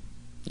can't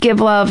give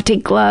love,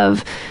 take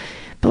love,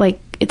 but like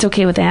it's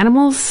okay with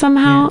animals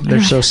somehow. Yeah,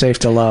 they're so safe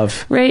to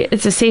love. Right?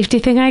 It's a safety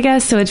thing, I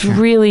guess. So it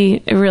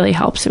really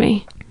helps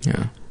me.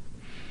 Yeah.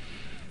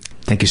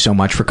 Thank you so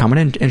much for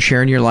coming and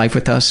sharing your life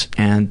with us.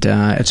 And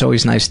it's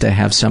always nice to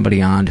have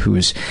somebody on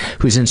who's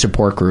in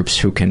support groups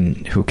who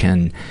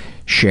can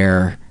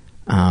share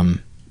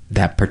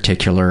that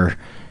particular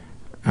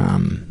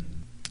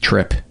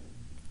trip,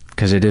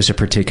 because it is a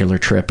particular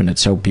trip and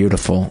it's so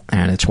beautiful,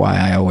 and it's why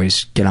I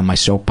always get on my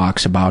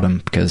soapbox about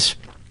them, because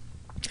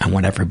I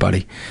want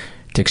everybody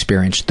to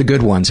experience the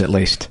good ones, at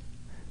least.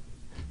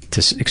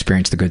 to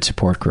experience the good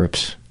support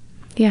groups.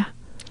 Yeah.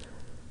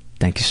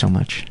 Thank you so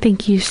much.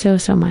 Thank you so,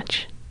 so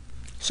much.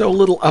 So a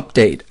little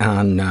update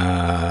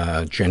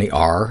on Jenny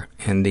R.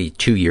 in the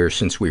 2 years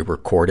since we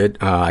recorded.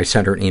 I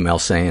sent her an email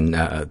saying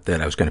that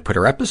I was going to put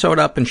her episode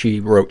up, and she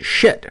wrote,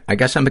 "Shit, I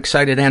guess I'm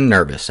excited and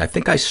nervous. I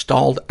think I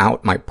stalled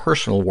out my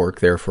personal work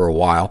there for a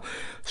while,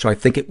 so I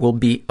think it will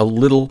be a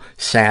little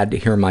sad to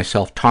hear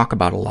myself talk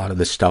about a lot of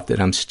the stuff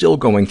that I'm still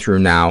going through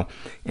now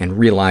and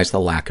realize the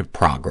lack of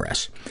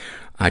progress.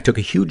 I took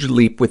a huge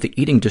leap with the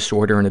eating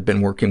disorder and have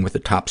been working with a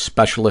top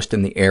specialist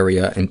in the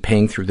area and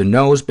paying through the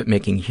nose, but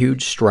making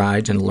huge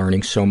strides and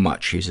learning so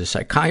much. He's a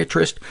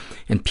psychiatrist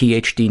and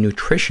PhD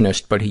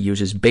nutritionist, but he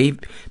uses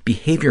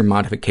behavior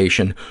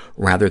modification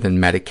rather than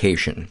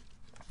medication.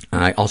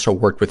 I also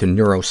worked with a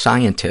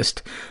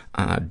neuroscientist,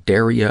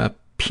 Daria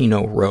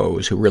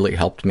Pino-Rose, who really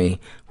helped me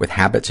with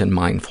habits and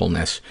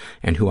mindfulness,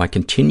 and who I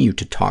continue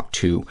to talk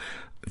to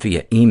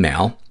via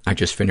email. I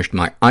just finished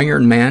my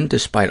Ironman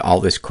despite all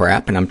this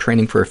crap, and I'm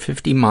training for a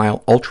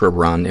 50-mile ultra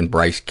run in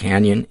Bryce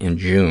Canyon in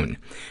June.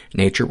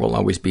 Nature will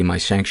always be my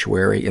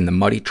sanctuary, and the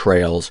muddy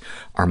trails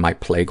are my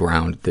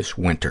playground this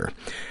winter.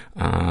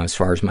 As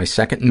far as my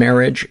second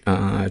marriage,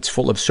 it's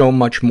full of so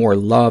much more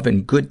love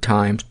and good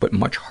times, but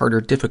much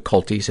harder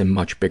difficulties and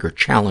much bigger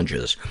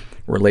challenges.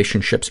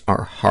 Relationships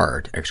are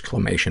hard! !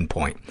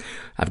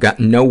 I've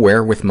gotten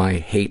nowhere with my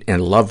hate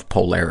and love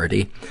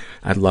polarity.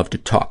 I'd love to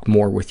talk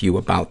more with you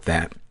about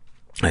that.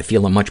 I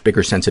feel a much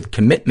bigger sense of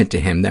commitment to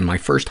him than my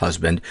first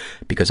husband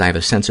because I have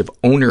a sense of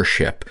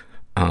ownership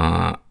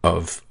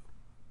of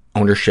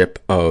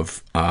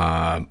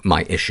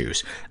my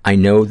issues. I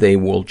know they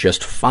will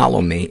just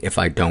follow me if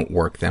I don't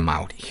work them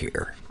out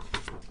here.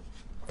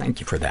 Thank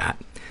you for that.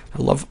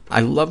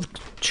 I love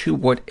too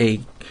what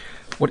a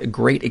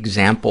great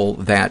example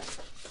that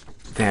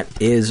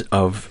is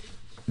of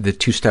the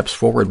 2 steps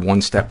forward,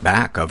 1 step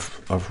back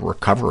of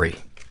recovery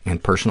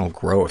and personal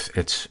growth.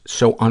 It's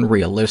so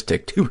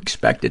unrealistic to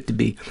expect it to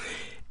be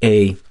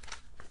a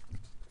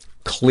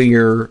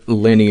clear,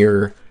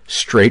 linear,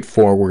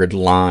 straightforward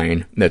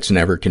line that's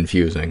never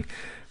confusing.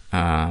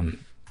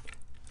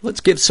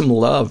 Let's give some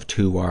love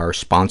to our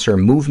sponsor,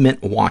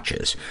 Movement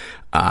Watches.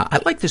 I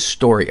like this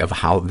story of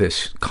how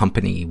this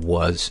company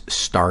was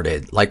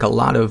started. Like a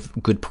lot of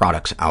good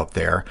products out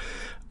there,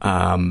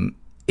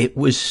 it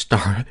was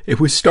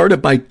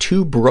started by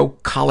 2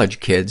 broke college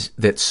kids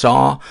that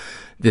saw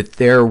that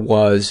there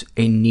was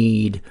a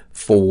need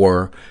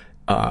for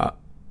a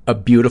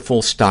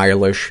beautiful,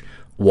 stylish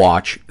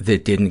watch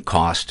that didn't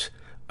cost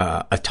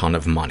a ton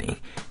of money.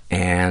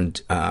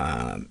 And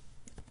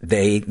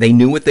they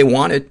knew what they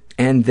wanted,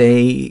 and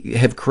they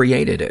have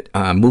created it.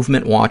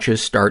 Movement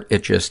watches start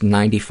at just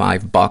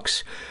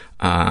 $95.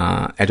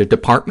 At a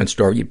department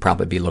store, you'd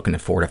probably be looking at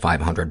 $400 to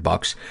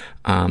 $500,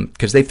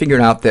 because they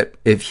figured out that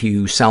if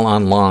you sell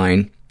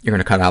online, you're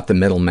going to cut out the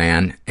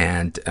middleman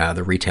and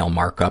the retail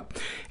markup.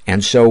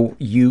 And so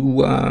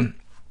you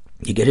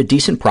get a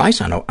decent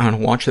price on a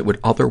watch that would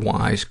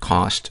otherwise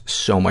cost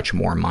so much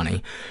more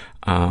money.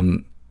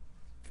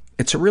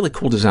 It's a really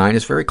cool design.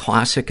 It's very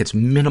classic. It's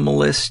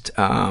minimalist,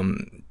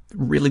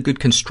 really good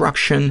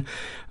construction.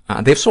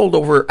 They've sold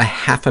over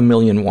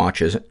 500,000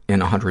 watches in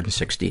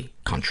 160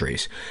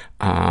 countries.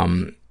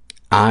 I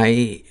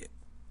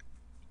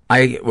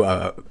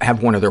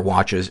have one of their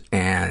watches,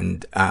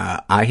 and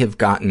I have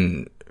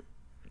gotten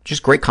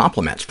just great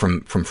compliments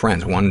from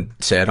friends. One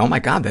said, "Oh my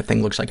God, that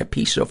thing looks like a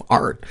piece of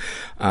art."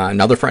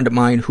 Another friend of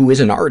mine who is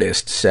an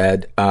artist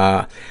said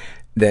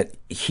that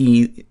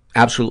he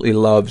absolutely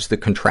loves the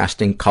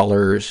contrasting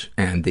colors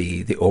and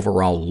the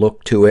overall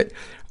look to it,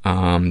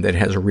 that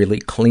has a really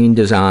clean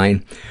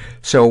design.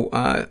 So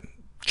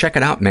check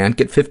it out, man.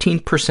 Get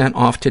 15%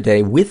 off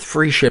today with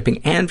free shipping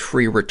and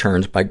free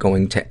returns by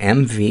going to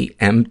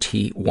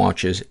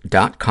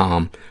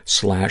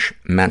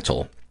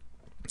mvmtwatches.com/mental.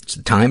 It's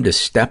time to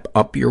step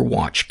up your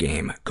watch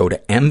game. Go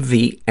to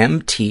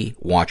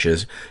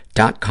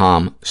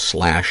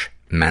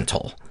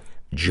mvmtwatches.com/mental.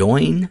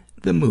 Join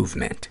the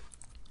movement.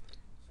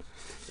 I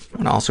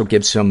want to also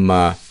give some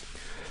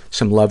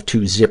love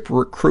to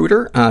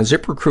ZipRecruiter.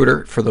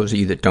 ZipRecruiter, for those of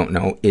you that don't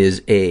know,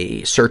 is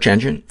a search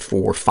engine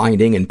for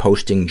finding and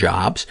posting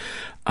jobs.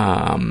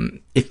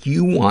 If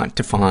you want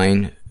to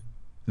find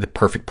the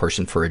perfect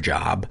person for a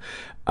job,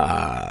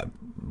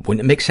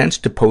 wouldn't it make sense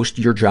to post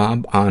your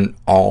job on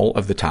all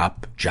of the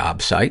top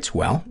job sites?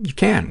 Well, you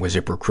can with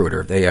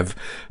ZipRecruiter. They have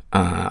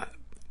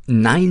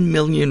 9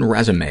 million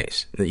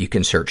resumes that you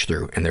can search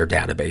through in their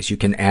database. You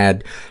can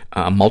add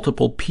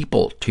multiple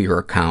people to your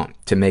account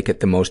to make it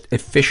the most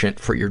efficient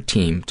for your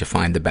team to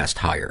find the best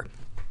hire.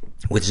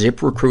 With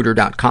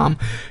ZipRecruiter.com,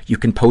 you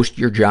can post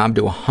your job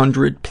to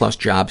 100+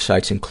 job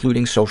sites,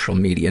 including social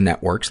media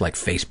networks like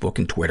Facebook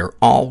and Twitter,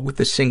 all with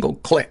a single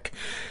click.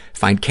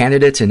 Find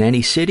candidates in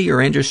any city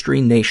or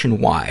industry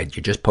nationwide.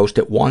 You just post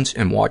it once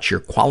and watch your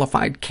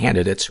qualified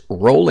candidates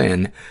roll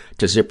in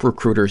to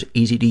ZipRecruiter's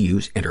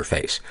easy-to-use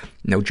interface.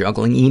 No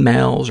juggling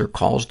emails or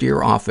calls to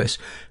your office.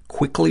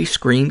 Quickly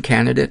screen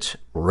candidates,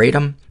 rate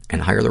them,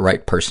 and hire the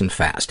right person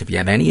fast. If you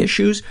have any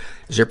issues,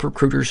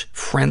 ZipRecruiter's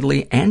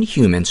friendly and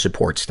human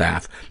support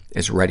staff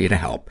is ready to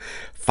help.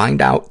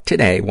 Find out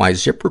today why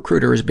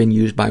ZipRecruiter has been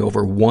used by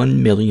over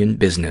 1 million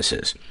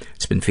businesses.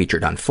 It's been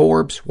featured on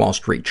Forbes, Wall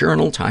Street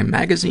Journal, Time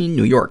Magazine,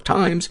 New York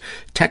Times,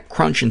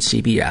 TechCrunch, and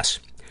CBS.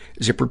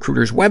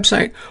 ZipRecruiter's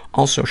website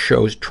also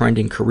shows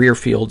trending career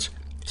fields,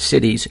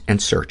 cities,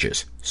 and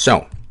searches.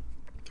 So,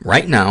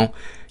 right now,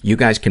 you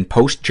guys can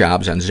post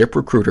jobs on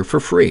ZipRecruiter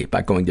for free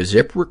by going to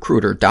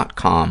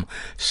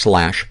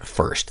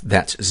ZipRecruiter.com/first.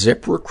 That's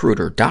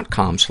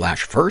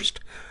ZipRecruiter.com/first.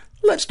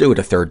 Let's do it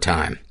a third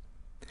time.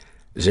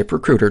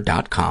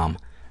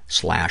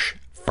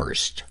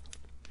 ZipRecruiter.com/first.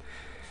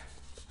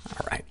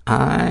 All right.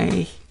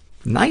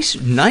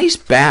 Nice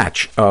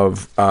batch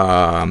of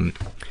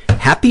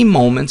happy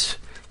moments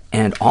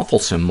and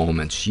awfulsome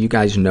moments. You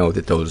guys know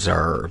that those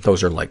are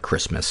like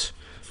Christmas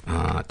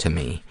to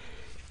me.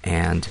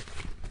 And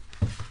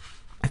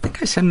I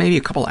think I said maybe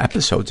a couple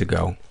episodes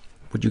ago,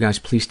 would you guys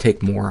please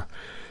take more,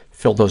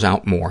 fill those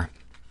out more?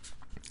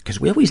 Because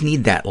we always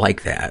need that,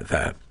 like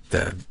that,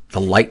 the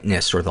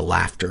lightness or the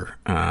laughter.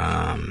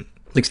 At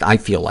least I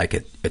feel like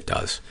it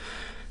does.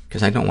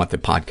 Because I don't want the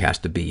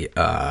podcast to be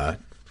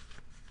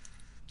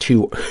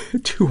 2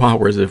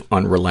 hours of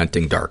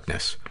unrelenting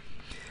darkness.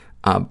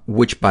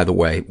 Which, by the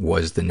way,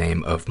 was the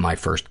name of my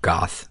first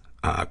goth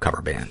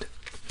cover band.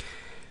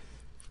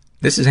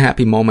 This is a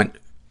happy moment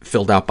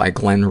filled out by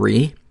Glenn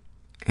Ree.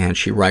 And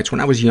she writes,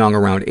 when I was young,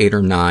 around 8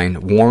 or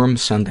 9, warm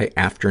Sunday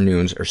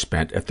afternoons are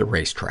spent at the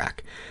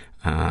racetrack,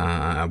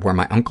 where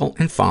my uncle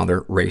and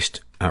father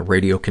raced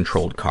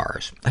radio-controlled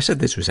cars. I said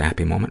this was a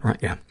happy moment, right?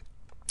 Yeah.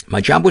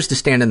 My job was to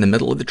stand in the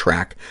middle of the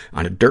track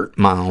on a dirt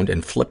mound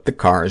and flip the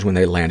cars when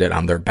they landed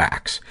on their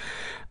backs.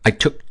 I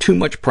took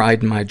much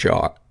pride in my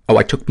job,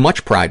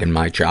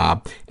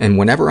 and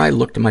whenever I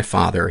looked at my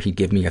father, he'd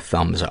give me a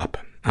thumbs up.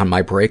 On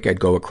my break, I'd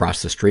go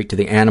across the street to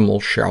the animal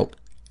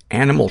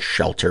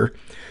shelter,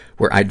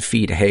 where I'd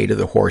feed hay to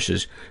the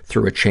horses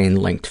through a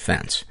chain-linked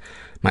fence.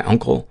 My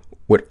uncle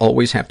would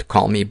always have to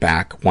call me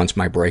back once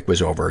my break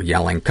was over,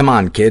 yelling, "Come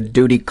on, kid,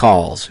 duty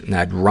calls." And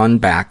I'd run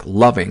back,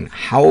 loving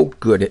how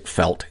good it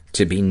felt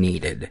to be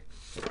needed.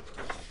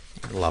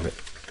 I love it.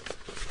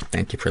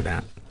 Thank you for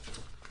that.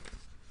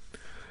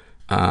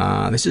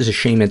 This is a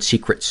Shame and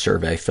Secret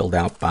survey filled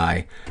out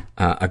by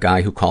a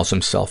guy who calls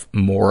himself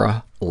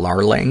Maura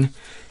Larling,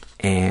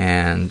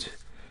 and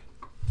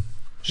I'm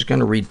just going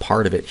to read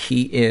part of it.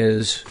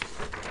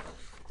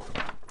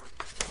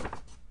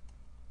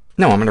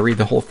 I'm going to read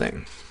the whole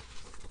thing.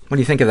 What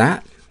do you think of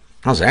that?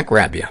 How's that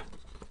grab you?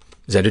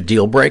 Is that a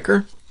deal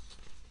breaker?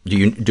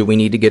 Do we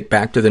need to get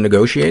back to the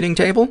negotiating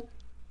table?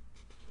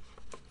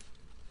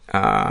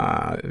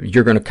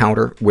 You're going to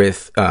counter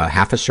with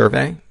half a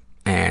survey,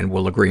 and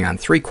we'll agree on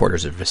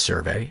 3/4 of a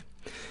survey.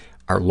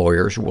 Our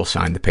lawyers will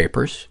sign the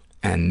papers,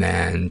 and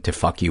then to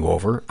fuck you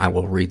over, I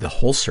will read the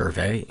whole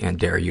survey and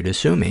dare you to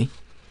sue me.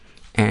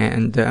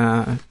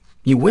 And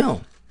you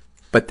will.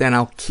 But then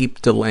I'll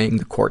keep delaying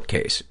the court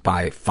case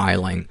by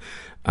filing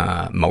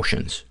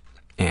motions.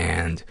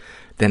 And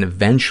then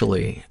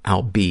eventually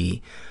I'll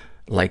be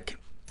like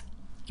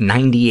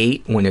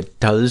 98 when it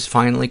does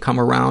finally come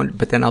around.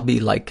 But then I'll be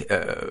like,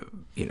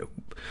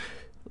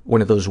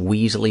 one of those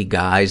Weasley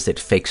guys that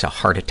fakes a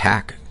heart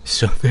attack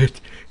so that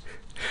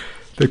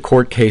the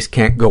court case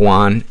can't go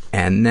on.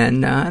 And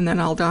then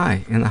I'll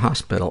die in the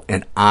hospital.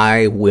 And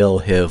I will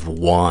have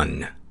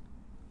won.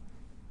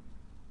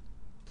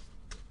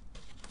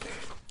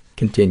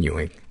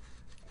 Continuing.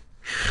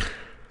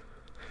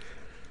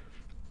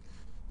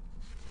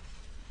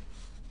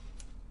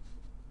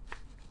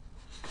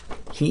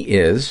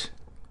 He's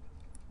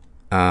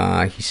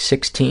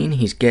 16,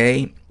 he's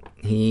gay,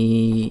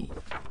 he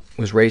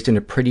was raised in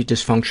a pretty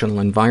dysfunctional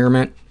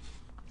environment,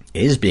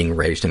 is being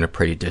raised in a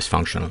pretty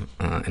dysfunctional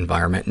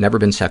environment, never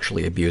been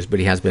sexually abused, but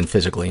he has been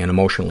physically and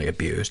emotionally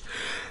abused.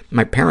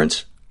 My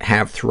parents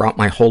have throughout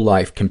my whole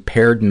life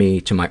compared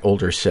me to my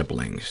older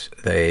siblings.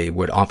 They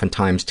would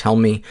oftentimes tell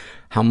me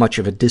how much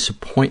of a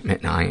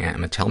disappointment I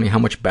am and tell me how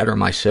much better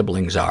my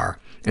siblings are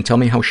and tell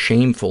me how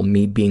shameful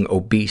me being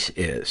obese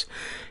is.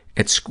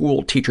 At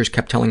school, teachers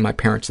kept telling my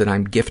parents that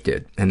I'm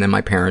gifted, and then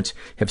my parents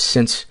have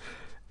since,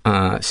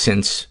 I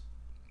think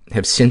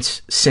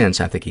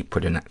he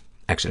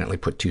accidentally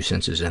put 2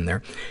 senses in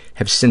there,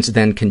 have since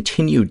then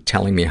continued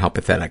telling me how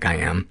pathetic I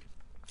am,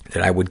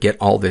 that I would get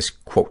all this,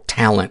 quote,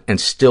 talent and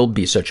still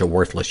be such a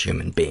worthless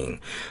human being.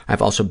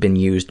 I've also been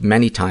used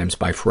many times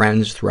by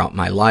friends throughout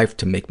my life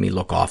to make me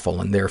look awful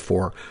and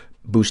therefore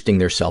boosting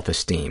their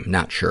self-esteem.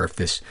 Not sure if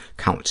this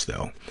counts,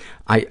 though.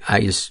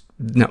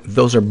 No,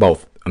 those are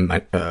both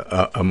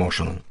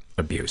emotional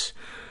abuse.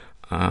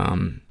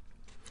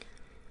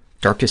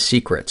 Darkest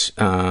secrets.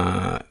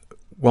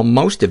 Well,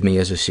 most of me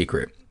is a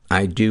secret.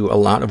 I do a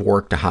lot of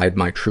work to hide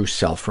my true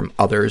self from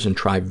others and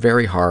try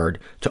very hard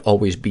to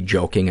always be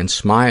joking and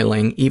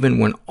smiling, even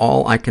when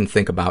all I can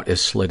think about is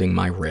slitting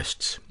my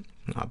wrists.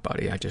 Oh,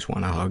 buddy, I just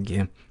want to hug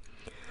you.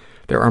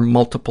 There are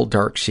multiple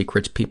dark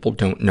secrets people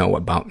don't know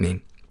about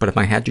me. but if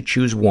I had to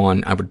choose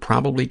one, I would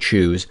probably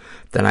choose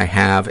that I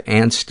have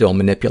and still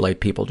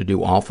manipulate people to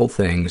do awful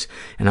things,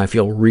 and I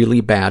feel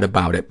really bad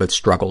about it, but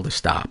struggle to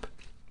stop.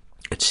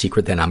 It's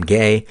secret that I'm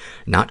gay,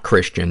 not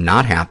Christian,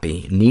 not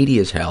happy, needy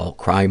as hell,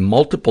 cry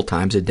multiple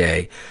times a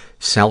day,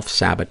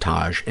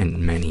 self-sabotage, and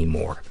many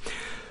more.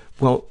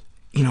 Well,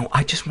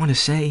 I just want to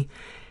say,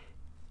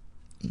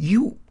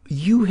 you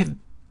have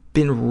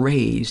been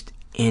raised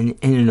in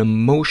an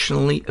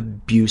emotionally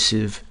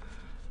abusive,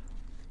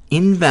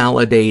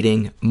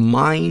 invalidating,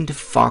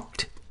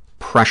 mind-fucked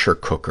pressure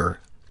cooker,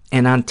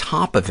 and on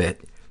top of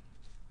it,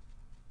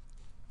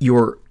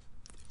 you're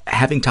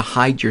having to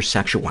hide your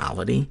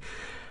sexuality.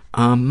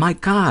 My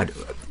God,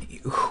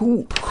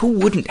 who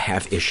wouldn't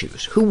have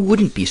issues? Who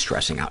wouldn't be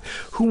stressing out?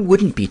 Who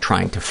wouldn't be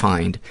trying to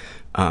find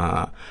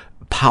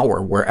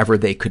power wherever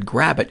they could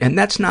grab it? And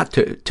that's not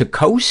to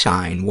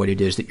co-sign what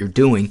it is that you're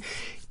doing.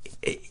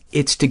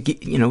 It's to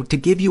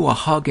give you a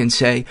hug and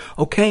say,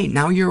 okay,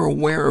 now you're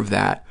aware of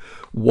that.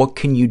 What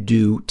can you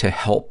do to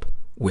help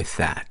with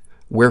that?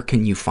 Where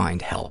can you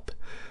find help?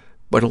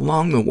 But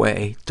along the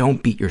way,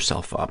 don't beat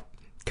yourself up,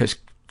 because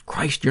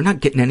Christ, you're not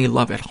getting any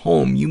love at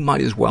home. You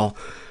might as well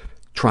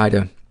try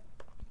to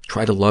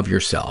love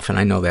yourself. And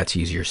I know that's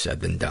easier said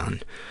than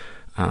done.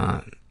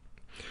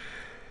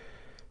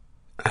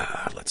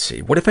 Let's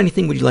see. What, if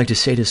anything, would you like to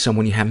say to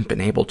someone you haven't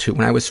been able to?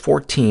 When I was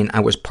 14, I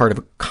was part of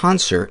a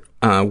concert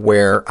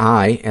where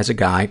I, as a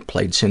guy,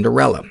 played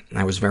Cinderella.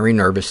 I was very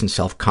nervous and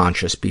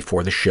self-conscious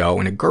before the show,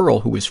 and a girl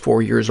who was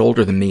 4 years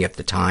older than me at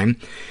the time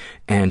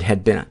and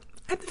had the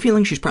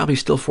feeling she's probably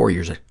still 4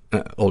 years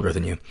older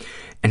than you,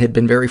 and had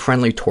been very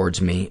friendly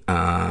towards me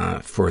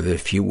for the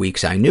few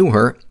weeks I knew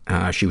her.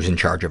 She was in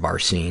charge of our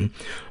scene,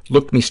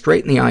 looked me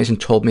straight in the eyes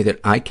and told me that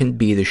I can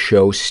be the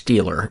show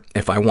stealer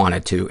if I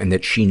wanted to, and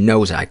that she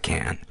knows I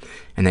can,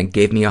 and then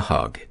gave me a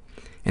hug.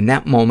 In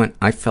that moment,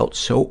 I felt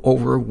so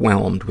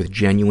overwhelmed with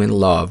genuine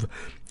love,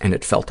 and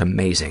it felt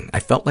amazing. I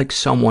felt like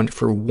someone,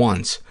 for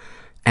once,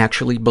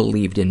 actually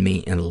believed in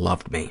me and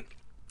loved me.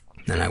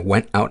 And I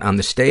went out on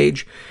the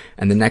stage,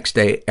 and the next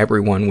day,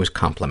 everyone was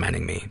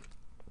complimenting me.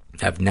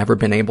 I've never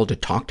been able to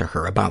talk to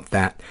her about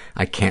that.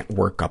 I can't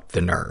work up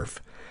the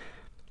nerve.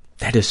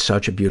 That is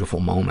such a beautiful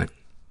moment.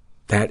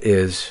 That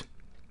is...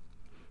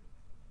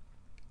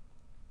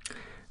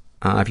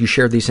 have you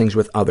shared these things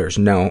with others?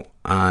 No.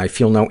 I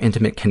feel no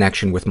intimate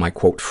connection with my,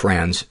 quote,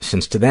 friends,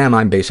 since to them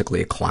I'm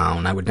basically a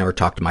clown. I would never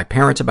talk to my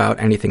parents about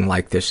anything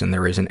like this, and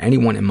there isn't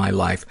anyone in my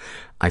life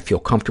I feel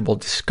comfortable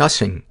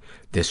discussing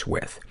this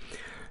with.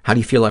 How do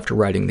you feel after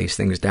writing these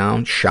things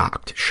down?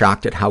 Shocked.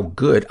 Shocked at how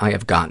good I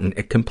have gotten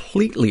at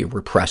completely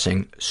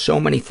repressing so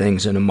many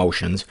things and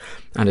emotions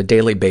on a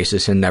daily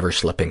basis and never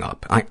slipping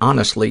up. I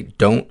honestly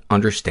don't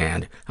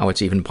understand how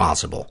it's even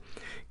possible.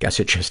 Guess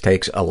it just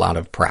takes a lot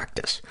of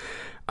practice.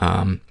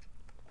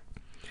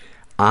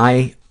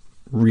 I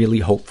really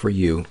hope for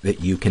you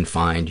that you can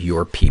find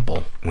your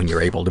people when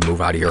you're able to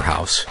move out of your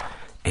house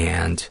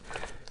and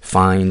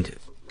find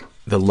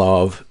the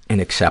love and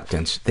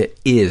acceptance that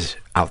is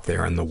out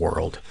there in the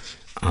world.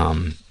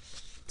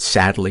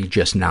 Sadly,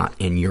 just not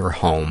in your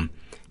home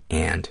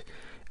and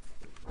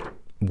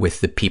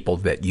with the people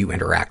that you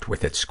interact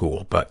with at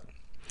school. But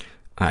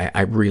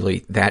I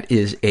really, that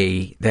is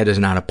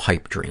not a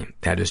pipe dream.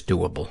 That is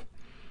doable.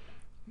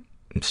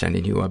 I'm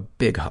sending you a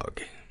big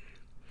hug.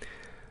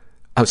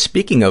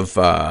 Speaking of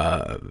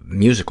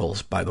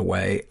musicals, by the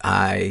way,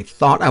 I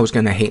thought I was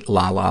going to hate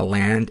La La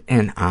Land,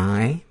 and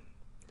I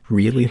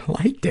really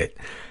liked it,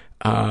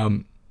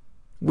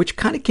 which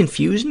kind of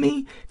confused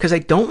me, because I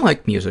don't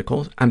like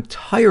musicals. I'm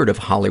tired of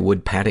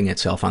Hollywood patting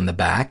itself on the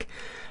back.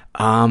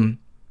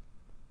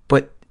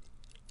 But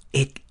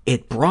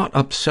it brought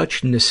up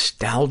such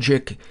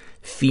nostalgic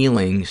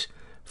feelings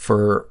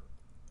for,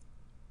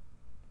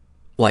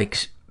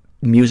 like,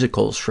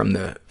 musicals from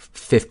the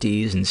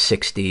 50s and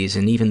 60s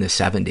and even the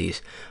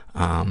 70s.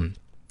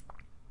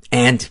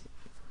 And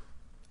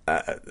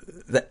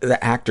the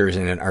actors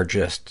in it are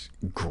just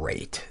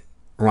great.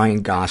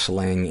 Ryan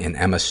Gosling and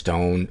Emma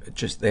Stone,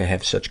 they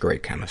have such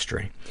great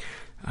chemistry.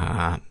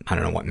 I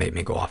don't know what made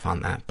me go off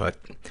on that, but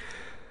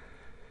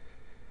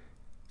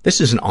this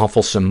is an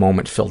awfulsome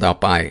moment filled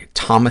out by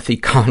Tomothy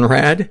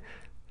Conrad.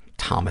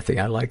 Tomothy,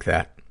 I like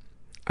that.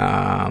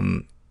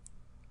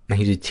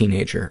 He's a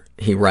teenager.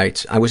 He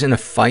writes, I was in a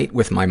fight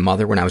with my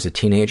mother when I was a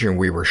teenager, and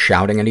we were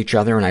shouting at each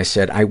other, and I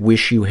said, I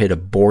wish you had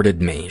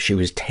aborted me. She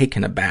was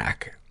taken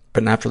aback,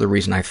 but not for the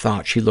reason I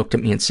thought. She looked at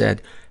me and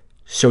said,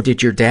 so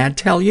did your dad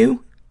tell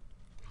you?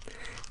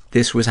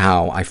 This was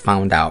how I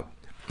found out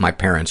my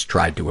parents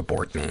tried to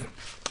abort me.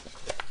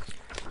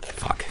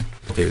 Fuck.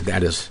 Dude,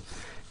 that is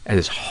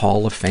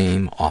Hall of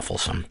Fame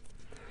awfulsome.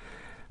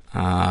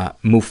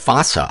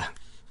 Mufasa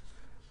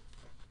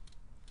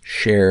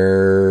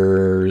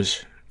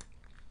shares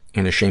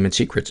in a Shame and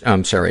Secrets,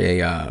 a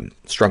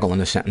Struggle in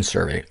a Sentence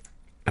survey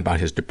about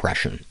his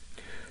depression.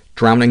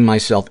 Drowning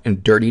myself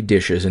in dirty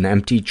dishes and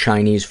empty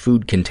Chinese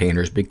food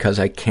containers because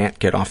I can't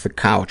get off the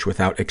couch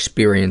without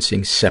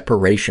experiencing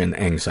separation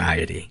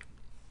anxiety.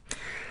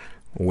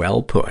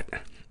 Well put.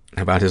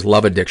 about his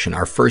love addiction.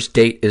 Our first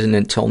date isn't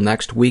until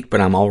next week,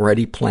 but I'm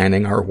already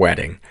planning our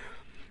wedding.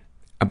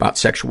 About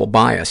sexual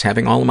bias,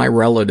 having all of my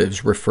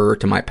relatives refer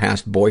to my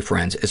past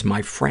boyfriends as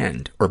my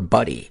friend or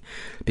buddy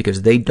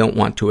because they don't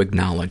want to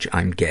acknowledge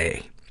I'm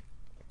gay.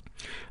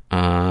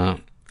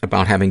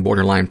 About having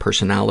borderline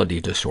personality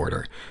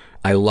disorder.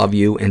 I love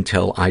you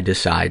until I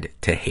decide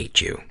to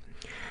hate you.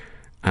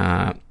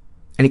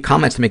 Any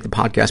comments to make the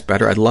podcast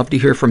better? I'd love to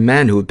hear from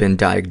men who have been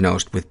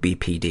diagnosed with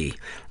BPD.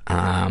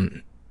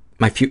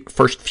 My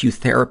first few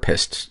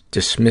therapists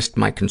dismissed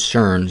my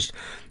concerns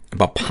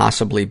about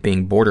possibly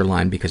being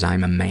borderline because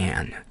I'm a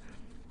man.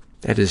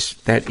 That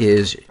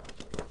is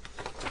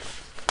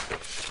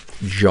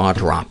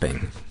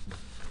jaw-dropping.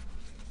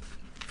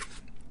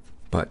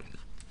 But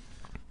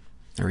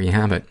there you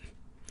have it.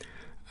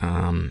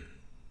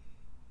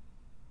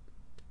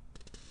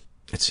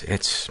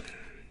 It's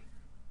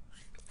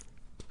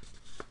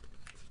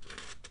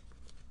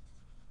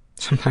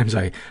sometimes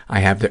I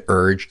have the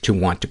urge to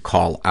want to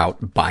call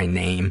out by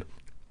name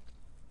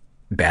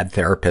bad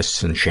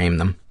therapists and shame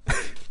them.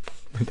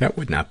 But that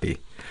would not be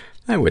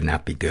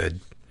good.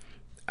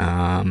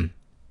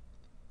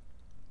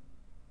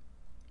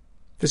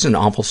 This is an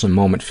awfulsome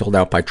moment filled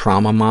out by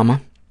Trauma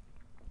Mama.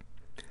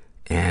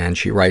 And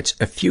she writes,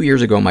 a few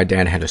years ago, my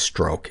dad had a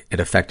stroke. It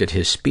affected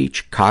his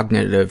speech,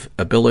 cognitive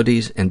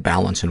abilities, and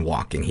balance in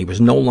walking. He was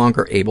no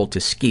longer able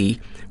to ski,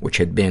 which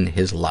had been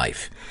his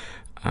life.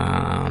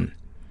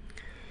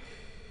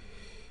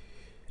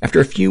 After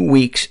a few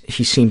weeks,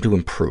 he seemed to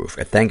improve.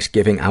 At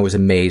Thanksgiving, I was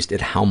amazed at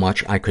how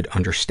much I could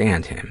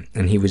understand him,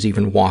 and he was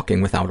even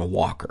walking without a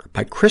walker.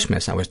 By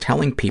Christmas, I was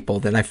telling people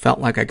that I felt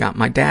like I got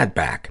my dad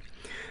back.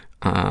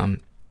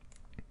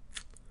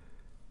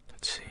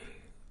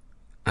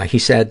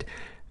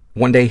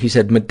 One day he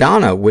said,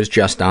 Madonna was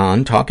just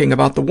on talking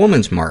about the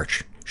Women's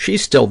March.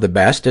 She's still the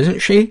best, isn't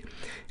she?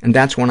 And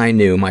that's when I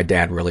knew my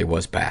dad really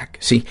was back.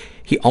 See,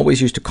 he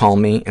always used to call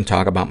me and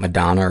talk about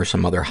Madonna or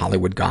some other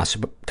Hollywood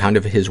gossip, kind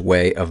of his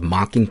way of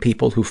mocking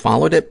people who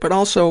followed it, but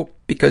also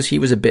because he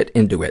was a bit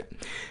into it.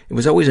 It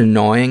was always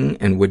annoying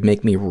and would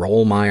make me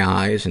roll my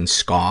eyes and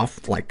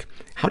scoff, like,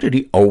 how did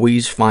he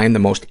always find the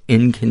most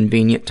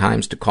inconvenient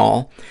times to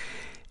call?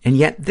 And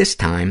yet this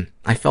time,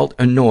 I felt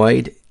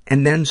annoyed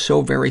and then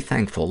so very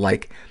thankful,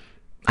 like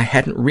I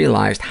hadn't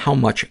realized how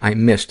much I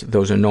missed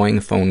those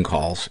annoying phone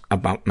calls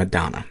about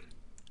Madonna.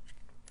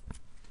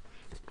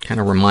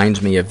 Kind of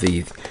reminds me of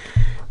the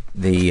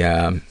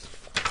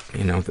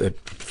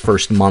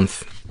first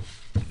month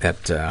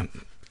that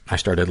I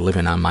started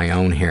living on my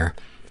own here,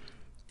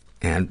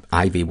 and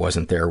Ivy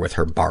wasn't there with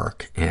her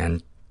bark,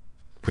 and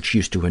which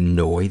used to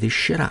annoy the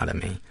shit out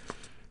of me.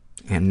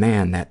 And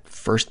man, that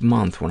first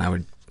month when I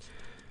would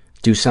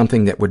do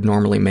something that would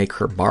normally make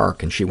her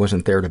bark and she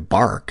wasn't there to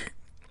bark,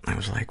 I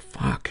was like,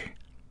 fuck.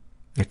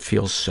 It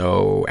feels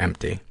so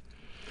empty.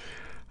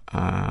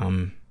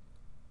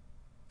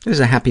 This is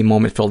a happy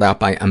moment filled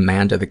out by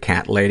Amanda the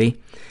Cat Lady.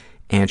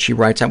 And she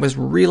writes, I was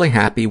really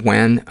happy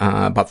when,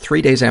 about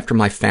 3 days after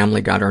my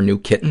family got our new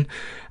kitten,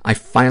 I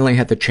finally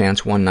had the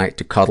chance one night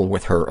to cuddle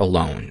with her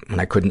alone when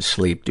I couldn't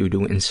sleep due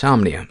to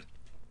insomnia.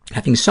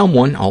 Having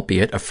someone,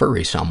 albeit a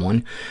furry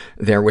someone,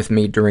 there with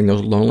me during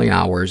those lonely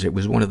hours, it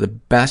was one of the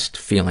best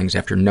feelings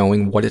after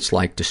knowing what it's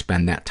like to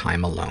spend that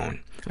time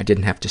alone. I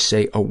didn't have to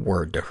say a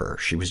word to her.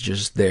 She was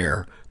just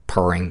there,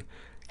 purring,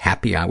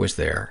 happy I was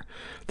there.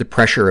 The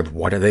pressure of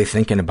what are they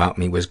thinking about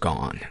me was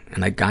gone,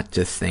 and I got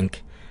to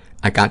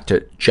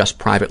just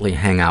privately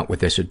hang out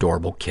with this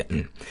adorable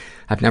kitten.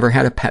 I've never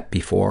had a pet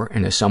before,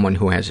 and as someone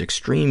who has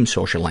extreme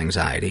social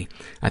anxiety,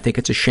 I think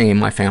it's a shame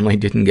my family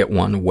didn't get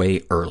one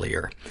way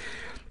earlier.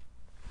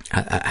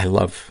 I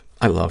love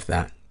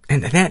that.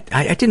 And that,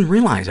 I didn't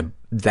realize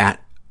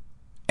that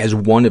as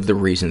one of the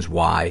reasons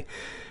why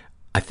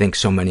I think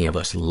so many of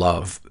us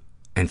love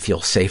and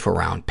feel safe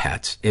around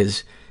pets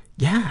is,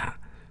 yeah,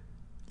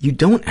 you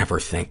don't ever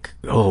think,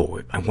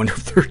 oh, I wonder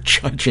if they're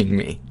judging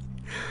me.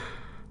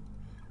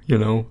 You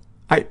know,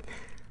 I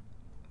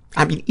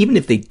mean, even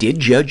if they did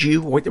judge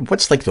you,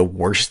 what's like the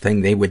worst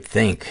thing they would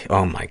think?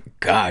 Oh my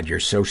God,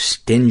 you're so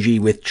stingy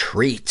with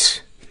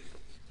treats.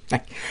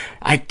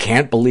 I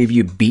can't believe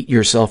you beat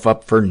yourself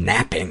up for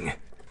napping.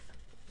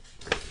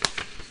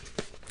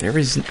 There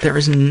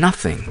is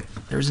nothing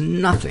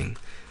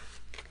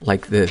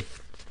like the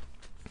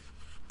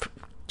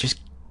just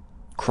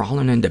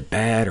crawling into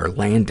bed or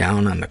laying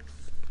down on the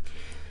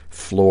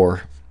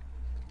floor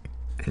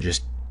and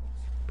just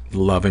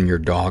loving your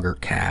dog or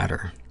cat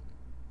or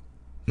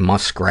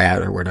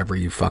muskrat or whatever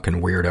you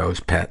fucking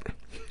weirdos pet.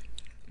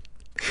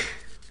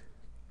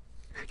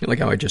 You like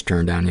how I just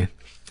turned on you?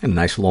 A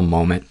nice little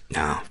moment.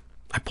 No,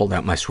 I pulled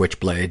out my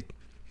switchblade.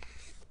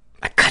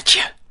 I cut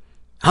you.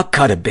 I'll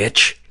cut a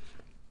bitch.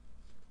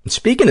 And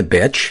speaking of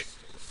bitch,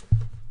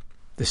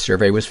 this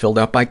survey was filled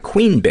out by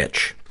Queen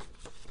Bitch.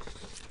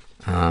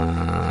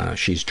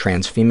 She's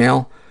trans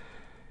female.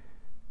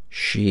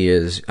 She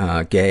is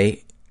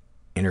gay,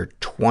 in her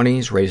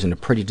 20s, raised in a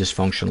pretty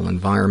dysfunctional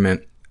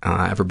environment.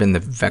 Ever been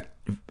the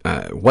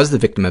was the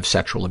victim of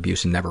sexual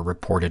abuse and never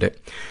reported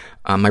it.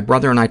 My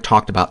brother and I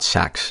talked about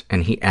sex,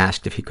 and he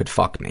asked if he could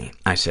fuck me.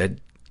 I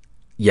said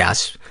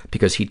yes,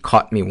 because he'd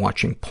caught me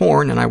watching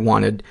porn, and I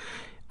wanted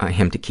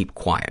him to keep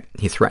quiet.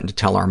 He threatened to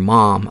tell our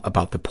mom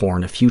about the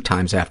porn a few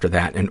times after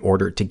that in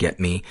order to get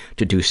me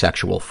to do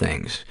sexual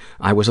things.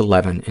 I was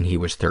 11 and he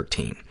was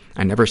 13.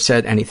 I never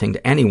said anything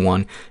to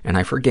anyone, and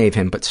I forgave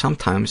him, but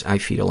sometimes I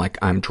feel like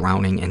I'm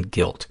drowning in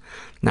guilt.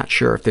 Not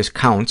sure if this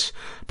counts,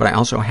 but I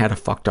also had a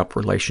fucked up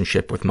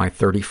relationship with my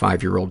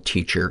 35-year-old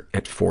teacher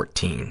at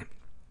 14.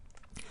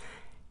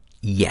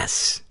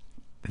 Yes,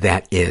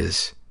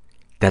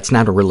 that's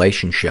not a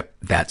relationship,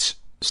 that's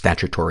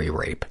statutory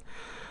rape.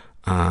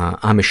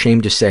 I'm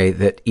ashamed to say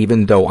that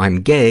even though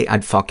I'm gay,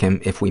 I'd fuck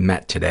him if we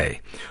met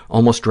today.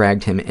 Almost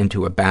dragged him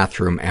into a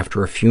bathroom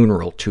after a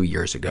funeral 2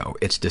 years ago.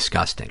 It's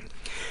disgusting.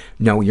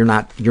 No, you're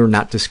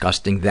not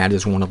disgusting. That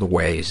is one of the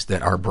ways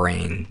that our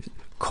brain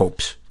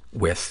copes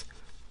with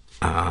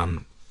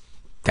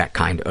that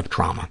kind of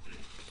trauma.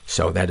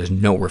 So that is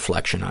no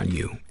reflection on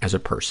you as a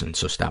person,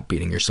 so stop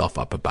beating yourself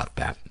up about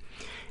that.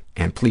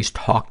 And please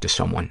talk to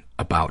someone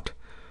about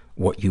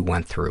what you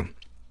went through.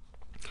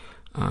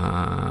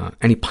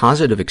 Any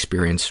positive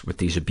experience with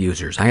these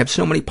abusers? I have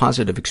so many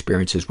positive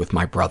experiences with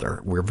my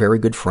brother. We're very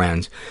good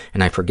friends,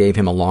 and I forgave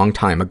him a long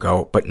time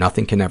ago, but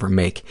nothing can ever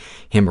make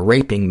him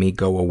raping me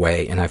go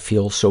away, and I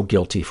feel so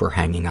guilty for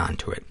hanging on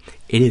to it.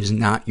 It is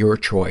not your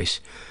choice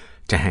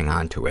to hang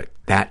on to it.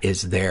 That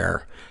is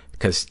there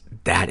because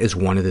that is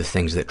one of the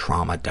things that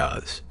trauma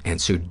does. And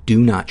so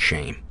do not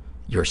shame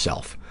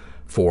yourself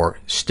for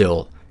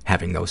still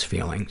having those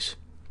feelings.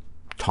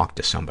 Talk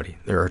to somebody.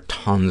 There are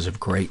tons of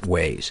great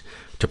ways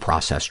to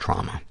process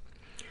trauma.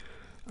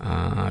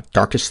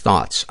 Darkest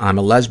thoughts. I'm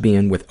a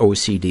lesbian with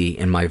OCD,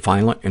 and my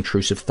violent,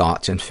 intrusive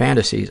thoughts and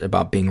fantasies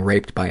about being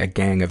raped by a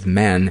gang of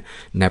men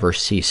never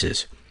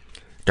ceases.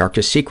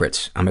 Darkest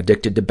secrets. I'm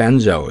addicted to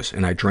benzos,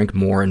 and I drink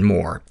more and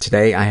more.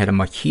 Today, I had a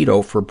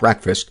mojito for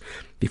breakfast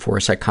before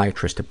a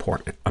psychiatrist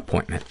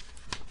appointment.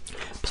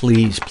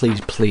 Please,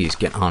 please, please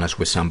get honest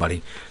with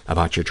somebody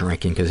about your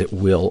drinking, because it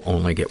will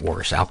only get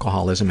worse.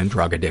 Alcoholism and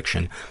drug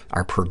addiction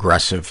are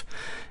progressive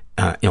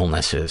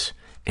illnesses,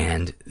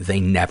 and they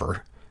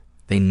never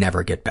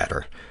get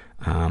better.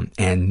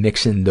 And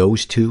mixing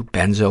those two,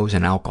 benzos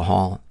and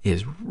alcohol,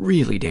 is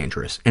really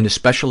dangerous, and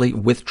especially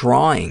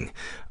withdrawing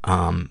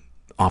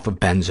off of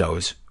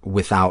benzos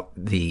without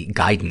the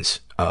guidance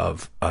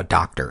of a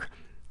doctor.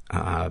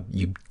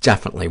 You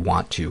definitely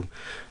want to,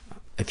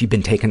 if you've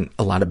been taking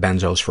a lot of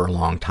benzos for a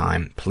long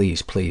time,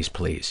 please, please,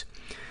 please.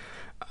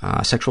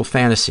 Sexual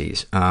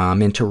fantasies.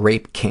 I'm into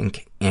rape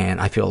kink, and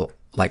I feel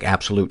like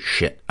absolute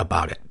shit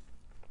about it.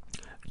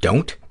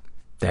 Don't.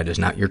 That is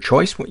not your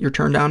choice, what you're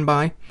turned on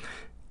by.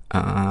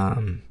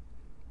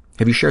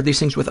 Have you shared these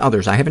things with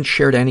others? I haven't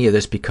shared any of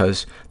this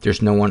because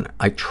there's no one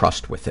I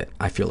trust with it.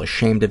 I feel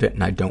ashamed of it,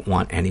 and I don't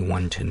want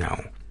anyone to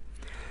know.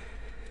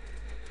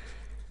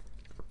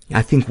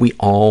 I think we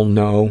all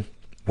know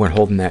what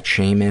holding that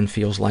shame in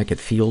feels like. It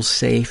feels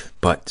safe,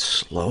 but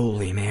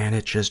slowly, man,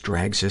 it just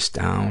drags us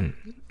down.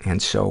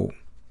 And so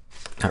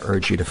I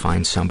urge you to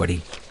find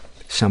somebody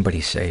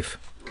safe.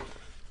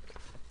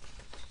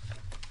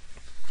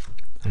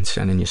 I'm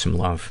sending you some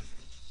love.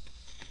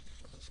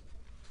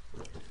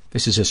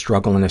 This is a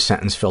struggle in a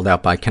sentence filled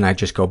out by, can I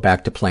just go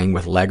back to playing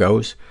with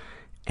Legos?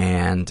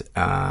 And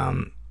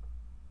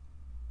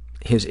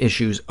his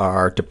issues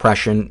are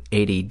depression,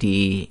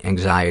 ADD,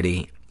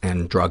 anxiety,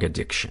 and drug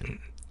addiction.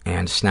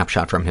 And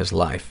snapshot from his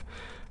life.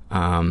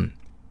 Oh,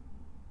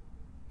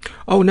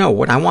 no,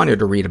 what I wanted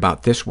to read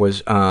about this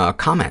was a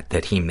comment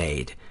that he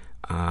made.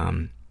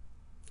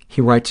 He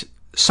writes,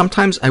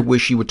 sometimes I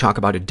wish you would talk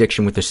about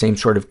addiction with the same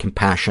sort of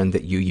compassion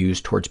that you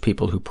use towards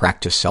people who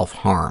practice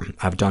self-harm.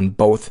 I've done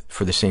both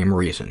for the same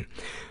reason.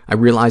 I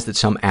realize that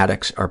some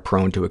addicts are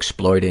prone to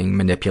exploiting,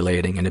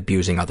 manipulating, and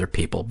abusing other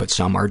people, but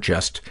some are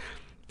just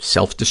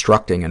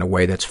self-destructing in a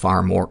way that's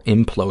far more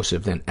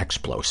implosive than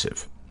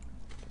explosive.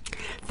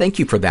 Thank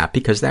you for that,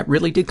 because that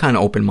really did kind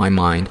of open my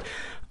mind.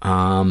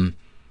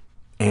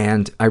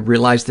 And I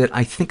realized that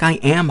I think I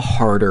am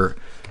harder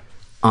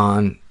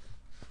on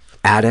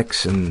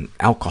addicts and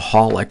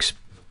alcoholics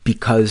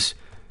because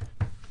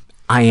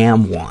I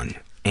am one.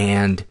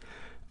 And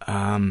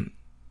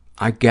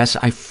I guess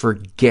I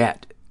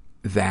forget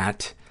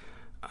that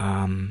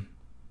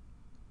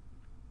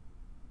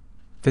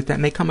that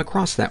may come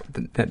across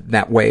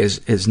that way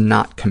is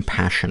not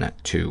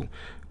compassionate to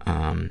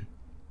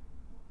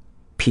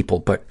people.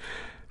 But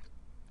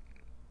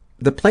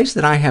the place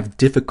that I have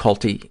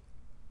difficulty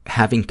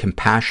having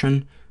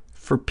compassion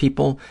for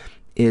people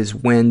is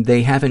when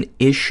they have an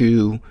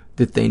issue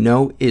that they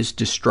know is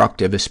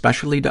destructive,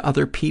 especially to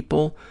other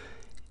people,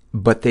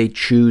 but they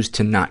choose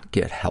to not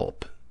get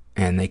help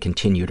and they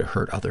continue to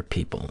hurt other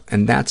people.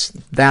 And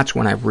that's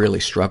when I really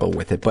struggle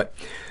with it. But,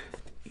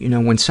 you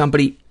know, when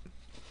somebody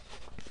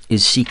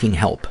is seeking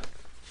help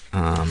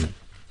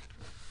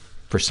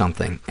for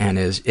something and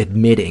is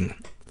admitting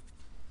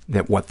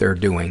that what they're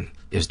doing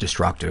is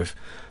destructive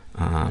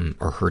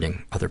or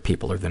hurting other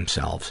people or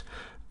themselves,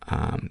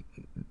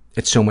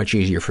 it's so much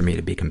easier for me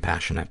to be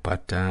compassionate,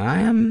 but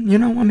I'm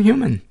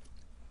human.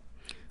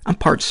 I'm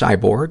part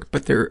cyborg,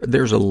 but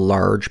there's a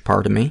large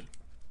part of me.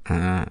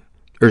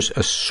 There's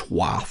a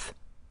swath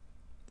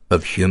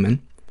of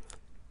human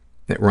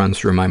that runs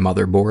through my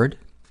motherboard.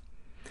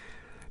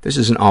 This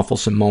is an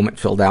awfulsome moment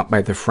filled out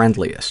by the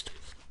friendliest,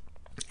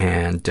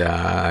 and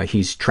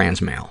he's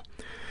trans male.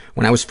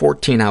 When I was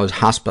 14, I was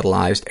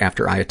hospitalized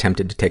after I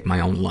attempted to take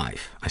my own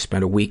life. I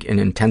spent a week in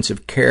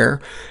intensive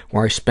care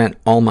where I spent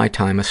all my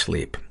time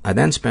asleep. I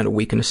then spent a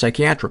week in a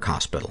psychiatric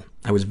hospital.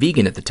 I was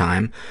vegan at the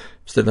time,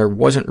 so there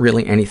wasn't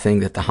really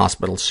anything that the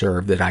hospital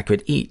served that I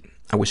could eat.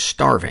 I was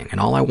starving, and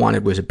all I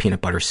wanted was a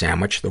peanut butter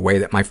sandwich the way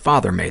that my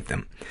father made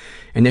them.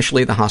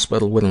 Initially, the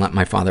hospital wouldn't let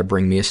my father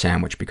bring me a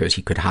sandwich because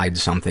he could hide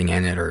something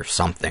in it or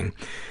something.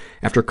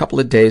 After a couple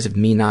of days of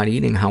me not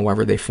eating,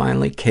 however, they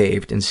finally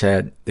caved and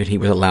said that he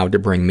was allowed to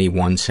bring me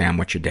one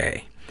sandwich a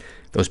day.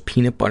 Those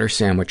peanut butter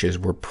sandwiches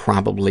were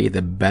probably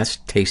the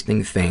best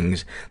tasting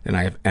things that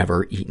I have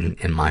ever eaten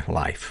in my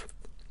life.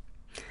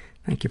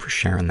 Thank you for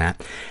sharing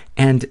that.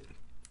 And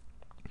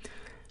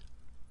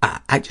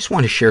I just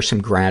want to share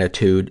some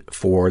gratitude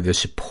for the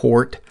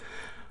support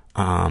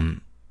that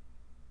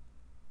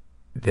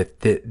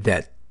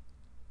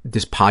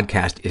this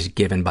podcast is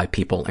given by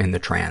people in the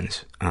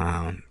trans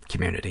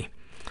community.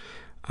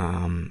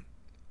 The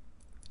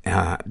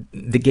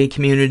gay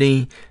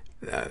community,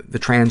 the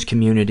trans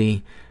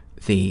community,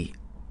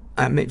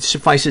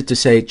 suffice it to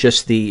say,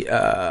 just the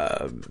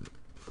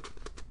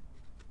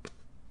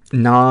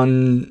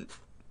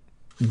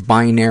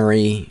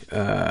non-binary,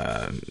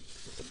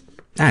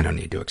 I don't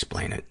need to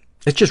explain it.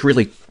 It just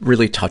really,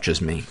 really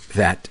touches me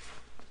that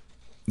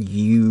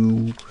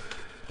you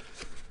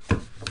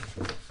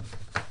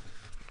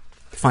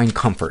find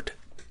comfort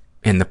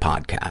in the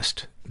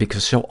podcast,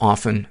 because so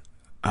often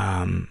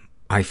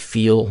I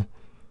feel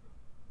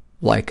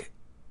like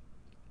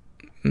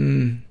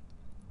my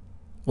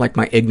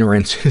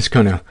ignorance is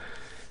gonna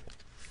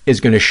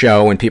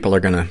show, and people are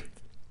gonna,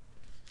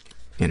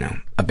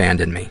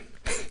 abandon me.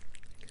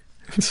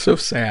 It's so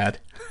sad.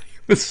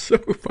 It's so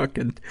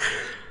fucking,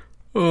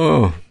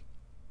 oh.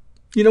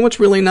 You know what's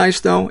really nice,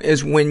 though,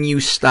 is when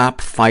you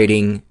stop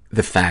fighting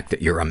the fact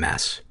that you're a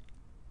mess.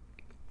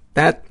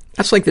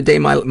 That's like the day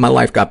my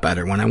life got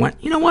better, when I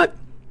went, you know what?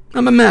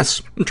 I'm a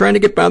mess. I'm trying to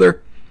get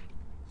better,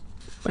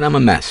 but I'm a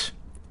mess.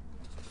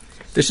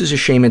 This is a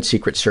Shame and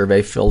Secret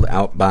survey filled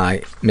out by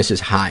Mrs.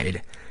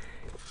 Hyde,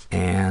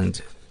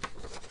 and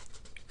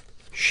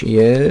she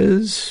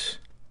is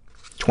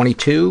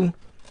 22,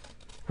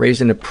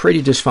 raised in a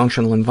pretty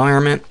dysfunctional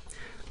environment,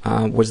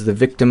 was the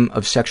victim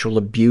of sexual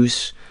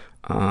abuse,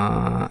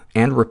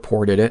 and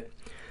reported it.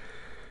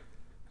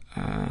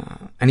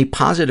 Any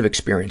positive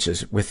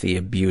experiences with the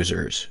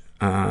abusers?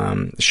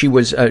 She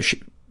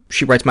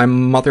writes, my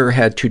mother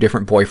had 2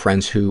 different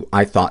boyfriends who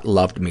I thought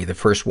loved me. The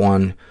first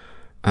one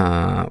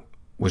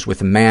was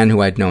with a man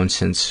who I'd known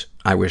since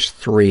I was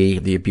 3.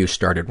 The abuse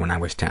started when I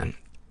was 10.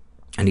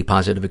 Any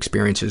positive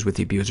experiences with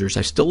the abusers?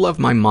 I still love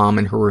my mom,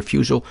 and her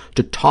refusal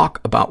to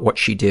talk about what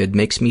she did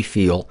makes me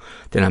feel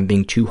that I'm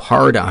being too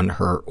hard on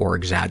her or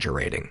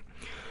exaggerating.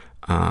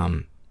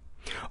 And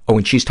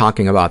she's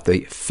talking about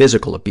the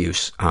physical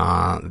abuse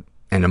and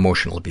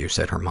emotional abuse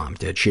that her mom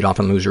did. She'd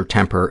often lose her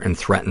temper and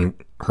threaten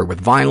her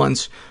with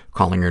violence,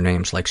 calling her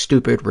names like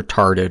stupid,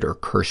 retarded, or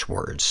curse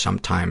words.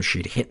 Sometimes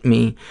she'd hit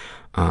me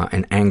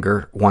in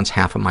anger. Once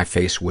half of my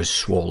face was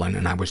swollen,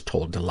 and I was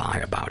told to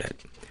lie about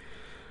it.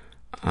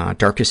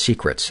 Darkest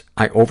secrets.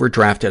 I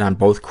overdrafted on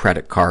both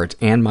credit cards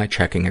and my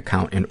checking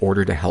account in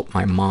order to help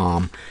my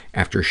mom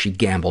after she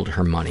gambled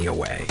her money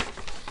away.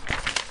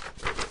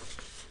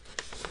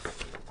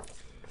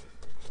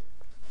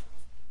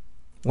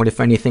 What,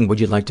 if anything, would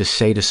you like to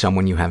say to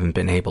someone you haven't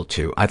been able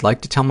to? I'd like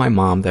to tell my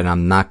mom that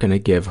I'm not going to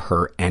give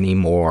her any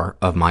more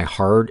of my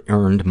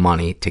hard-earned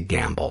money to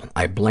gamble.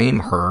 I blame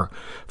her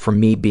for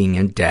me being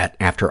in debt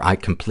after I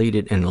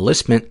completed an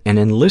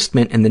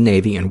enlistment in the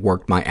Navy and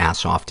worked my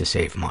ass off to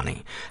save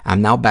money.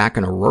 I'm now back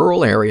in a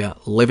rural area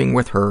living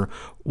with her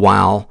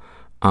while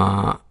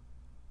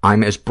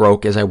I'm as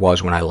broke as I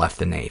was when I left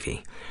the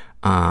Navy.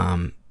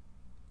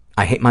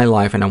 I hate my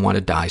life and I want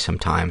to die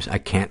sometimes. I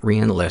can't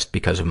re-enlist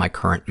because of my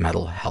current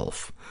mental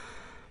health.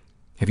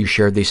 Have you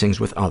shared these things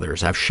with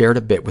others? I've shared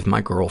a bit with my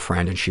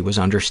girlfriend, and she was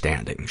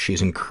understanding.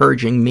 She's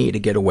encouraging me to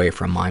get away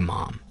from my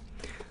mom.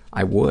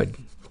 I would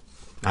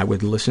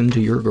listen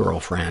to your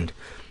girlfriend.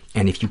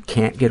 And if you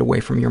can't get away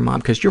from your mom,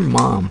 because your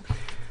mom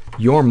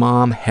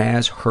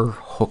has her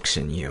hooks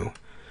in you.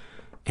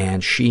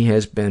 And she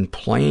has been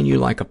playing you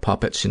like a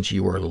puppet since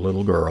you were a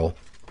little girl.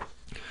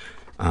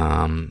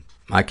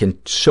 I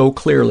can so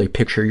clearly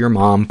picture your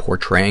mom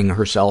portraying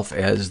herself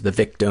as the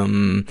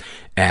victim,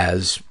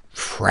 as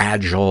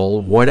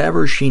fragile,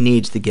 whatever she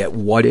needs to get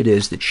what it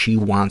is that she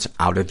wants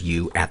out of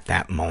you at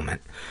that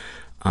moment.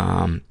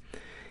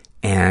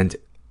 And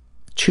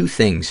 2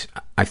 things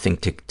I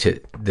think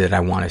that I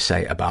want to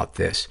say about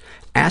this.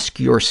 Ask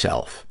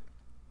yourself,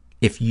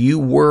 if you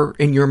were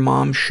in your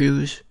mom's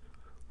shoes,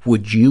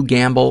 would you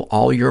gamble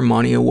all your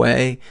money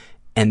away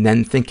and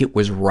then think it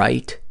was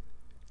right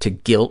to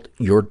guilt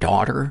your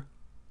daughter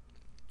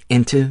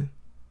into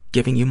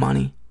giving you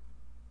money,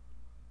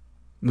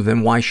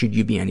 then why should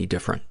you be any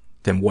different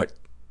than what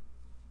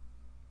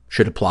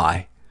should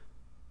apply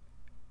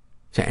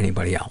to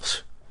anybody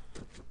else?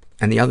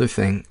 And the other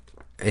thing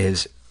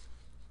is,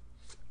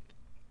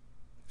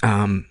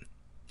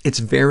 it's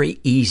very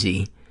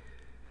easy.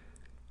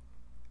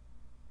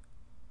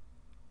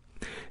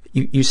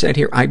 You said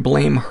here, I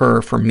blame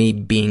her for me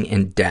being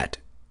in debt.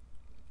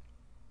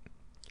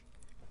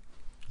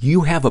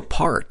 You have a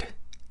part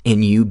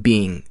in you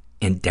being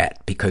in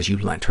debt because you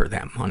lent her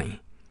that money.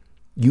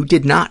 You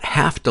did not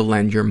have to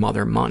lend your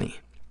mother money.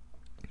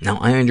 Now,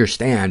 I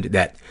understand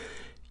that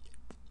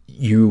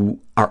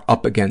you are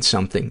up against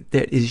something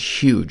that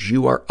is huge.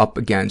 You are up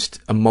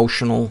against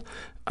emotional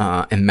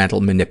and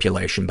mental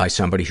manipulation by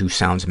somebody who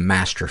sounds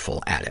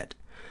masterful at it.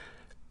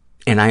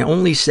 And I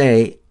only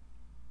say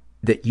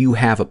that you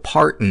have a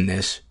part in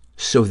this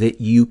so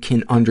that you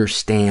can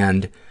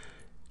understand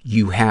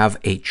you have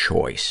a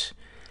choice.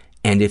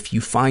 And if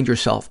you find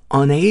yourself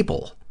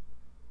unable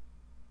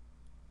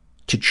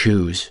to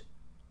choose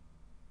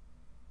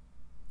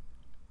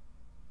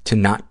to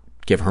not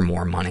give her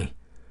more money,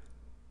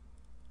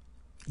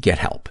 get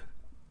help.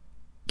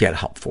 Get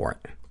help for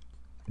it.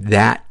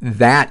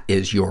 That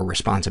is your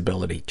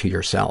responsibility to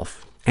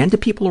yourself and to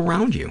people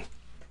around you.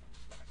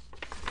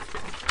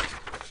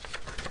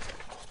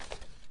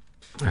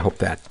 I hope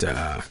that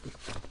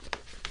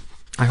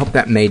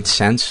made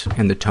sense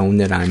in the tone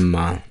that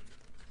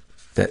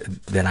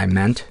that I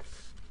meant.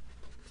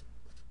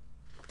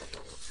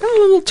 A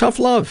little tough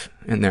love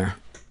in there.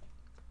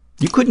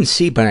 You couldn't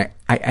see, but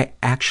I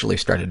actually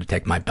started to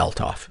take my belt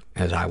off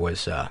as I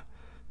was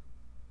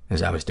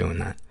doing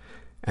that.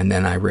 And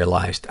then I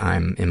realized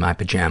I'm in my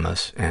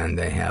pajamas and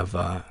they have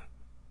an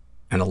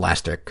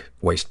elastic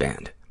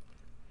waistband.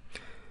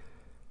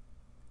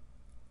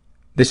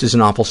 This is an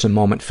awfulsome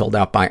moment filled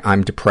out by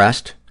I'm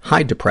depressed.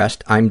 Hi,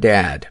 depressed. I'm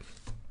Dad.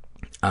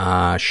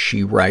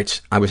 She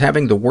writes, I was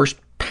having the worst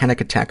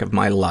panic attack of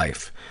my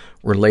life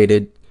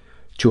related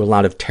to a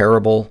lot of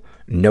terrible,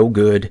 no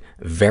good,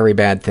 very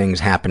bad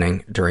things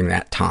happening during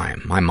that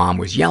time. My mom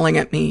was yelling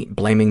at me,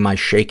 blaming my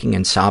shaking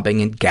and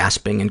sobbing and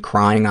gasping and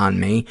crying on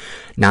me,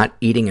 not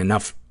eating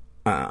enough,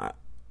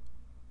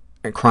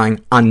 crying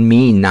on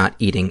me not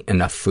eating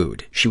enough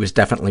food. She was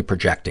definitely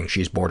projecting.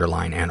 She's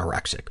borderline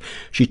anorexic.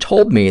 She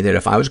told me that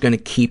if I was going to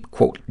keep,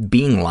 quote,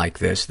 being like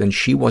this, then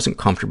she wasn't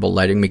comfortable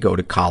letting me go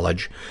to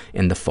college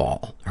in the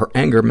fall. Her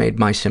anger made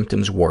my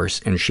symptoms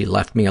worse, and she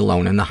left me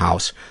alone in the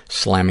house,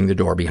 slamming the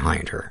door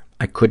behind her.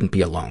 I couldn't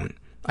be alone.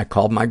 I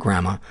called my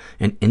grandma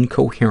and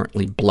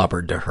incoherently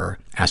blubbered to her,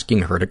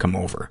 asking her to come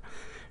over.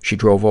 She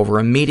drove over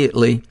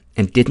immediately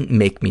and didn't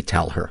make me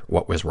tell her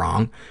what was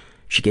wrong.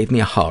 She gave me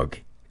a hug,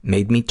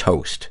 made me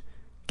toast,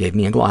 gave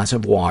me a glass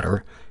of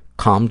water,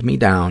 calmed me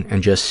down,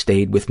 and just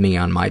stayed with me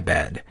on my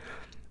bed.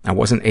 I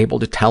wasn't able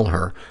to tell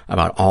her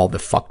about all the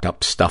fucked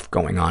up stuff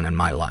going on in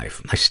my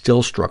life. I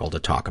still struggle to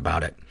talk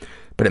about it,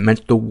 but it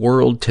meant the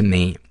world to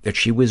me that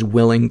she was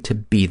willing to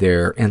be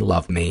there and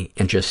love me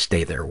and just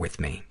stay there with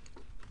me.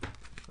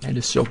 It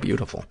is so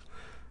beautiful.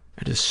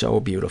 It is so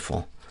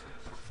beautiful.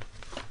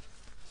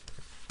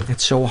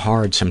 It's so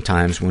hard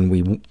sometimes when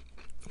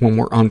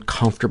we're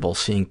uncomfortable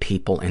seeing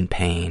people in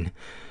pain.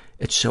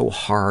 It's so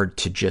hard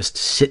to just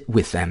sit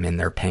with them in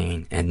their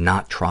pain and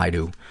not try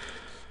to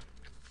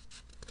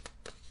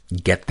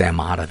get them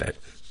out of it.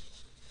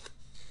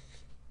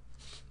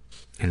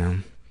 You know,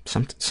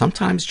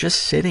 sometimes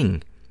just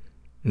sitting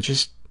and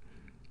just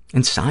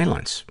in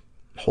silence,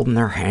 holding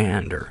their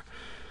hand or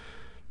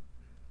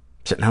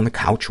sitting on the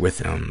couch with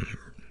them,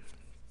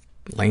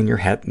 laying your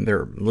head,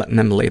 letting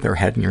them lay their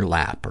head in your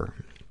lap, or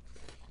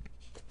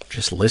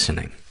just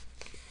listening.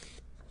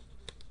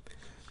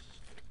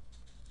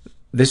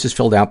 This is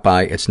filled out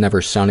by It's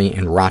Never Sunny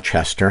in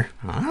Rochester.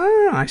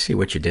 I see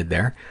what you did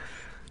there.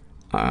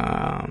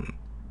 And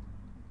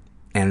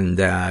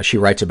she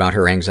writes about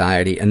her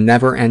anxiety, a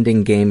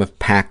never-ending game of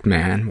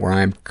Pac-Man where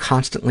I'm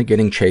constantly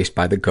getting chased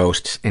by the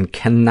ghosts and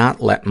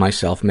cannot let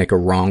myself make a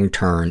wrong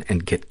turn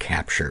and get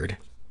captured.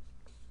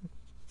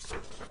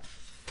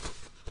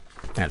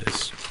 That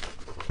is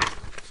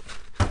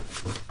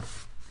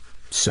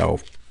so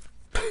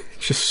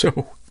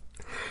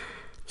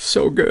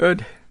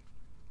good.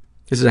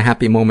 This is a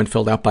happy moment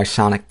filled out by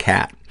Sonic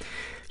Cat.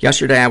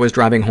 Yesterday I was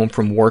driving home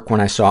from work when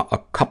I saw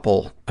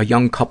a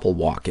young couple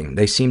walking.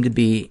 They seemed to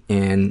be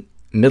in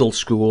middle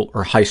school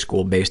or high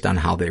school based on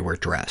how they were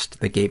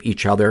dressed. They gave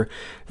each other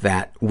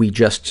that we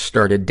just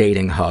started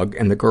dating hug,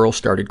 and the girl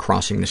started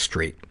crossing the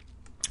street.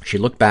 She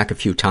looked back a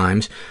few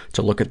times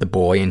to look at the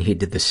boy, and he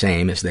did the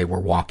same as they were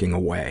walking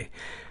away.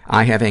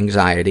 I have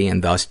anxiety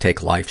and thus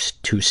take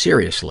life too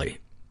seriously.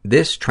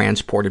 This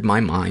transported my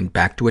mind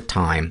back to a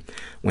time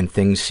when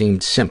things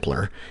seemed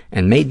simpler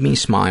and made me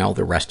smile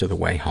the rest of the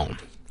way home.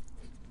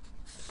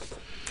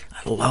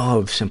 I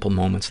love simple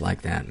moments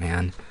like that,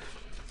 man.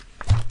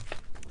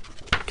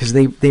 Because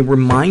they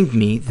remind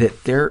me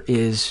that there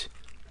is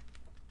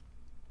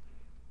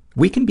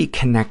We can be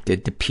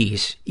connected to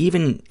peace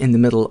even in the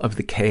middle of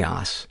the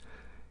chaos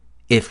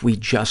if we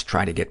just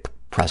try to get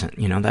present.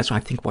 You know, that's why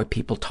I think why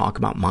people talk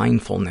about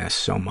mindfulness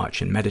so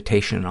much and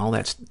meditation and all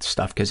that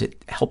stuff, because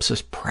it helps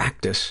us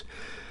practice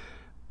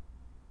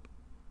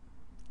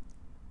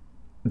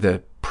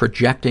the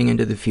projecting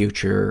into the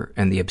future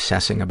and the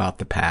obsessing about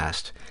the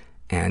past,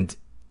 and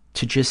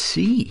to just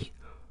see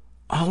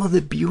all of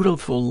the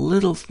beautiful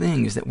little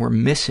things that we're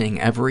missing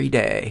every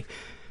day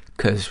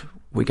because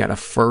we got a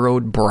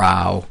furrowed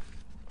brow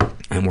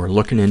and we're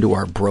looking into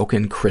our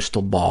broken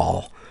crystal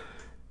ball,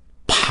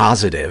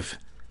 positive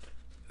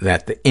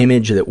that the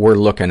image that we're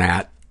looking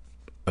at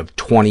of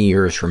 20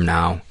 years from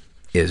now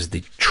is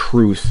the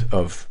truth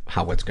of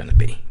how it's going to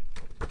be.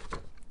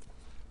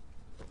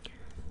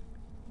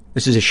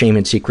 This is a shame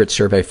and secret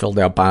survey filled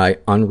out by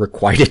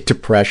Unrequited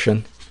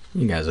Depression.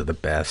 You guys are the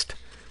best.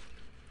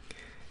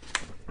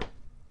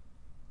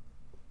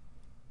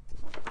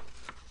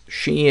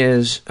 She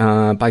is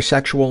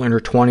bisexual, in her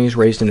 20s,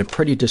 raised in a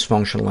pretty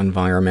dysfunctional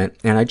environment.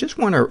 And I just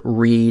want to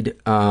read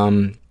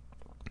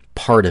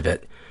part of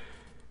it.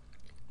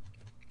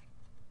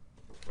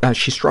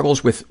 She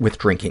struggles with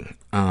drinking.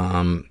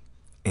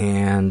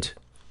 And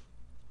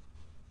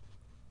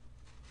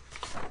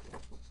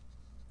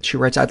she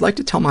writes, I'd like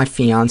to tell my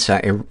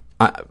fiancé,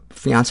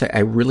 I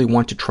really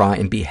want to try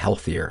and be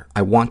healthier.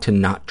 I want to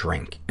not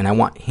drink, and I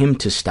want him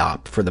to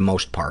stop for the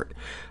most part.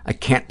 I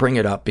can't bring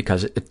it up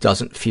because it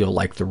doesn't feel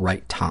like the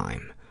right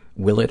time.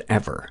 Will it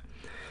ever?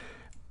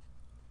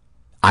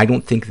 I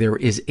don't think there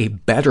is a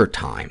better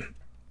time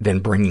than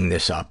bringing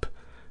this up,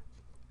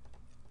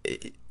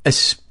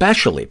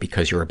 especially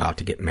because you're about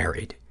to get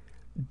married.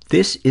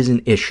 This is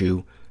an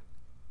issue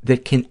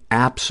that can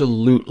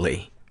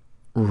absolutely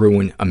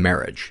ruin a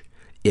marriage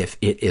if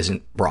it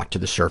isn't brought to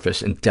the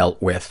surface and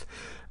dealt with.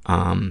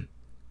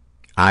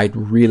 I'd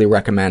really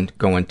recommend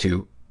going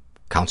to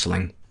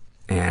counseling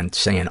and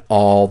saying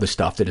all the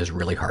stuff that is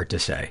really hard to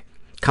say.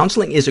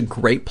 Counseling is a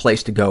great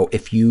place to go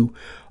if you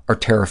are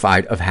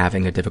terrified of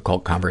having a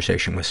difficult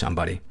conversation with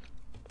somebody.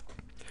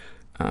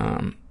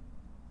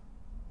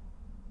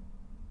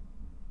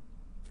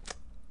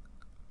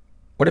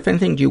 What, if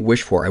anything, do you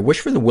wish for? I wish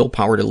for the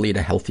willpower to lead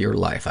a healthier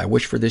life. I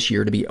wish for this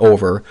year to be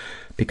over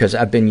because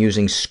I've been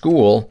using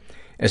school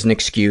as an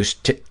excuse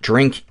to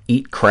drink,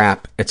 eat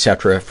crap,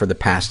 etc. for the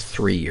past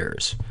 3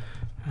 years.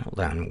 Hold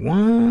on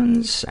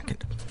 1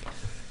 second.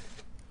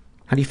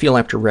 How do you feel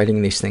after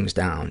writing these things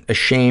down?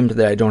 Ashamed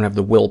that I don't have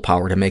the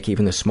willpower to make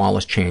even the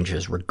smallest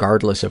changes,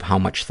 regardless of how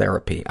much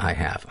therapy I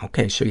have.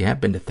 Okay, so you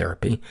have been to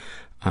therapy.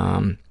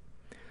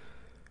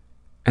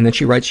 And then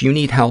she writes, you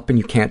need help and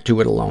you can't do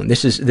it alone.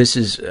 This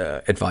is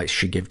advice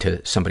she'd give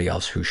to somebody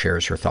else who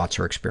shares her thoughts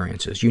or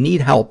experiences. You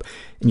need help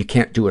and you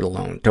can't do it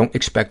alone. Don't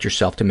expect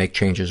yourself to make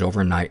changes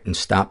overnight, and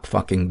stop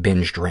fucking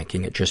binge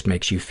drinking. It just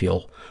makes you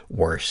feel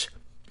worse.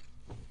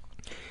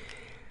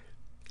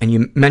 And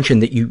you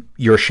mentioned that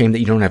you're ashamed that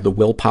you don't have the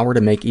willpower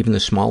to make even the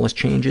smallest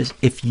changes.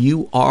 If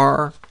you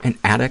are an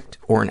addict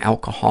or an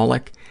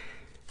alcoholic,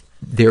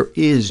 there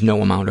is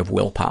no amount of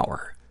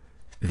willpower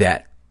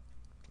that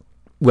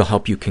will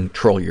help you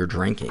control your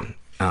drinking.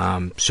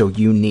 So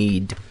you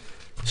need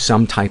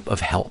some type of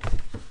help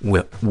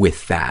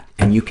with that.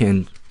 And you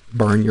can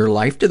burn your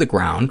life to the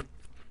ground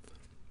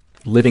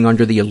living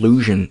under the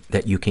illusion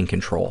that you can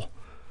control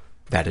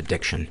that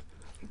addiction.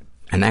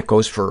 And that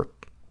goes for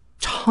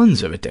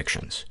tons of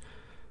addictions.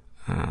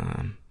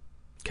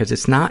 Because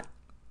it's not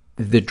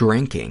the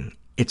drinking,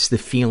 it's the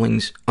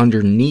feelings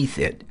underneath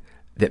it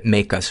that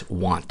make us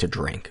want to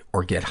drink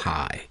or get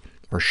high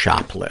or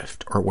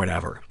shoplift or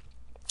whatever.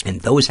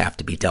 And those have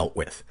to be dealt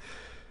with.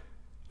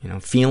 You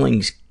know,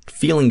 feelings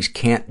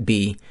can't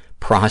be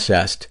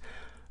processed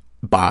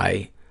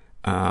by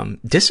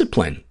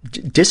discipline.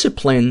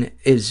 Discipline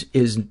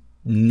is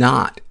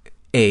not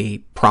a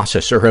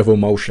processor of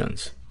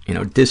emotions. You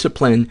know,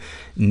 discipline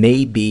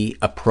may be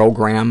a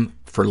program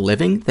for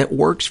living that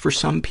works for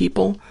some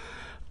people,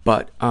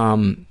 but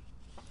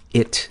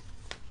it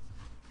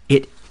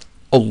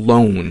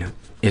alone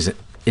is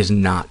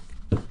not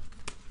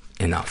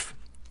enough.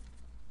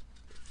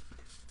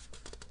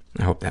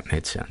 I hope that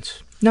made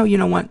sense. No, you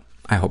know what?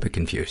 I hope it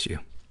confused you.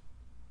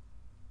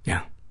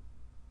 Yeah.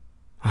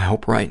 I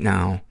hope right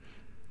now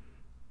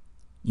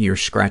you're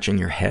scratching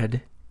your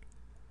head.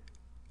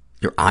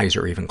 Your eyes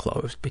are even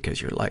closed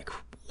because you're like,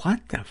 what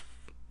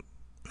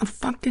the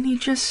fuck did he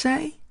just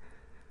say?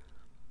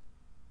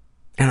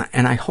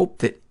 And I hope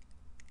that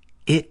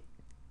it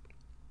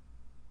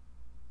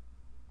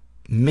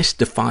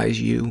mystifies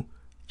you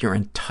your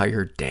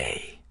entire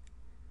day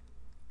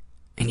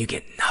and you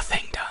get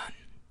nothing done.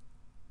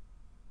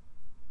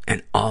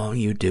 And all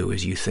you do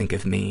is you think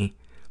of me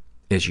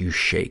as you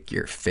shake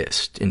your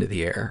fist into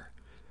the air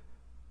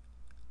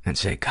and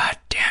say, God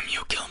damn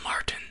you,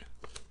 Gilmartin.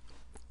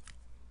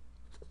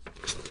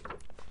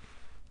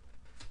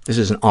 This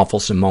is an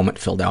awfulsome moment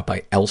filled out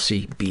by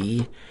Elsie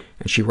B.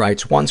 And she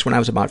writes, once when I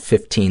was about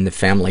 15, the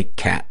family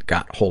cat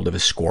got hold of a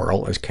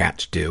squirrel, as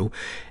cats do.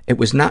 It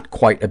was not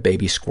quite a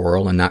baby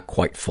squirrel and not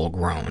quite full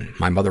grown.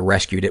 My mother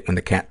rescued it when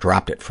the cat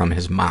dropped it from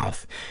his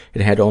mouth.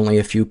 It had only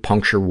a few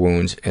puncture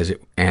wounds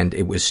and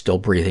it was still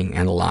breathing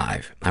and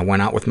alive. I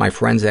went out with my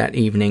friends that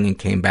evening and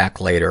came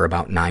back later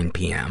about 9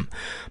 p.m.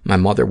 My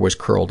mother was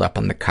curled up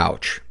on the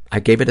couch. I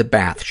gave it a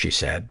bath, she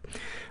said.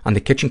 On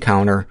the kitchen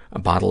counter, a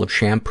bottle of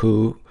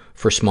shampoo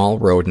for small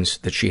rodents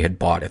that she had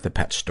bought at the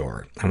pet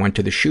store. I went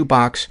to the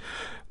shoebox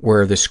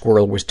where the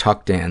squirrel was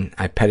tucked in.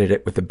 I petted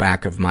it with the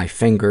back of my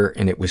finger,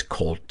 and it was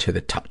cold to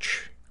the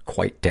touch,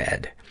 quite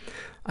dead.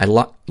 I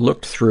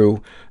looked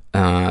through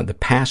the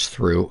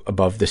pass-through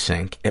above the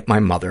sink at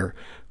my mother,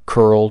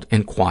 curled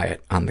and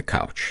quiet on the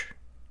couch.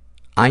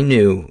 I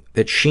knew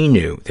that she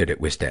knew that it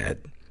was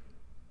dead,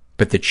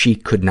 but that she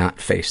could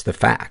not face the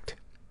fact.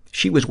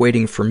 She was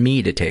waiting for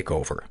me to take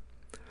over.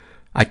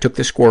 I took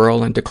the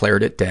squirrel and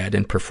declared it dead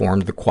and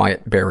performed the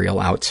quiet burial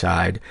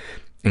outside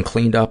and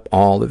cleaned up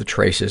all of the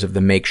traces of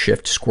the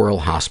makeshift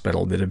squirrel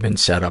hospital that had been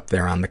set up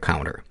there on the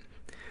counter.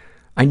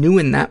 I knew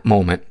in that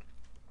moment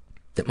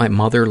that my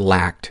mother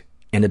lacked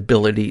an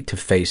ability to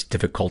face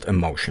difficult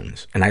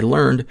emotions, and I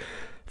learned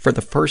for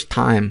the first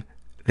time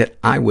that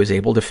I was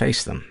able to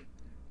face them.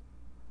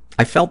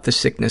 I felt the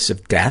sickness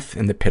of death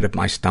in the pit of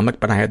my stomach,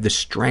 but I had the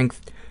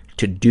strength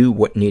to do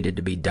what needed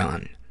to be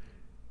done.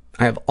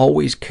 I have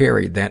always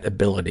carried that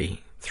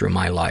ability through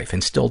my life,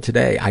 and still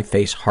today I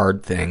face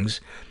hard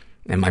things,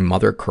 and my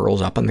mother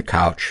curls up on the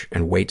couch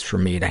and waits for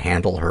me to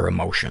handle her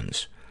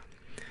emotions.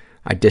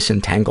 I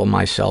disentangle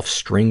myself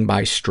string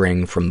by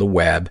string from the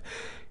web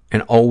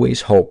and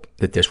always hope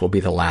that this will be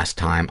the last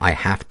time I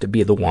have to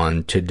be the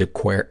one to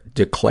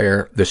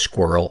declare the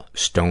squirrel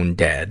stone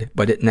dead,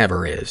 but it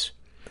never is.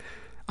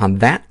 On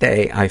that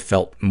day, I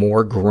felt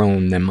more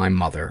grown than my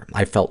mother.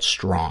 I felt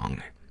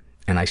strong,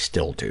 and I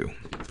still do.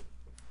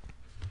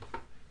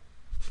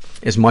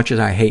 As much as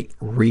I hate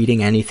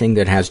reading anything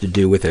that has to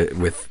do with a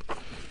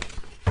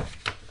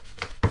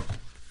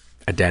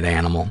dead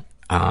animal,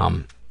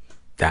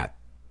 that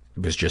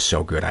was just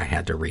so good I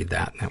had to read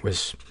that. That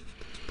was...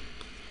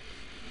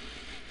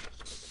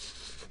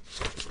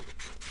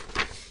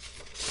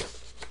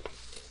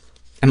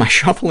 Am I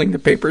shuffling the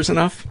papers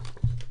enough?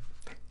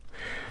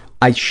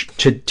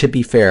 To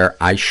be fair,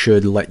 I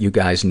should let you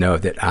guys know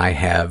that I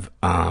have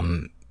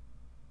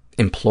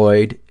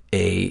employed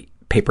a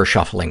paper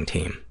shuffling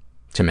team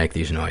to make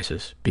these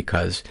noises,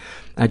 because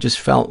I just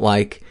felt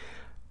like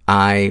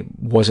I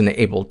wasn't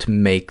able to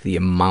make the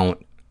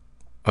amount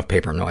of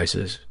paper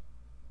noises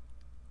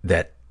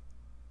that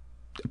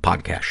a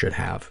podcast should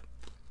have.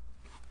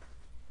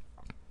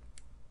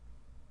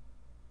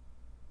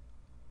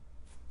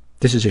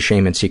 This is a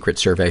shame and secret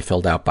survey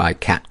filled out by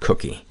Cat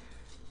Cookie.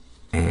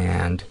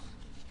 And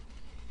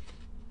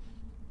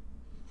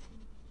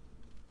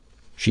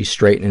she's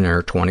straight in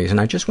her 20s.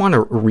 And I just want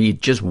to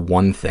read just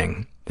one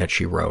thing that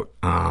she wrote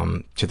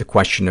to the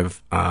question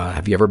of,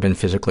 have you ever been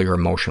physically or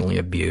emotionally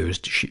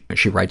abused?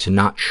 She writes,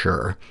 not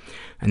sure.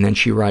 And then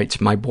she writes,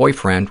 my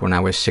boyfriend, when I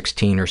was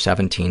 16 or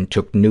 17,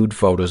 took nude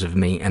photos of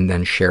me and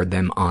then shared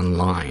them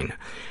online.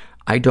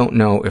 I don't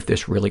know if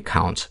this really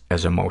counts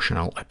as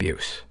emotional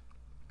abuse.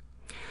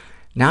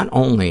 Not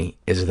only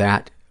is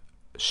that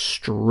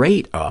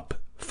straight up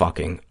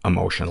fucking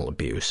emotional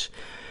abuse,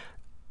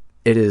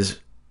 it is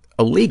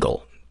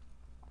illegal.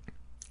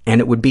 And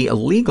it would be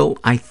illegal,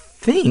 I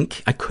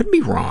think, I could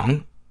be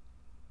wrong,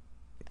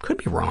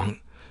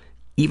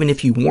 even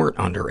if you weren't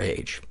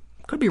underage.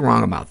 Could be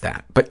wrong about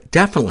that. But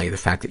definitely the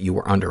fact that you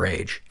were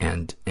underage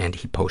and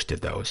he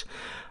posted those.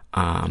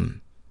 And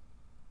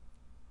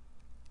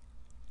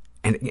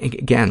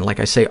again, like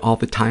I say all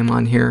the time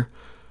on here,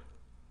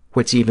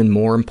 what's even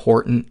more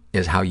important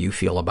is how you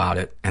feel about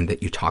it and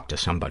that you talk to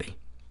somebody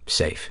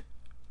safe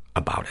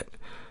about it.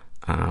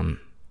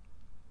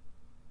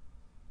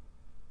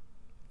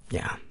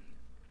 Yeah.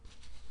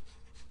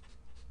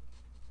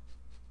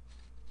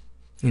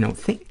 You know,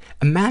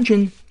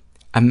 imagine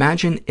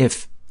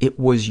if it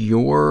was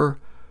your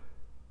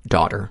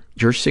daughter,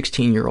 your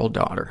 16-year-old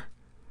daughter,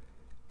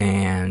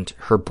 and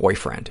her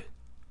boyfriend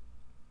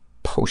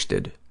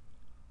posted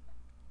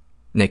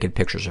naked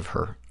pictures of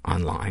her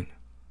online.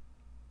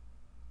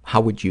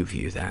 How would you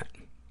view that?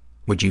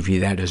 Would you view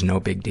that as no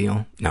big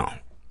deal? No.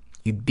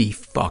 You'd be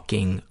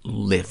fucking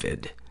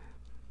livid.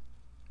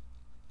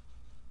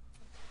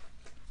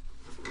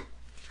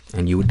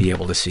 And you would be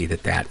able to see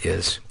that that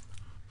is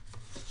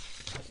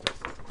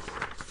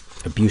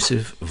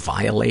abusive,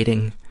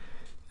 violating.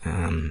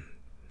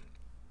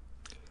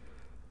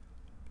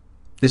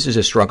 This is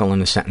a struggle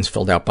in a sentence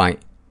filled out by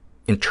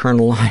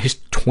internalized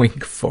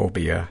twink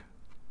phobia.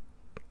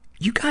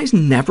 You guys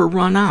never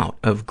run out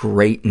of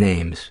great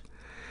names.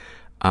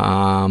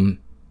 They're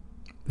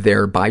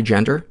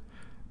bigender,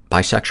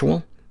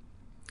 bisexual,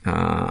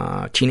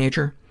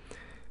 teenager.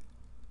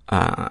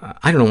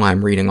 I don't know why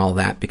I'm reading all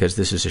that, because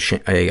this is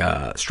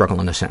a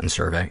struggle in a sentence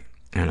survey,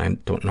 and I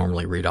don't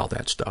normally read all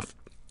that stuff.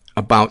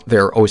 about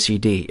their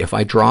OCD. If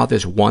I draw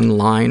this one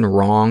line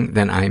wrong,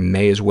 then I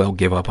may as well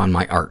give up on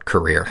my art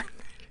career.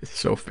 It's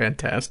so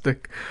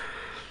fantastic.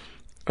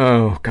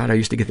 Oh, God, I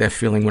used to get that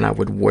feeling when I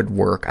would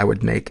woodwork. I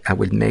would make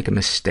a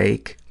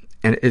mistake,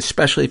 and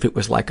especially if it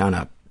was like on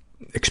a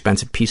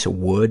expensive piece of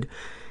wood,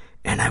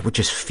 and I would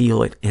just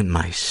feel it in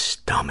my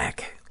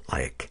stomach,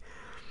 like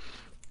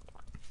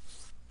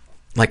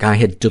I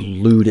had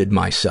deluded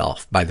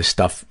myself by the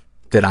stuff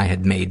that I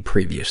had made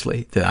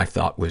previously that I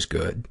thought was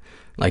good.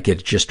 Like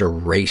it just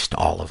erased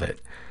all of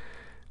it.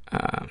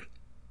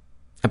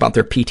 About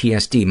their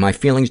PTSD, my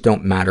feelings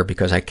don't matter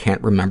because I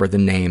can't remember the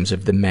names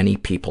of the many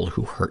people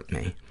who hurt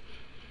me.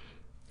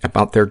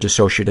 About their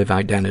dissociative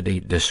identity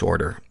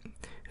disorder,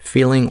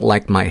 feeling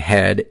like my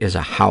head is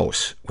a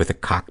house with a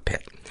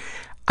cockpit.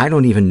 I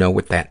don't even know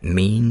what that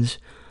means,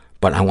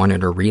 but I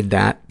wanted to read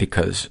that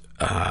because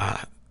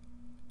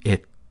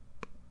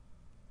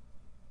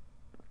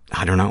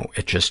I don't know,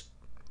 it just,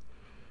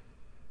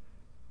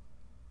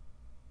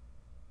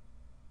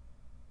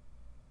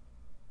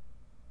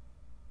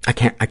 I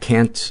can't,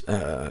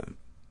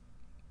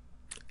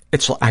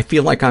 I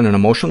feel like on an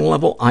emotional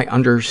level, I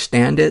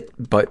understand it,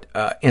 but,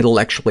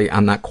 intellectually,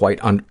 I'm not quite,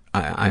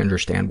 I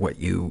understand what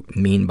you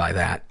mean by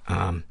that.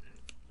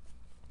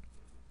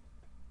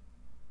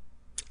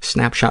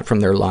 Snapshot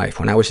from their life.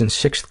 When I was in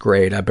 6th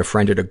grade, I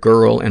befriended a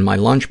girl in my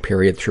lunch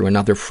period through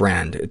another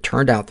friend. It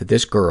turned out that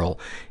this girl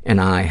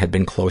and I had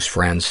been close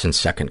friends since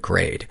 2nd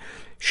grade.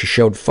 She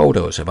showed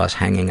photos of us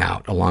hanging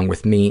out, along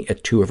with me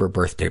at 2 of her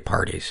birthday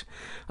parties.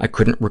 I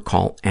couldn't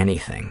recall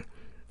anything.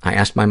 I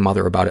asked my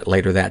mother about it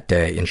later that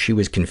day, and she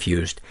was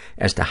confused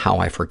as to how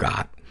I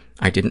forgot.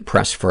 I didn't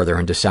press further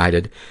and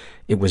decided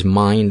it was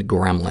mind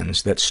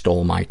gremlins that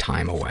stole my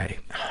time away.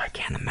 Oh, I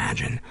can't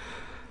imagine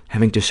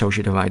having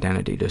dissociative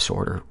identity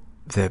disorder,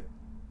 the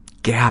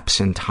gaps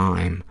in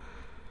time,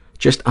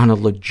 just on a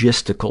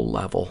logistical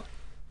level.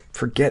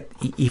 Forget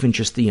even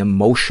just the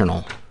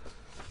emotional,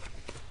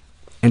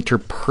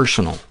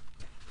 interpersonal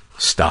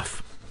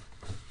stuff.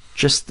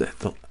 Just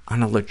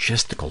on a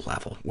logistical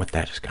level, what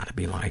that has got to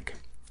be like.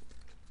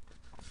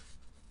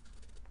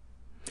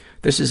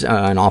 This is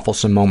an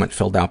awfulsome moment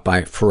filled out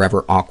by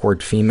Forever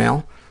Awkward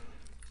Female,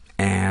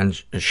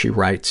 and she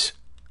writes,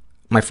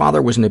 my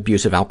father was an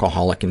abusive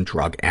alcoholic and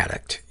drug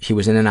addict. He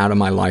was in and out of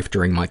my life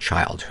during my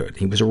childhood.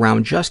 He was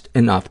around just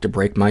enough to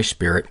break my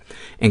spirit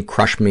and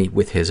crush me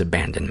with his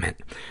abandonment.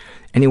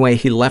 Anyway,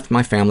 he left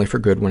my family for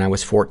good when I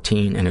was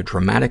 14 in a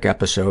dramatic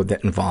episode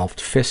that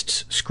involved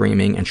fists,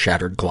 screaming, and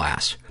shattered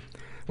glass.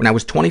 When I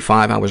was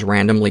 25, I was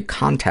randomly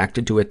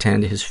contacted to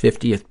attend his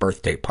 50th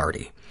birthday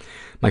party.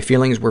 My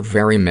feelings were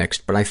very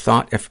mixed, but I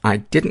thought if I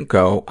didn't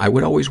go, I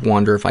would always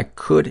wonder if I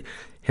could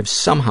have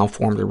somehow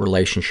formed a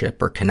relationship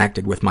or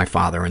connected with my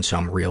father in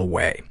some real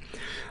way.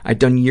 I'd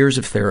done years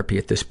of therapy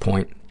at this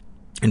point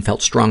and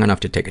felt strong enough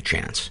to take a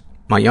chance.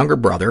 My younger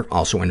brother,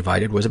 also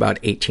invited, was about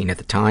 18 at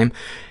the time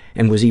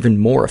and was even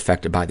more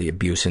affected by the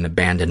abuse and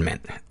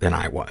abandonment than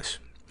I was.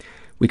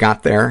 We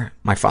got there.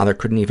 My father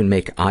couldn't even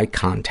make eye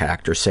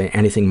contact or say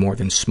anything more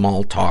than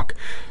small talk,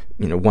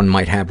 one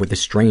might have with a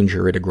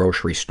stranger at a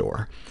grocery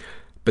store.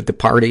 But the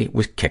party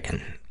was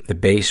kicking. The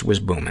bass was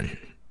booming.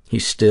 He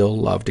still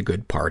loved a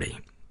good party.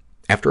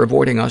 After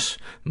avoiding us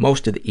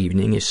most of the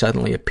evening, he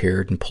suddenly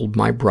appeared and pulled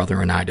my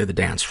brother and I to the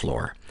dance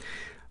floor.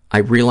 I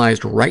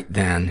realized right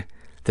then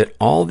that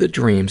all the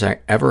dreams I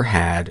ever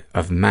had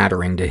of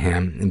mattering to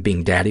him and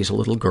being daddy's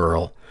little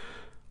girl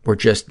were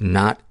just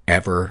not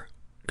ever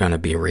gonna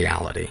be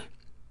reality.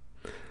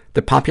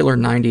 The popular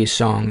 90s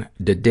song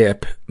 "Da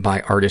Dip"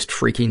 by artist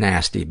Freaky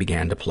Nasty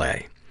began to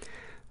play.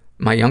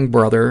 My young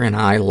brother and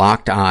I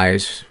locked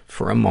eyes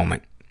for a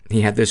moment.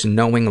 He had this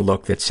knowing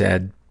look that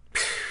said,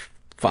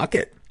 fuck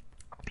it.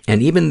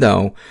 And even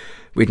though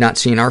we'd not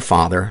seen our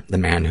father, the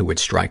man who would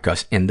strike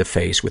us in the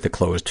face with a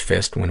closed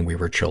fist when we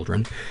were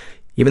children,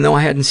 even though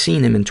I hadn't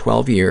seen him in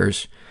 12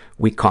 years,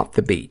 we caught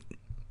the beat.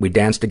 We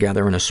danced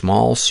together in a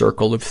small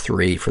circle of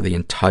 3 for the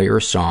entire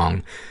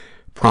song,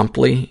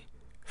 promptly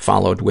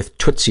followed with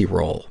Tootsie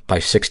Roll by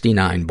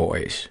 69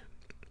 Boys.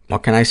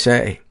 What can I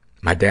say?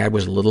 My dad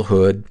was a little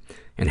hood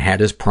and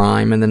had his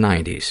prime in the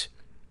 90s.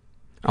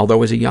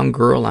 Although as a young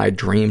girl I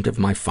dreamed of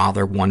my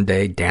father one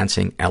day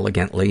dancing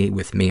elegantly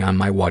with me on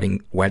my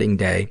wedding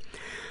day,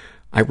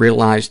 I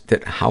realized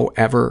that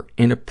however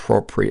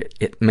inappropriate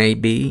it may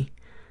be,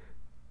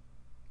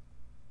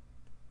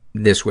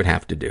 this would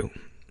have to do.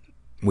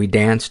 We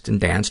danced and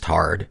danced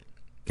hard.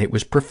 It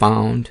was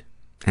profound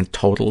and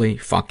totally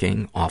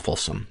fucking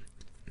awfulsome.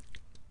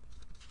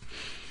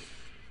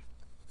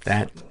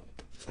 That,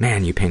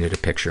 man, you painted a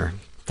picture.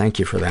 Thank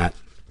you for that.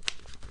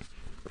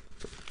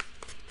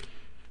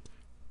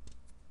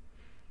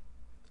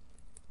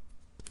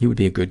 You would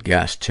be a good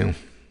guest, too,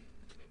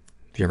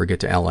 if you ever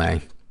get to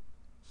L.A.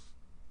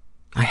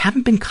 I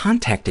haven't been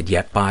contacted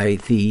yet by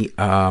the,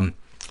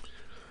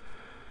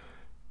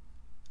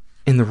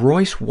 in the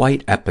Royce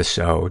White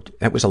episode,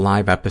 that was a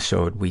live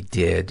episode we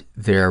did,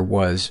 there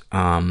was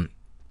a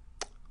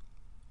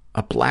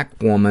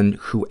black woman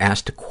who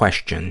asked a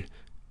question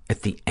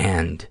at the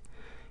end,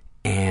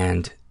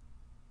 And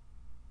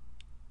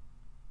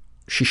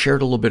she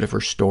shared a little bit of her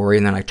story,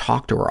 and then I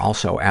talked to her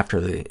also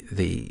after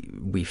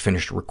we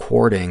finished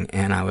recording,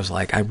 and I was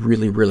like, I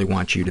really, really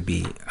want you to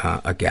be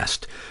a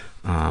guest.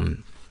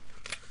 And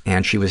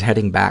she was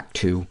heading back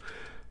to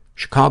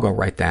Chicago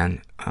right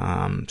then,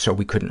 so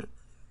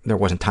there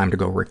wasn't time to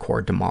go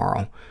record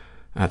tomorrow,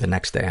 the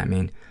next day, I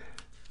mean.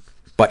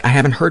 But I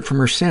haven't heard from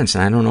her since,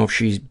 and I don't know if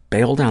she's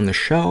bailed on the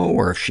show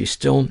or if she's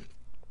still,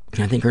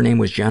 I think her name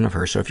was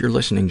Jennifer, so if you're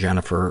listening,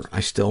 Jennifer, I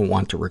still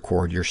want to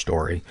record your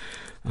story.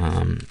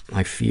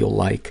 I feel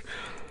like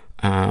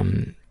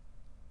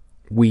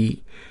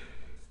we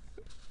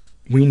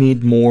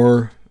need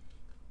more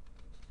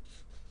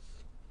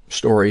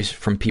stories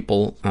from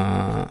people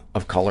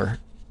of color,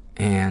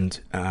 and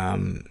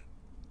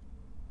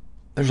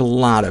there's a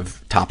lot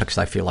of topics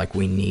I feel like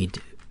we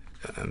need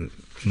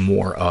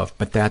more of,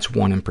 but that's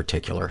one in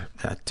particular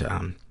that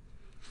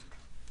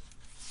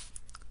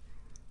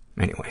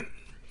anyway,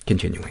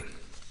 continuing.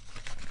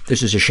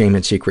 This is a Shame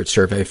and Secret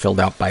survey filled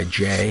out by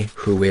Jay,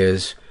 who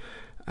is,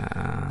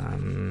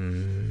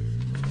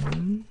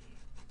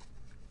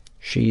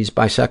 she's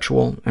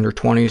bisexual, in her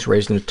 20s,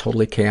 raised in a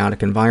totally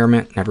chaotic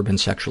environment, never been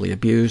sexually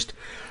abused,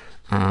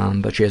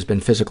 but she has been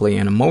physically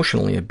and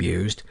emotionally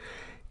abused.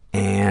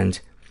 And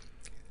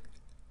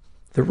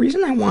the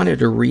reason I wanted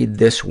to read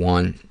this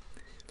one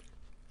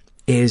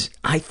is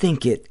I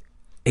think it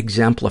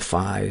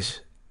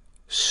exemplifies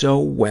so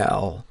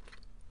well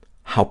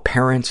how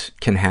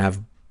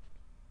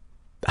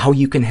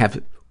you can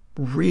have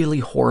really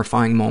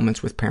horrifying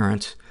moments with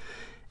parents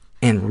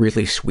and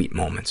really sweet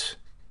moments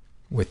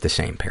with the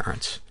same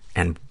parents.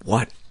 And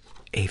what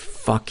a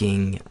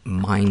fucking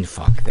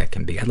mindfuck that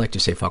can be. I'd like to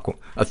say fuck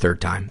a third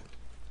time.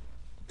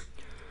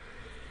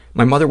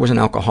 My mother was an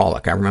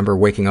alcoholic. I remember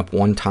waking up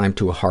one time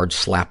to a hard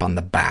slap on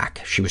the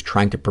back. She was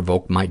trying to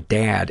provoke my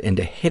dad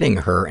into hitting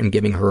her and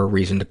giving her a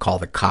reason to call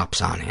the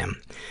cops on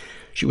him.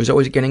 She was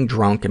always getting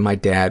drunk, and my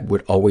dad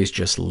would always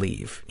just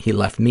leave. He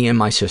left me and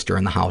my sister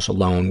in the house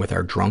alone with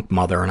our drunk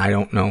mother, and I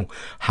don't know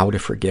how to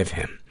forgive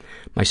him.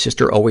 My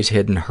sister always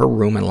hid in her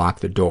room and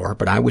locked the door,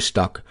 but I was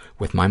stuck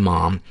with my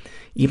mom.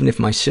 Even if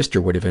my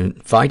sister would have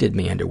invited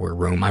me into her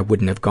room, I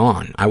wouldn't have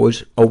gone. I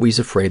was always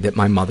afraid that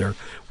my mother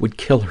would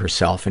kill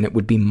herself, and it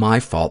would be my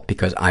fault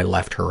because I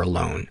left her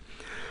alone.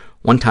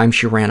 One time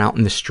she ran out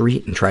in the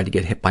street and tried to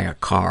get hit by a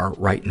car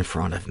right in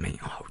front of me.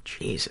 Oh,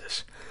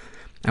 Jesus.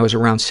 I was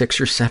around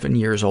 6 or 7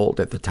 years old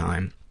at the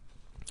time.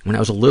 When I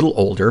was a little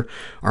older,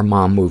 our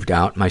mom moved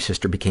out. My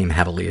sister became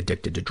heavily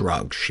addicted to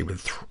drugs. She would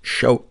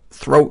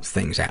throw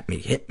things at me,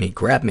 hit me,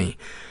 grab me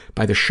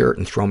by the shirt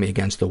and throw me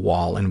against the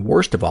wall, and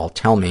worst of all,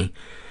 tell me,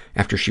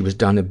 after she was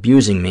done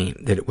abusing me,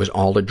 that it was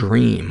all a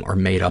dream or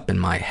made up in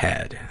my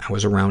head. I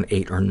was around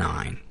 8 or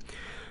 9.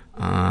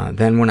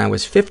 Then when I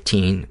was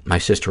 15, my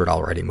sister had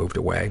already moved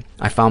away.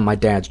 I found my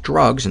dad's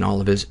drugs, and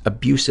all of his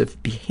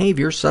abusive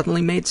behavior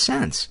suddenly made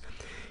sense.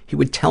 He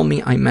would tell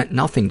me I meant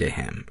nothing to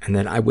him and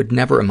that I would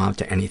never amount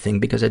to anything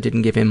because I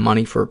didn't give him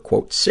money for,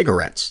 quote,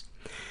 cigarettes.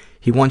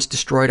 He once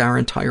destroyed our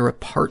entire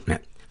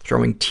apartment,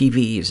 throwing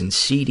TVs and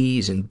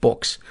CDs and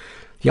books.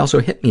 He also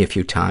hit me a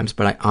few times,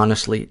 but I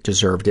honestly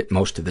deserved it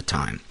most of the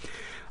time.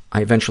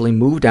 I eventually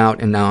moved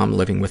out, and now I'm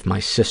living with my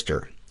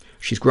sister.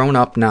 She's grown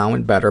up now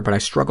and better, but I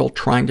struggle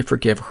trying to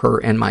forgive her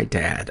and my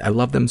dad. I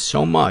love them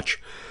so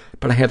much,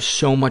 but I have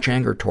so much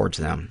anger towards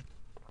them.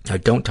 I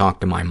don't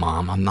talk to my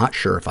mom. I'm not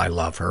sure if I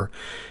love her.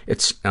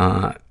 It's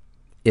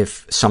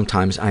if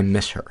sometimes I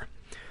miss her.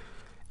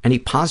 Any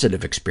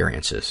positive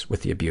experiences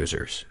with the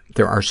abusers?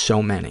 There are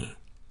so many.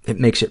 It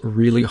makes it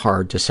really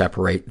hard to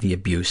separate the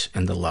abuse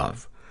and the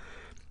love.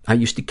 I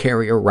used to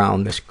carry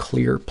around this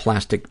clear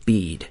plastic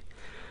bead.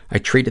 I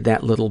treated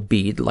that little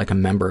bead like a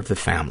member of the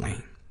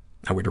family.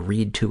 I would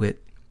read to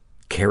it,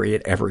 carry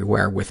it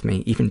everywhere with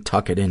me, even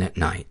tuck it in at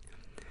night.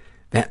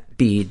 That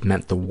bead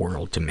meant the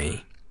world to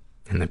me.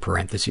 In the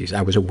parentheses,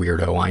 I was a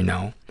weirdo, I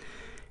know.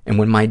 And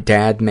when my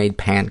dad made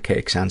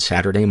pancakes on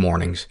Saturday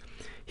mornings,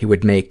 he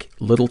would make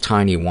little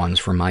tiny ones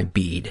for my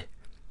bead.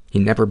 He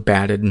never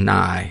batted an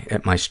eye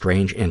at my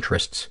strange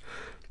interests,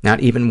 not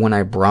even when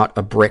I brought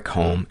a brick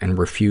home and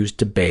refused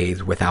to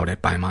bathe without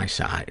it by my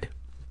side.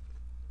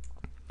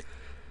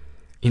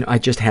 I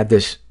just had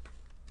this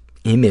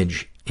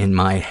image in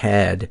my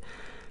head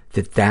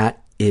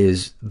that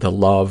is the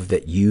love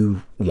that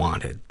you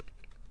wanted,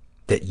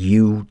 that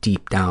you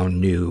deep down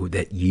knew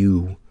that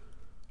you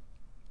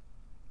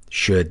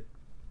should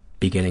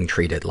be getting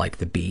treated like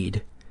the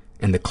bead.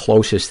 And the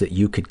closest that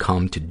you could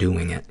come to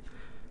doing it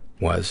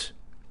was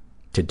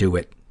to do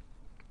it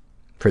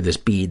for this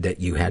bead that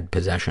you had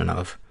possession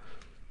of.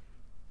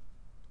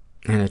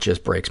 And it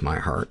just breaks my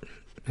heart.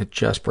 It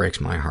just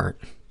breaks my heart.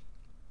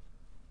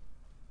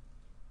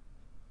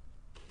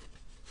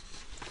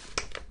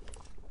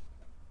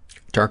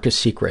 Darkest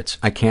secrets.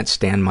 I can't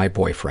stand my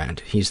boyfriend.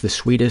 He's the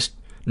sweetest,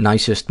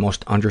 nicest,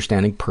 most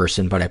understanding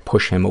person, but I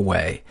push him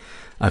away.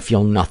 I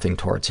feel nothing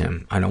towards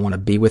him. I don't want to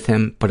be with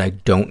him, but I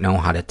don't know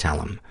how to tell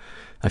him.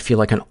 I feel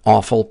like an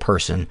awful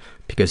person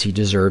because he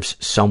deserves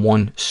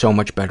someone so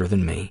much better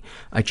than me.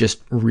 I just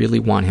really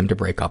want him to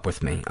break up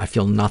with me. I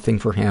feel nothing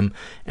for him,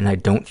 and I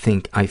don't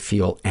think I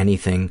feel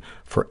anything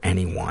for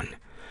anyone.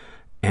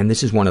 And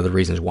this is one of the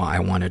reasons why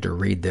I wanted to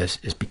read this,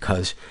 is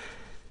because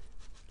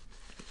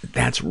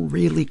that's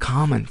really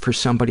common for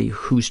somebody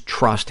whose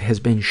trust has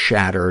been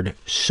shattered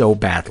so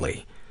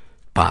badly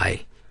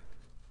by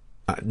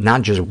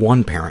not just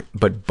one parent,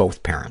 but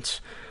both parents.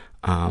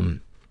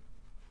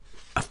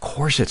 Of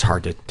course it's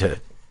hard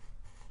to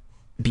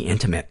be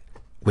intimate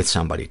with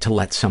somebody, to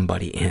let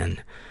somebody in.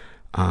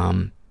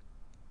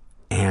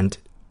 And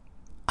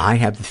I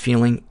have the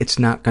feeling it's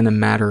not going to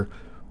matter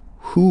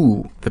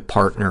who the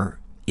partner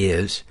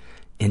is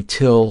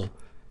until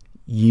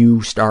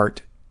you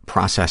start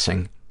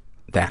processing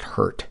that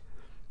hurt.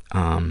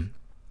 And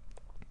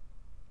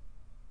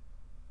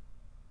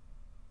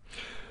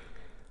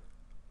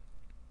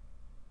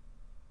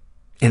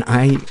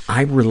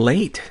I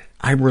relate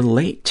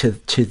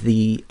to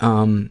the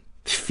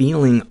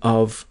feeling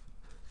of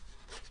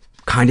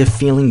kind of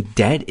feeling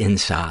dead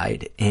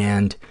inside,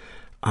 and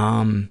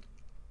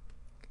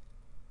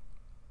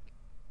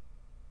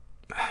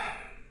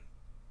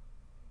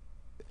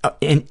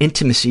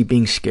intimacy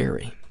being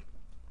scary.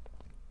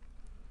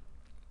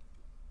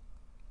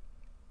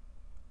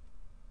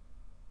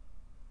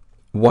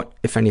 What,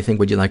 if anything,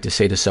 would you like to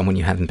say to someone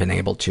you haven't been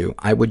able to?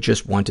 I would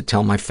just want to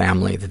tell my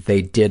family that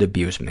they did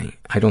abuse me.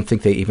 I don't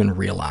think they even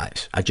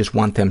realize. I just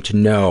want them to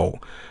know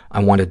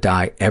I want to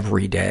die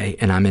every day,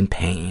 and I'm in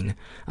pain.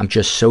 I'm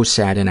just so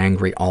sad and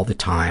angry all the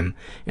time,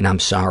 and I'm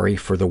sorry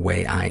for the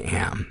way I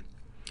am.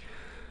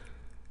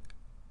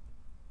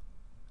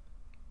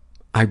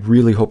 I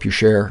really hope you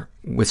share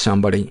with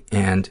somebody,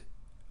 and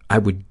I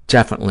would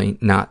definitely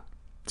not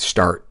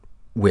start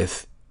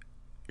with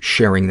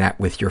sharing that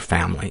with your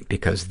family,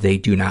 because they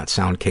do not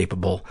sound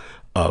capable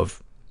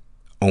of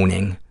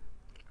owning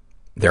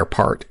their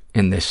part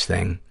in this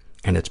thing,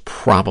 and it's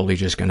probably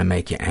just going to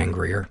make you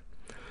angrier.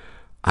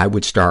 I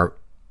would start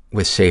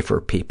with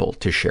safer people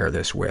to share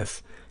this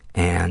with,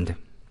 and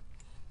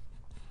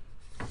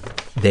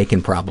they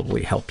can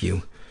probably help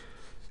you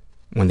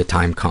when the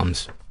time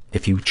comes,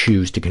 if you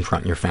choose to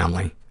confront your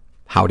family,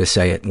 how to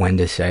say it, when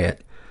to say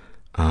it.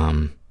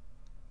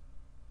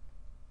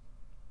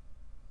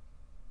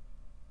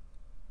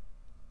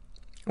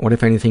 What,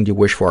 if anything, do you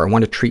wish for? I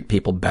want to treat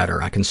people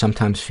better. I can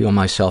sometimes feel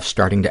myself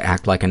starting to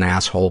act like an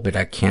asshole, but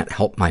I can't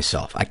help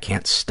myself. I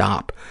can't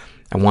stop.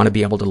 I want to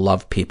be able to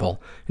love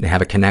people and to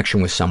have a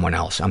connection with someone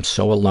else. I'm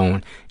so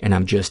alone, and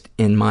I'm just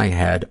in my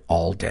head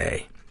all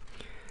day.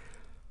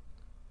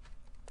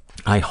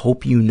 I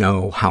hope you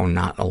know how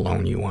not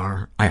alone you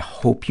are. I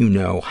hope you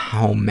know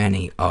how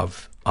many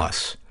of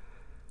us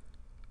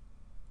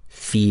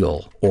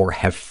feel or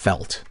have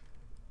felt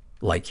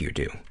like you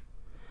do.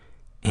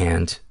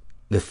 And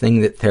the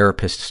thing that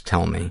therapists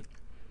tell me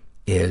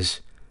is,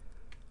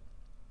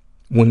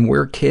 when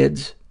we're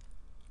kids,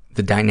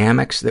 the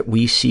dynamics that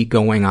we see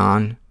going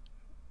on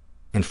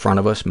in front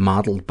of us,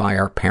 modeled by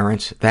our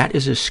parents, that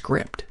is a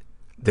script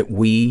that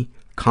we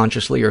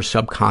consciously or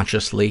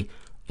subconsciously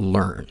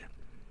learn.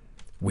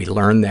 We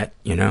learn that,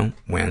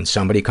 when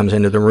somebody comes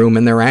into the room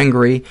and they're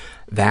angry,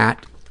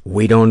 that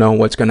we don't know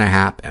what's going to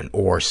happen,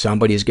 or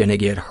somebody's going to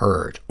get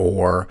hurt,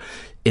 or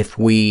if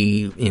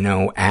we,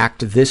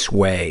 act this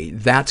way,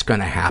 that's going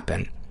to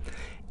happen.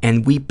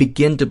 And we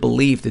begin to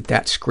believe that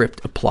that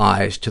script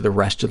applies to the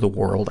rest of the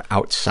world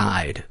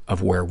outside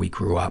of where we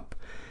grew up.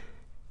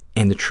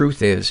 And the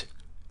truth is,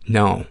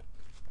 no.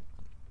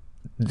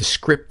 The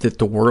script that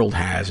the world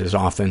has is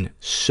often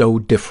so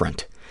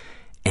different.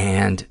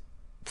 And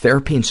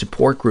therapy and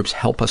support groups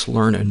help us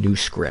learn a new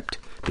script,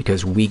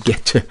 because we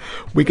get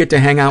to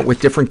hang out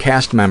with different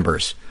cast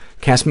members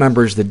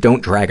that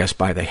don't drag us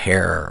by the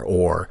hair,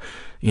 or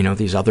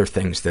these other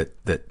things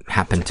that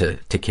happen to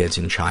kids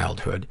in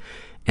childhood.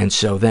 And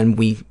so then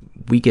we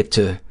get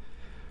to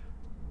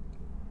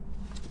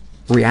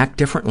react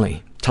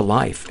differently to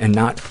life and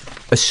not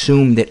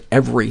assume that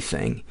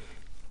everything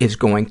is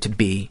going to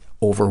be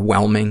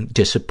overwhelming,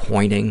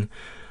 disappointing,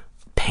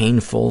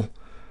 painful,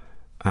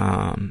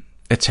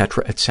 et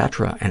cetera, et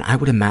cetera. And I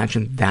would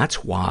imagine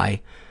that's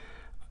why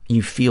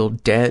you feel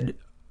dead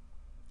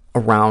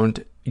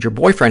around your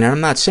boyfriend. And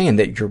I'm not saying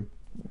that you're,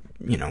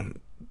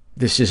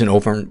 this isn't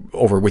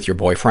over with your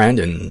boyfriend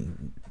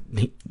and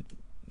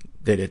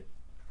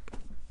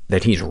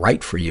that he's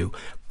right for you,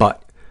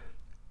 but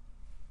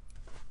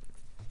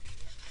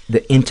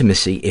the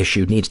intimacy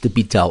issue needs to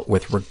be dealt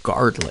with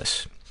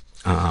regardless.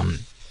 I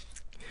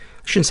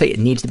shouldn't say it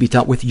needs to be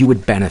dealt with. You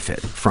would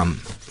benefit from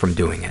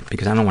doing it,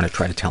 because I don't want to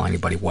try to tell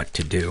anybody what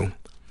to do.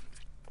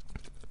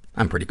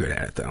 I'm pretty good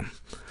at it, though.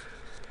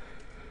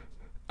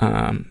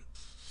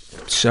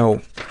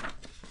 So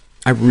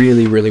I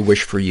really, really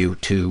wish for you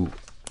to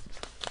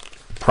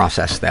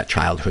process that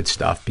childhood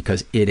stuff,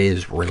 because it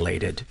is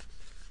related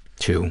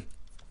to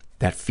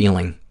that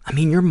feeling. I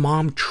mean, your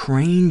mom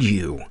trained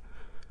you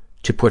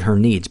to put her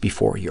needs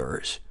before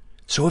yours.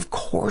 So of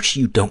course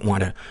you don't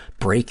want to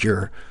break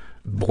your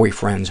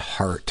boyfriend's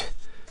heart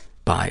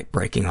by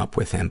breaking up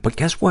with him. But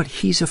guess what?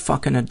 He's a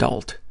fucking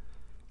adult.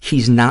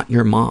 He's not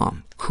your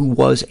mom, who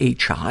was a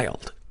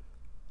child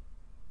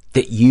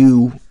that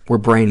you were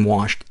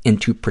brainwashed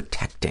into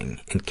protecting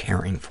and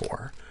caring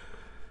for.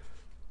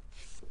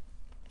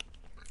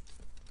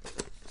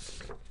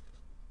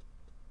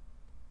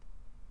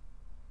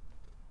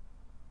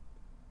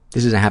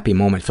 This is a happy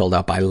moment filled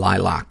out by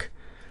Lilac,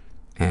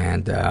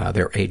 and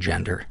they're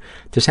agender.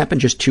 This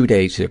happened just 2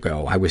 days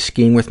ago. I was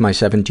skiing with my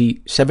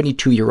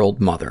 72-year-old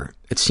mother.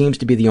 It seems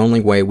to be the only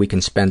way we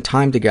can spend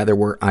time together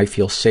where I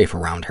feel safe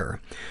around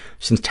her.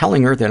 Since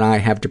telling her that I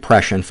have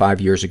depression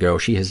 5 years ago,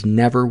 she has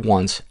never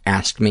once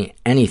asked me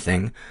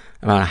anything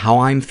about how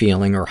I'm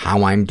feeling or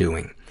how I'm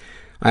doing.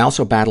 I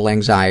also battle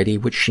anxiety,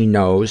 which she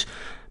knows,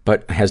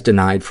 but has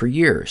denied for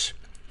years.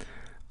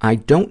 I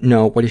don't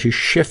know what has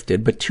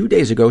shifted, but 2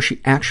 days ago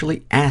she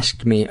actually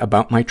asked me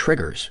about my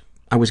triggers.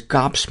 I was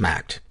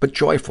gobsmacked, but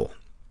joyful.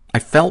 I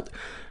felt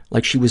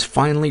like she was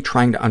finally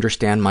trying to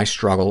understand my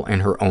struggle in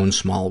her own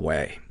small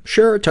way.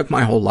 Sure, it took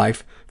my whole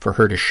life for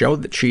her to show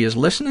that she is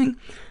listening,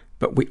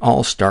 but we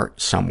all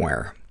start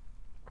somewhere.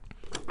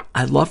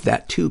 I love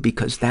that, too,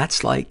 because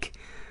that's like...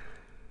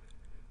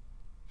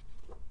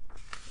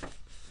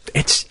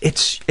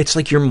 It's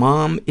like your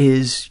mom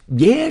is...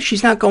 Yeah,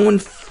 she's not going...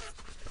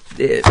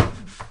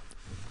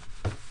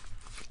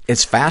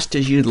 as fast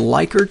as you'd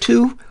like her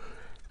to,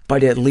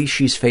 but at least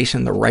she's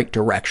facing the right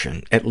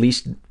direction. At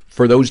least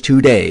for those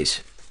 2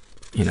 days,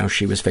 you know,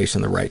 she was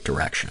facing the right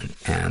direction.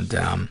 And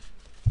I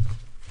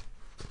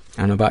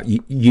don't know about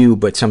you,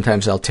 but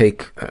sometimes I'll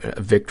take a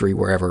victory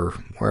wherever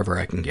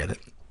I can get it.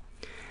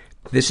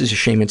 This is a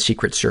Shame and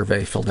Secret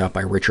survey filled out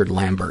by Richard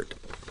Lambert.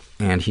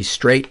 And he's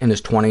straight, in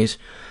his 20s,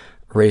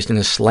 raised in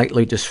a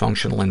slightly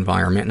dysfunctional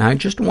environment. And I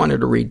just wanted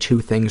to read two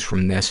things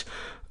from this.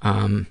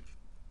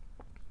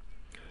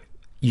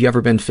 You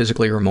ever been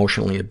physically or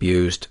emotionally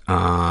abused?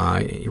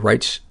 He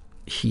writes,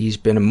 he's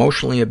been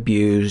emotionally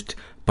abused,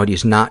 but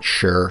he's not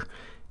sure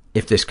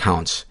if this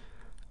counts,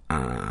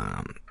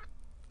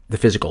 the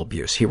physical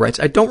abuse. He writes,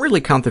 I don't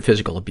really count the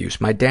physical abuse.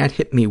 My dad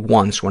hit me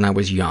once when I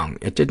was young.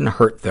 It didn't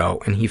hurt,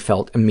 though, and he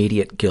felt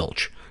immediate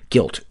guilt,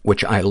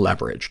 which I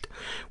leveraged.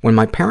 When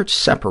my parents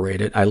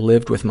separated, I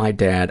lived with my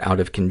dad out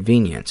of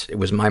convenience. It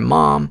was my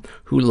mom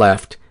who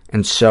left,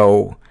 and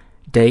so...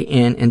 day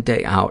in and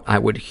day out, I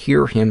would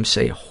hear him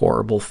say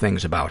horrible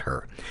things about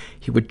her.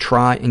 He would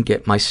try and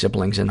get my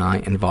siblings and I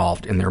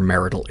involved in their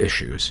marital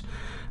issues.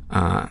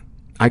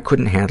 I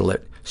couldn't handle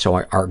it, so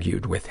I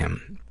argued with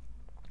him.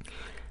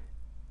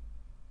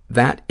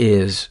 That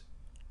is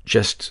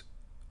just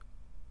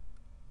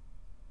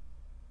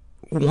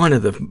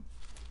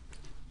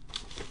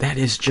that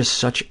is just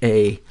such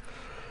a...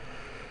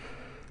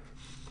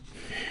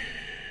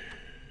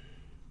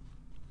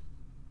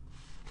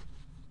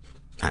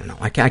 I don't know,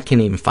 I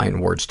can't even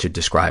find words to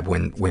describe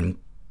when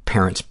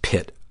parents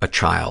pit a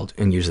child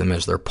and use them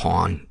as their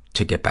pawn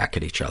to get back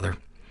at each other.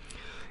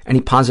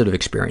 Any positive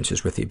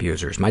experiences with the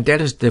abusers? My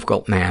dad is a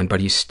difficult man, but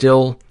he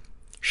still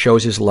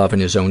shows his love in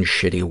his own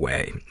shitty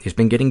way. He's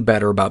been getting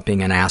better about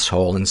being an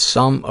asshole, and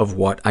some of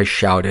what I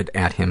shouted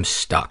at him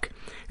stuck.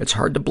 It's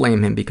hard to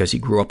blame him because he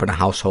grew up in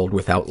a household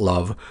without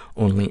love,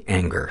 only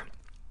anger.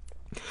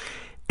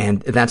 And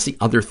that's the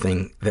other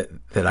thing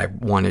that I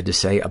wanted to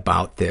say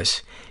about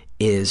this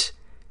is...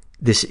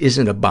 this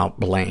isn't about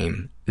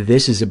blame.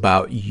 This is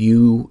about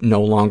you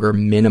no longer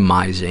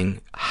minimizing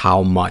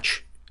how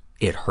much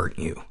it hurt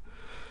you.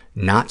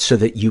 Not so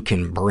that you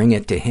can bring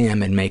it to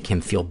him and make him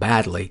feel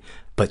badly,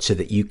 but so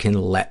that you can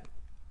let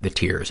the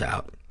tears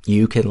out.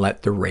 You can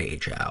let the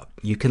rage out.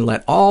 You can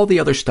let all the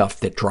other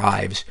stuff that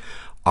drives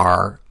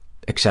our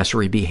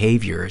accessory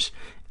behaviors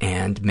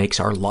and makes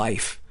our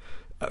life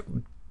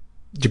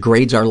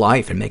degrades our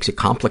life and makes it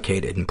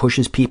complicated and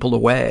pushes people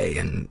away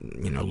and,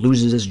 you know,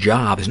 loses his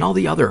job and all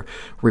the other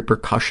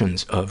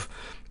repercussions of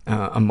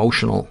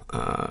emotional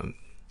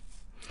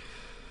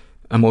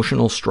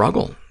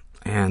struggle.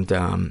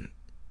 And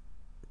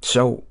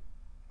so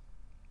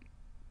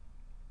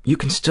you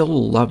can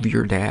still love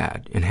your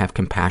dad and have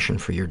compassion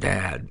for your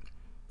dad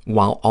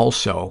while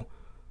also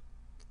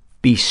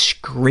be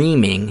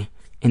screaming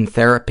in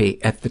therapy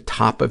at the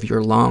top of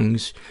your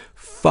lungs,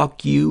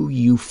 fuck you,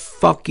 you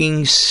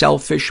fucking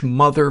selfish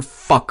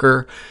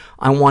motherfucker.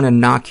 I want to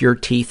knock your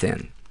teeth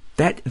in.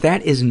 That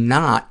is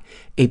not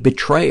a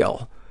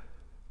betrayal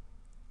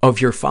of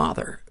your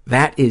father.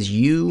 That is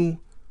you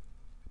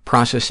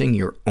processing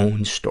your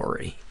own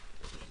story.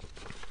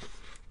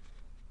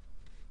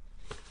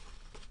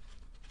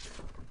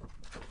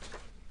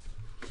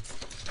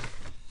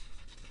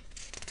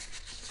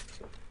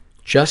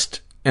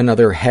 Just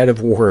another head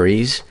of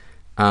worries.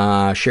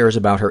 Shares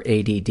about her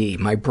ADD.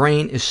 My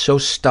brain is so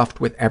stuffed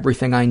with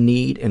everything I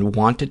need and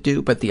want to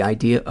do, but the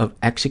idea of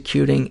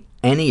executing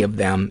any of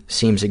them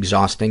seems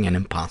exhausting and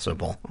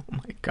impossible. Oh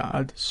my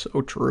God,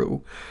 so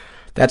true.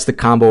 That's the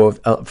combo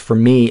of, for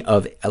me,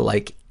 of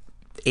like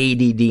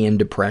ADD and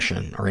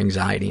depression, or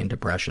anxiety and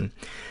depression.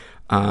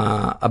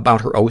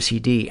 about her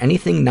OCD.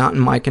 Anything not in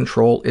my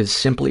control is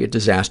simply a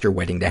disaster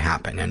waiting to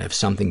happen. And if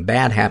something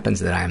bad happens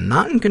that I am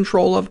not in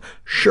control of,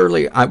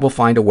 surely I will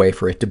find a way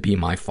for it to be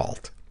my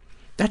fault.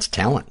 That's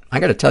talent. I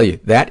got to tell you,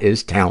 that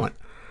is talent.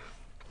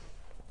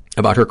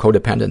 About her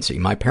codependency.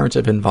 My parents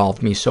have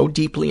involved me so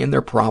deeply in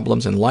their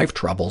problems and life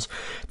troubles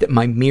that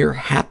my mere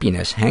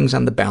happiness hangs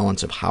on the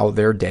balance of how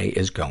their day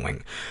is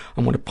going.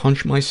 I want to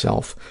punch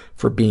myself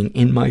for being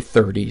in my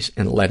 30s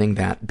and letting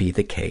that be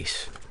the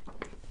case.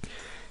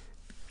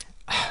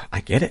 I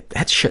get it.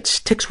 That shit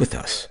sticks with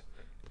us.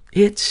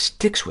 It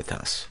sticks with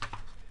us.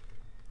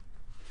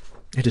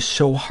 It is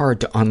so hard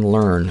to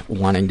unlearn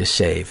wanting to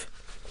save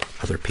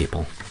other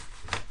people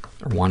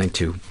or wanting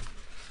to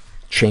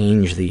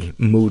change the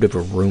mood of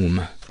a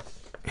room,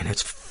 and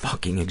it's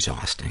fucking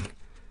exhausting.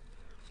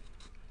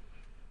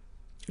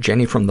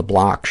 Jenny from the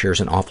block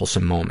shares an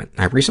awfulsome moment.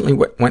 I recently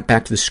went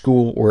back to the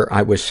school where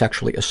I was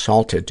sexually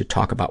assaulted to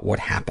talk about what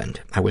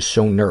happened. I was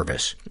so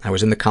nervous. I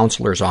was in the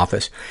counselor's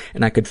office,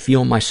 and I could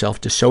feel myself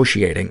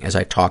dissociating as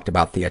I talked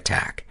about the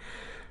attack.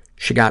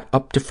 She got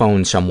up to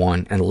phone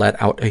someone and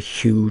let out a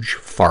huge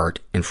fart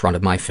in front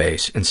of my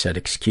face and said,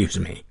 "Excuse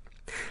me."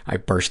 I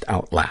burst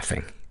out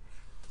laughing.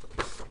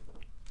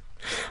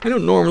 I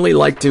don't normally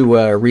like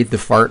to read the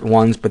fart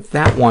ones, but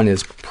that one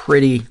is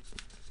pretty...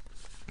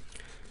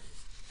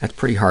 That's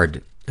pretty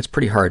hard. It's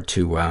pretty hard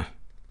to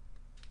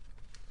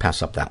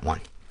pass up that one.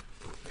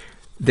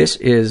 This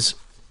is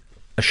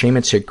a Shame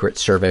and Secret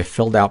survey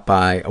filled out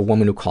by a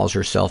woman who calls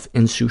herself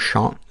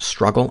Insouciant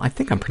Struggle. I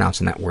think I'm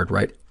pronouncing that word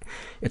right.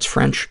 It's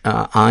French,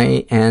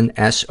 Insouciant.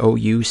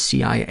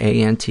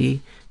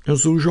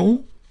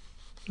 Insouciant?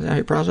 Is that how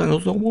you pronounce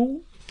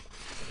it?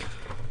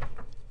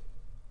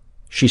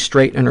 She's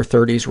straight, in her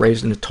 30s,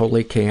 raised in a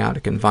totally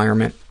chaotic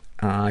environment.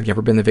 Have you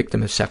ever been the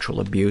victim of sexual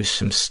abuse?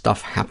 Some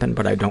stuff happened,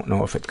 but I don't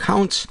know if it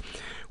counts.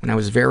 When I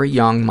was very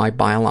young, my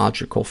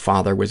biological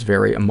father was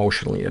very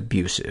emotionally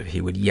abusive.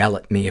 He would yell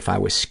at me if I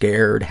was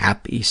scared,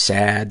 happy,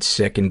 sad,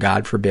 sick, and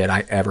God forbid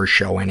I ever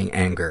show any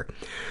anger.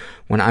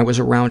 When I was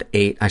around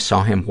 8, I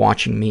saw him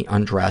watching me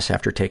undress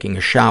after taking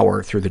a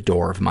shower through the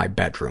door of my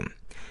bedroom.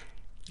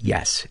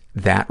 Yes,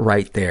 that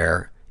right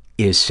there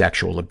is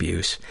sexual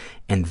abuse,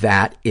 and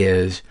that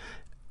is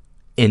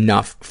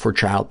enough for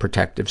Child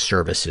Protective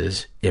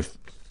Services.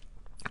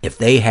 If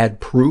they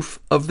had proof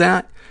of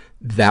that,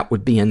 that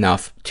would be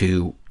enough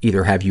to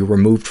either have you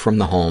removed from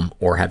the home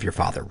or have your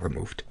father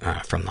removed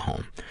from the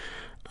home.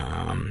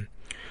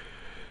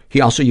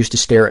 He also used to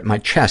stare at my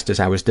chest as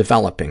I was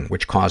developing,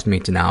 which caused me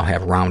to now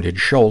have rounded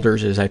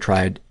shoulders as I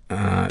tried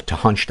to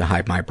hunch to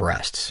hide my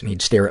breasts. And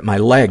he'd stare at my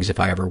legs if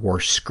I ever wore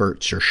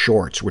skirts or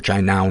shorts, which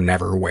I now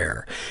never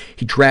wear.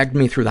 He dragged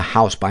me through the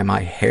house by my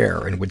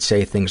hair and would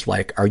say things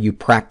like, "Are you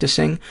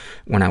practicing?"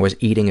 when I was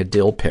eating a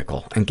dill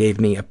pickle, and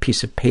gave me a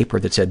piece of paper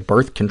that said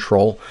birth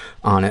control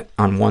on it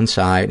on one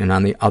side, and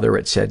on the other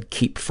it said,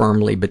 "Keep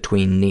firmly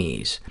between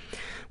knees."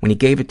 When he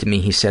gave it to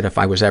me, he said if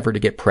I was ever to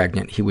get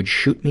pregnant, he would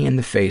shoot me in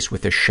the face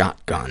with a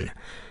shotgun.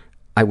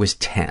 I was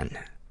 10.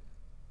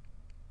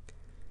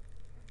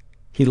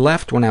 He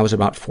left when I was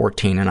about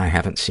 14, and I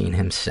haven't seen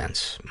him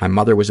since. My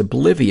mother was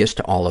oblivious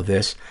to all of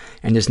this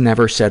and has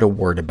never said a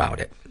word about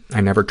it. I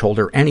never told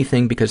her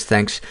anything because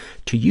thanks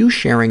to you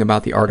sharing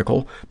about the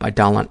article by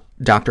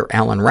Dr.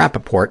 Alan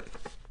Rappaport,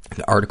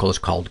 the article is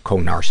called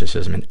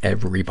Co-Narcissism, and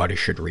everybody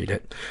should read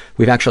it.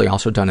 We've actually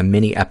also done a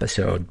mini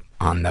episode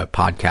on the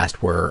podcast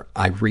where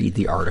I read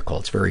the article.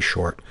 It's very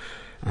short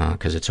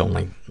because it's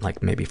only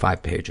like maybe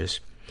 5 pages.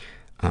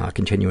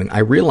 Continuing, I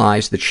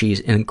realize that she's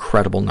an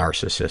incredible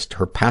narcissist.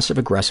 Her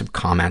passive-aggressive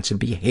comments and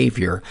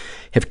behavior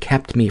have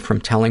kept me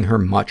from telling her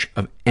much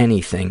of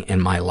anything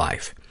in my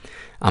life.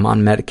 I'm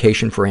on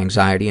medication for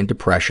anxiety and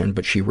depression,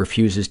 but she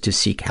refuses to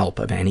seek help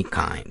of any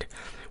kind.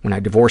 When I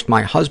divorced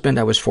my husband,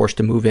 I was forced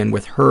to move in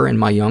with her and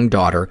my young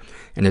daughter,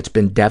 and it's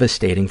been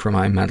devastating for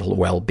my mental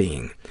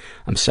well-being.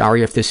 I'm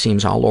sorry if this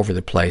seems all over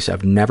the place.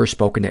 I've never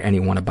spoken to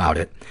anyone about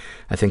it.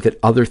 I think that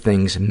other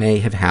things may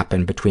have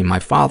happened between my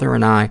father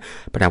and I,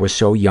 but I was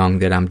so young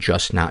that I'm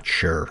just not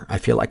sure. I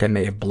feel like I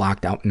may have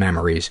blocked out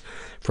memories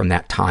from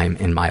that time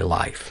in my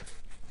life.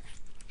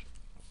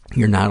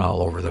 You're not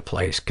all over the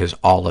place because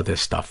all of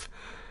this stuff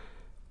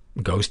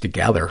goes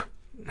together,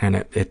 and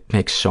it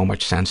makes so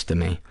much sense to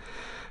me.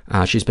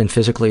 She's been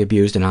physically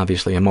abused and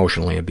obviously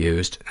emotionally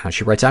abused.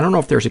 She writes, I don't know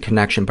if there's a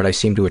connection, but I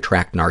seem to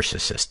attract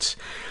narcissists.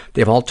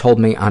 They've all told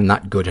me I'm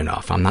not good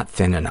enough. I'm not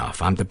thin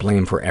enough. I'm to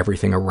blame for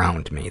everything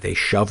around me. They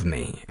shove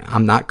me.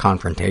 I'm not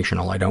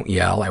confrontational. I don't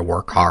yell. I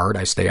work hard.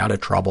 I stay out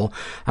of trouble.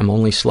 I'm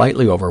only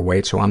slightly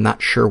overweight, so I'm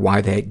not sure why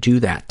they do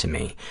that to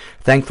me.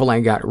 Thankfully, I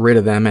got rid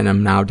of them, and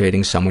I'm now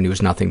dating someone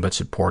who's nothing but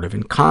supportive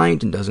and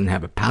kind and doesn't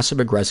have a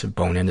passive-aggressive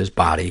bone in his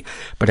body,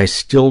 but I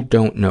still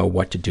don't know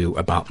what to do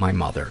about my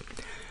mother.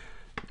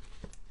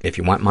 If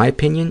you want my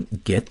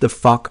opinion, get the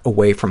fuck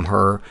away from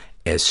her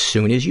as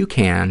soon as you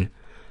can.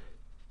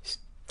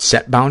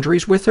 Set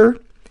boundaries with her,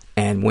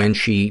 and when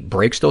she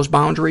breaks those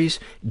boundaries,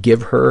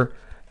 give her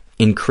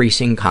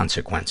increasing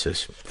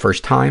consequences.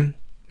 First time,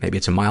 maybe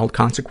it's a mild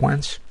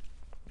consequence.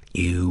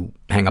 you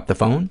hang up the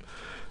phone.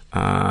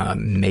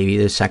 Maybe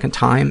the second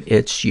time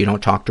it's you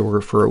don't talk to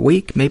her for a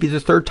week. Maybe the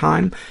third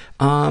time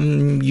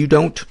you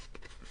don't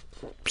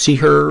see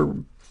her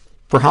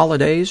for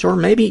holidays or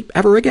maybe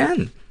ever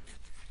again.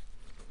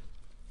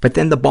 But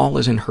then the ball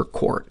is in her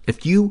court.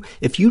 If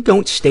you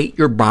don't state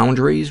your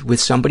boundaries with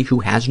somebody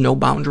who has no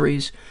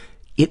boundaries,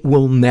 it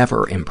will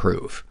never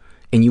improve.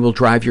 And you will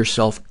drive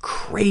yourself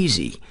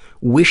crazy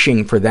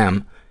wishing for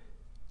them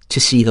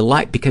to see the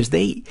light because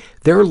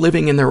they're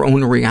living in their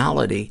own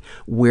reality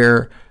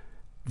where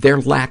their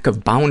lack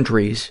of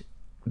boundaries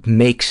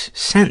makes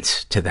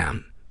sense to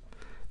them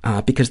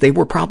because they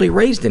were probably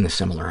raised in a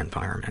similar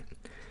environment.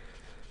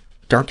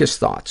 Darkest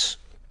thoughts.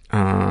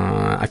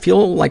 I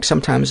feel like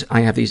sometimes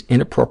I have these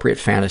inappropriate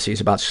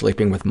fantasies about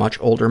sleeping with much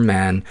older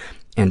men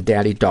and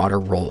daddy-daughter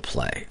role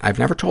play. I've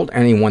never told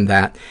anyone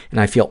that,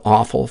 and I feel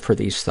awful for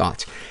these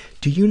thoughts.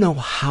 Do you know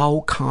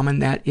how common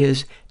that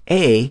is?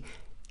 In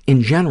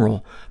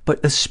general, but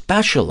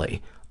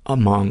especially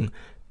among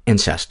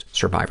incest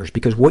survivors,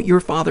 because what your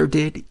father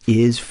did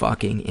is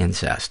fucking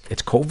incest.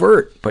 It's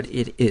covert, but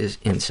it is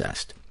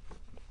incest.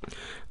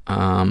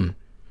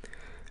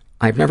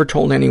 I've never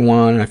told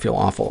anyone. I feel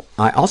awful.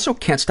 I also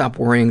can't stop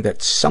worrying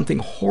that something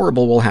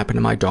horrible will happen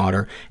to my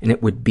daughter and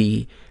it would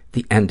be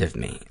the end of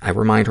me. I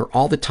remind her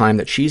all the time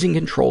that she's in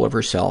control of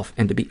herself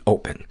and to be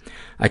open.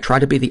 I try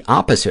to be the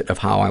opposite of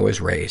how I was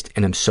raised,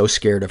 and I'm so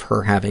scared of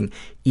her having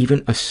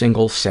even a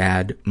single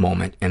sad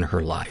moment in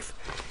her life.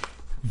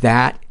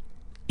 That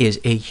is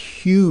a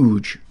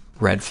huge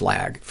red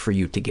flag for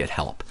you to get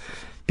help,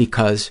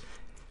 because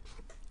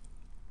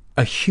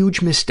a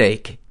huge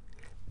mistake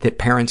that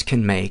parents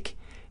can make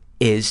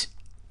is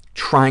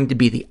trying to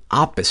be the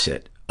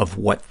opposite of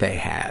what they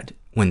had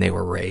when they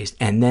were raised,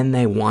 and then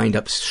they wind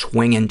up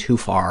swinging too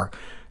far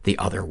the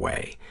other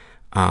way.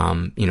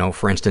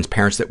 For instance,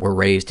 parents that were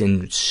raised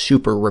in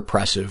super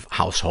repressive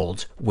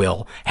households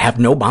will have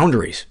no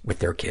boundaries with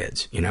their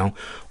kids,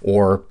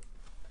 or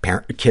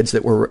kids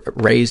that were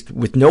raised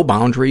with no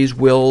boundaries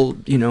will,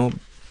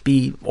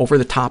 be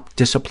over-the-top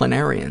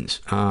disciplinarians.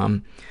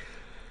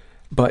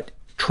 But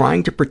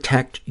trying to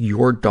protect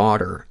your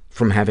daughter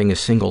from having a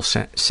single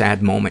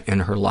sad moment in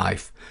her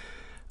life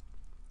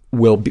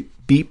will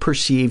be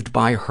perceived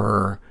by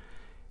her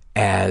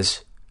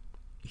as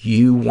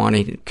you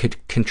wanting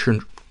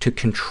to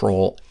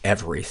control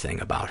everything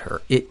about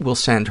her. It will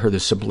send her the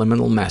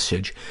subliminal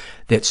message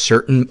that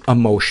certain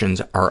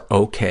emotions are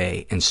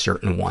okay and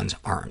certain ones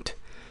aren't.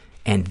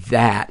 And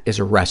that is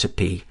a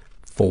recipe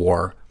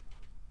for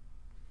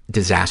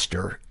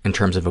disaster in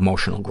terms of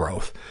emotional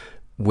growth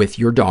with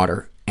your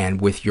daughter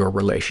and with your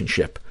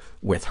relationship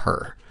with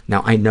her.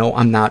 Now, I know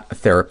I'm not a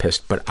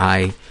therapist, but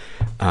I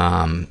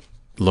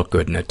look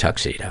good in a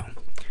tuxedo.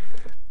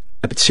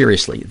 But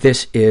seriously,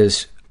 this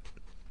is,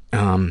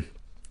 I'm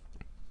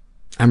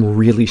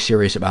really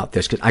serious about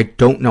this because I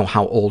don't know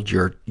how old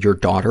your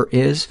daughter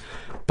is,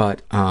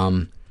 but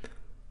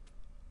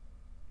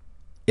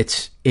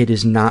it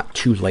is not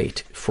too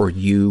late for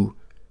you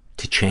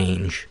to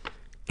change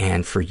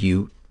and for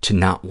you to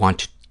not want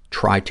to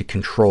try to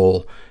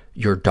control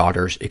your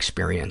daughter's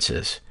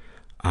experiences,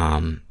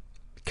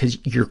 because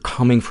you're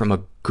coming from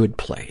a good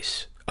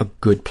place,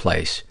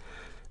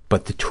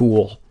 but the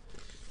tool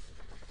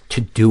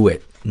to do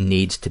it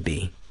needs to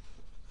be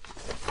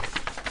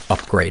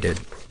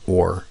upgraded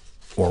or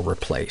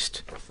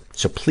replaced.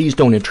 So please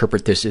don't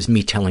interpret this as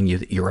me telling you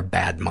that you're a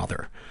bad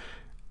mother.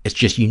 It's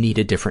just you need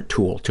a different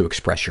tool to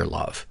express your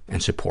love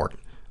and support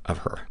of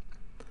her.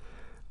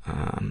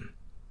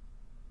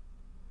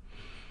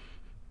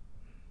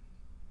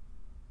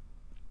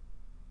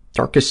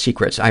 Darkest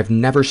secrets. I've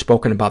never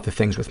spoken about the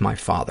things with my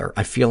father.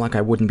 I feel like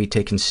I wouldn't be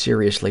taken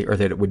seriously or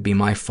that it would be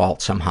my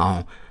fault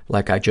somehow,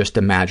 like I just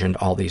imagined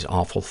all these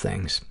awful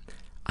things.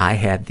 I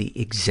had the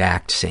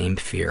exact same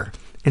fear.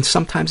 And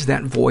sometimes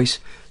that voice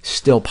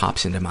still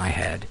pops into my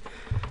head.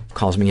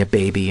 Calls me a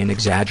baby, an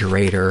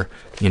exaggerator,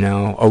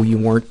 oh, you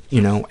weren't,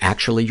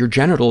 actually your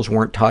genitals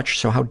weren't touched,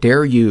 so how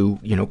dare you,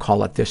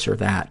 call it this or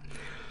that.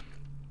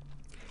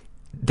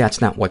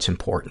 That's not what's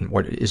important.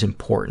 What is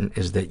important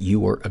is that you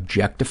were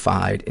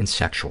objectified and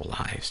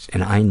sexualized,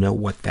 and I know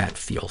what that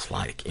feels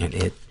like,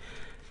 and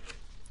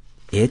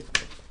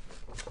it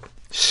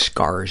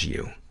scars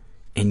you,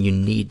 and you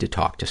need to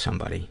talk to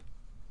somebody.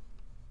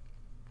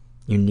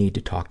 You need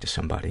to talk to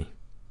somebody.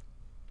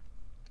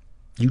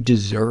 You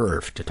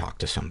deserve to talk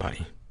to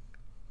somebody.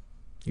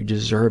 You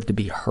deserve to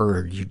be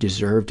heard. You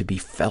deserve to be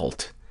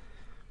felt.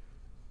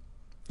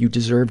 You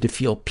deserve to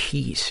feel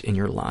peace in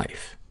your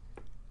life.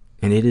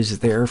 And it is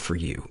there for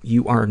you.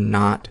 You are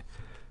not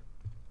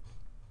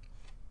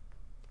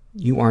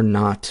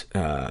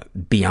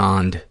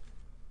beyond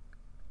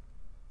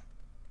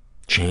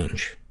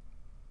change.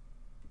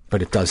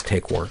 But it does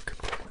take work.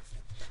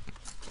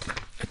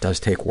 It does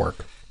take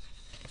work.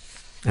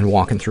 And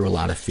walking through a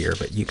lot of fear,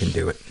 but you can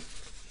do it.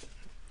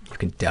 You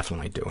can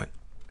definitely do it.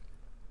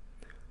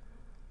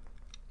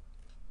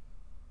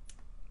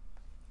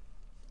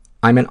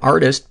 I'm an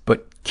artist,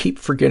 but keep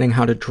forgetting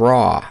how to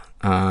draw.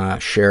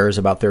 shares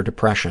about their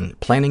depression.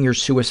 Planning your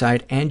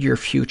suicide and your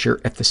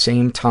future at the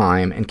same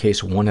time in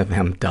case one of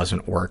them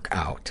doesn't work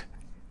out.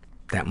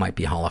 That might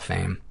be Hall of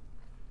Fame.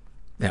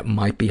 That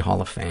might be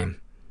Hall of Fame.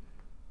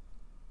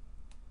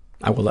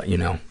 I will let you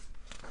know.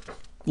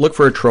 Look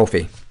for a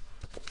trophy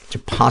to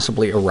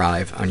possibly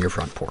arrive on your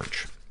front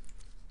porch.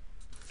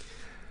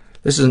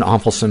 This is an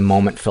awfulsome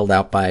moment filled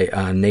out by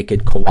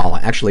Naked Koala.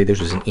 Actually,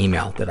 this was an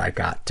email that I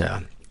got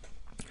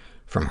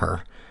from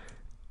her.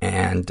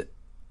 And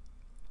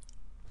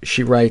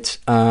she writes,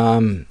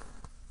 4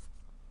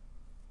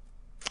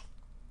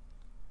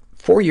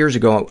 years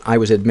ago, I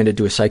was admitted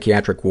to a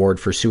psychiatric ward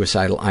for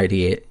suicidal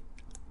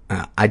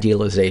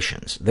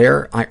idealizations.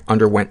 There, I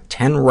underwent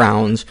 10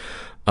 rounds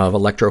of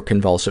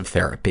electroconvulsive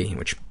therapy,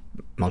 which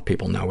most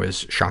people know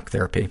is shock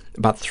therapy.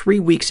 About 3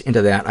 weeks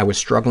into that, I was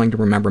struggling to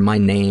remember my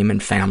name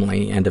and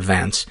family and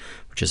events,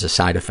 which is a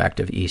side effect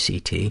of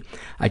ECT.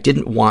 I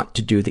didn't want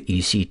to do the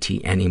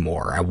ECT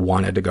anymore. I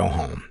wanted to go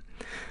home.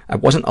 I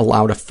wasn't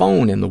allowed a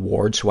phone in the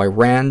ward, so I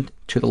ran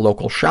to the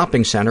local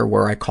shopping center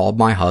where I called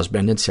my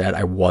husband and said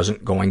I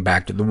wasn't going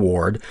back to the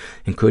ward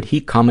and could he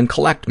come and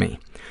collect me.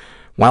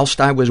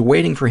 Whilst I was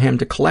waiting for him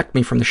to collect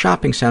me from the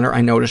shopping center,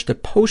 I noticed a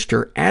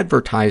poster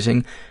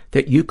advertising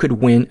that you could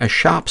win a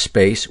shop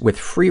space with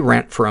free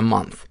rent for a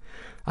month.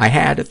 I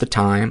had, at the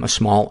time, a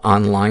small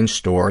online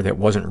store that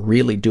wasn't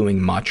really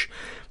doing much,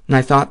 and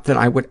I thought that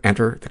I would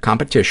enter the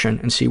competition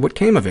and see what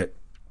came of it.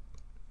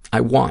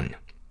 I won.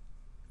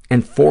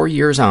 And 4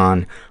 years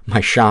on,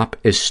 my shop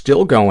is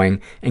still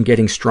going and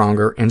getting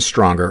stronger and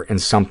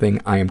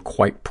something I am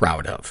quite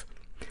proud of.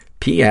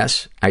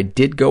 P.S. I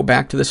did go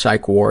back to the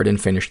psych ward and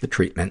finish the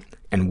treatment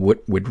and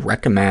would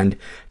recommend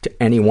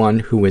to anyone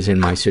who is in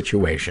my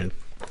situation.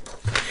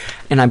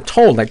 And I'm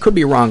told, I could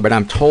be wrong, but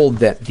I'm told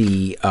that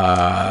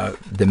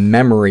the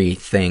memory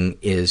thing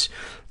is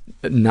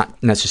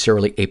not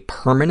necessarily a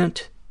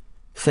permanent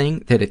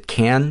thing, that it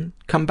can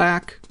come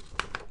back,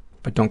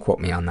 but don't quote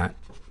me on that.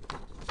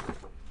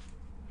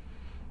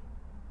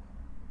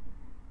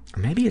 Or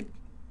maybe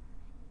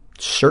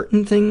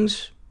certain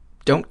things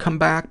don't come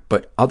back,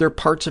 but other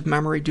parts of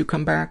memory do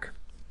come back.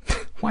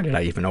 Why did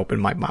I even open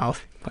my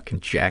mouth?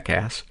 Fucking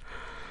jackass.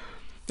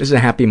 This is a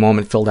happy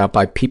moment filled out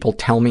by People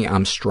Tell Me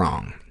I'm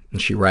Strong.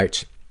 And she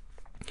writes,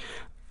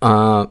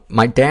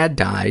 my dad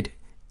died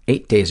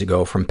 8 days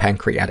ago from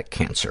pancreatic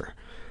cancer.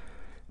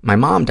 My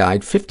mom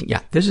died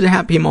this is a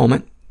happy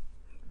moment.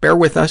 Bear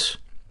with us.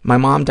 My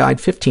mom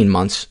died 15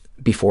 months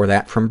before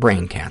that from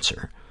brain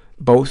cancer.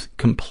 Both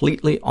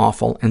completely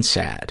awful and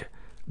sad.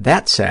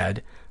 That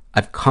said,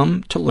 I've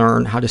come to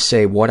learn how to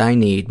say what I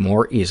need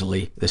more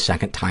easily the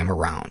second time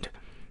around.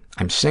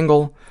 I'm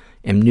single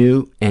and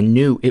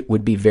knew it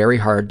would be very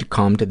hard to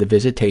come to the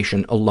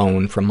visitation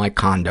alone from my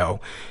condo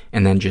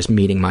and then just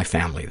meeting my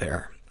family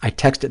there. I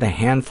texted a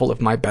handful of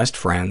my best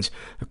friends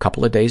a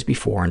couple of days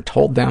before and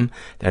told them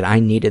that I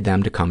needed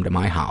them to come to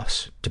my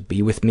house, to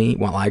be with me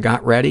while I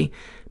got ready,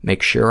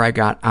 make sure I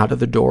got out of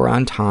the door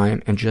on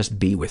time, and just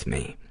be with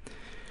me.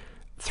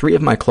 3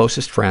 of my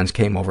closest friends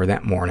came over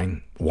that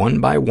morning, one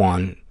by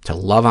one, to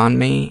love on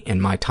me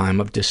in my time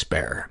of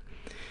despair.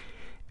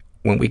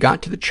 When we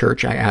got to the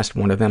church, I asked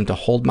one of them to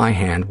hold my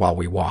hand while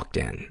we walked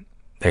in.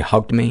 They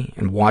hugged me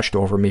and watched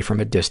over me from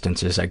a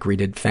distance as I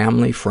greeted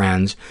family,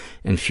 friends,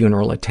 and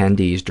funeral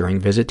attendees during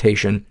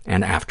visitation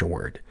and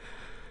afterward.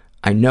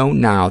 I know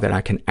now that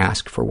I can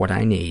ask for what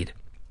I need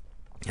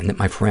and that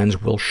my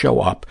friends will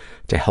show up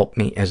to help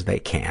me as they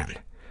can.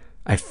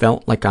 I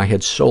felt like I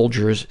had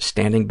soldiers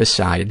standing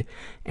beside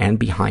and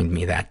behind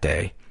me that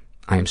day.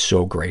 I am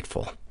so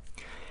grateful.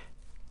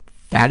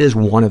 That is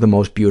one of the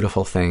most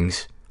beautiful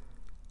things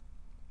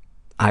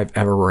I've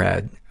ever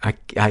read.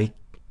 I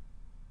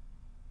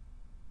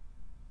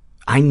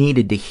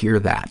needed to hear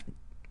that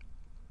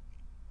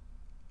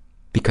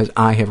because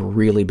I have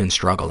really been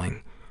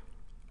struggling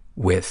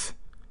with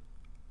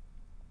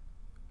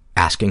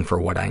asking for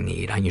what I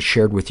need. I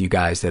shared with you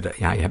guys that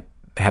I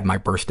had my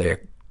birthday a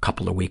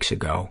couple of weeks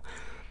ago,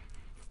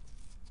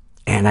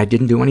 and I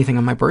didn't do anything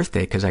on my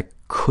birthday because I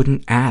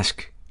couldn't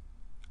ask.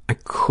 I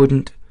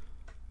couldn't.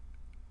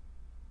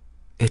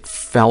 It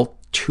felt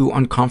too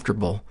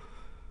uncomfortable,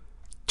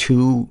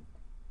 too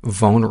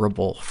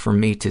vulnerable for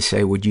me to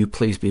say, would you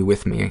please be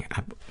with me?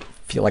 I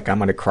feel like I'm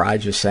going to cry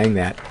just saying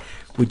that.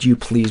 Would you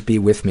please be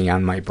with me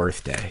on my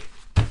birthday?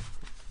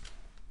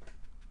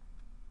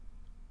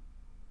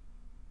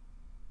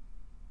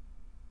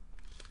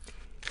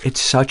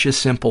 It's such a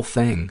simple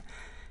thing.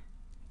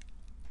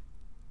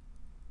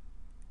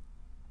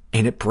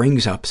 And it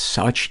brings up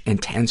such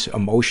intense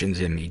emotions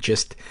in me,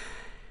 just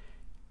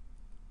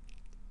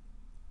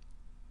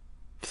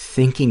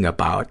thinking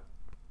about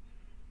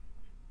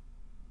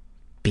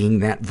being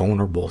that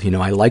vulnerable. You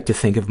know, I like to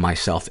think of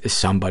myself as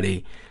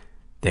somebody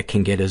that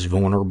can get as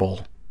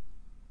vulnerable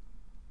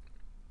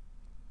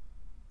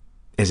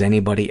as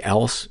anybody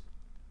else.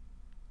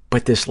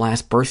 But this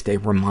last birthday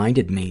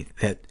reminded me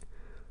that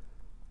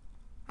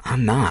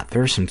I'm not.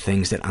 There are some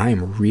things that I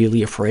am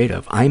really afraid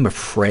of. I'm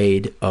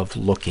afraid of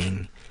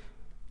looking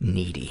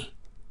needy.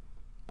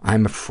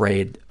 I'm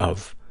afraid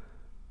of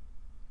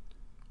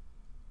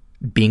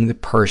being the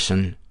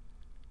person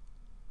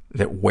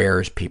that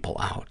wears people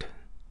out.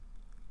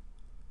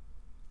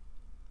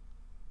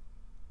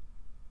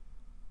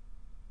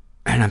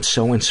 And I'm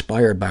so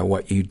inspired by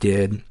what you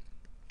did,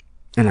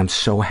 and I'm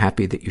so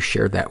happy that you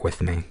shared that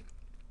with me.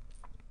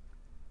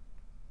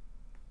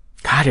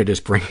 God, it is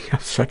bringing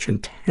up such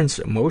intense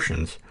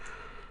emotions.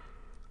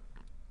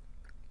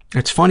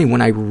 It's funny,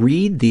 when I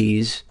read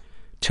these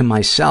to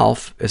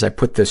myself, as I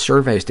put the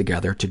surveys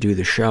together to do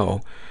the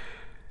show,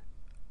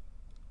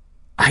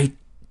 I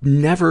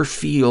never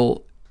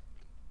feel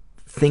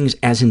things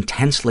as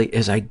intensely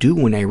as I do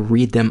when I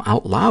read them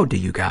out loud to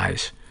you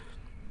guys.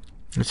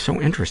 It's so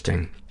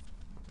interesting.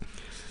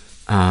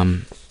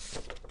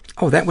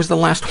 Oh, that was the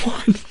last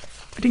one.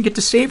 I didn't get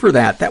to savor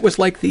that. That was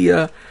like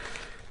the,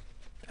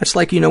 that's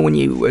like, when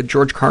you,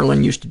 George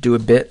Carlin used to do a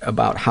bit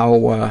about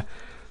how,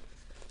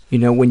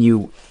 when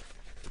you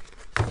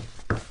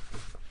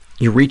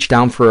reach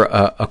down for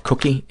a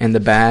cookie in the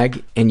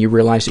bag and you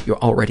realize that you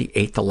already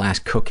ate the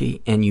last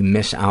cookie and you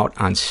miss out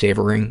on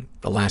savoring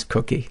the last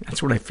cookie.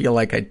 That's what I feel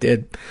like I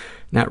did,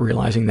 not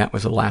realizing that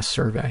was the last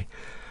survey.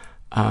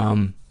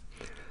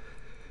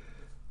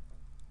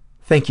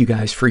 Thank you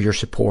guys for your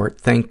support.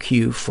 Thank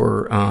you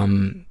for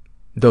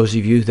those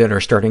of you that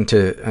are starting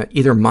to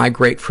either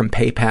migrate from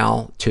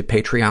PayPal to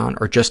Patreon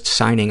or just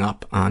signing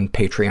up on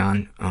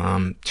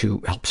Patreon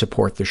to help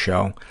support the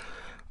show.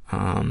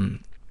 I'll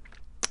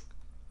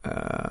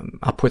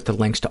put the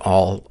links to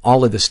all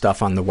of the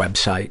stuff on the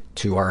website,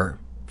 to our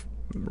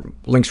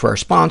links for our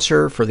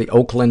sponsor, for the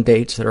Oakland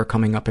dates that are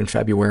coming up in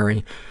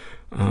February,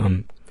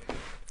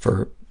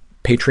 for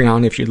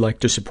Patreon if you'd like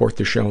to support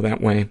the show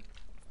that way.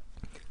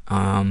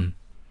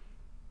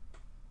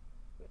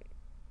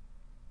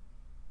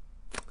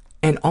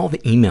 And all the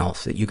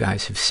emails that you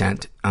guys have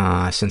sent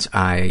since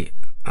I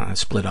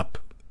split up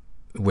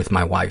with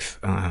my wife,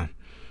 or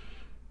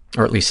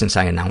at least since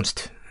I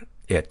announced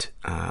it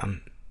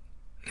in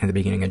the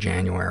beginning of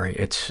January.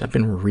 I've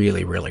been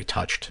really, really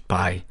touched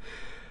by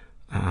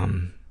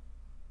the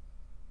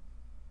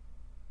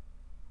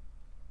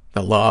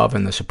love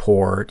and the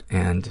support,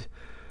 and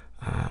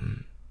I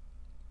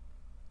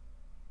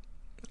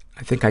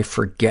think I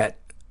forget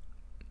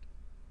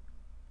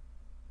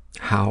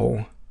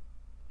how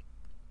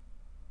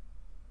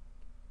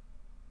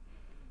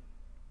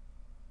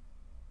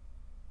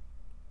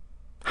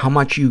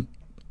much you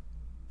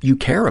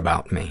care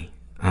about me.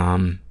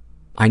 I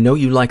know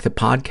you like the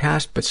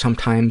podcast, but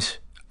sometimes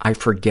I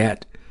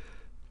forget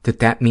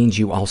that means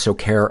you also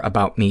care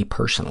about me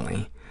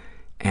personally.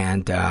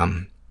 And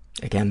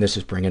again, this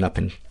is bringing up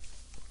in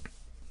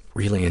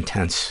really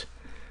intense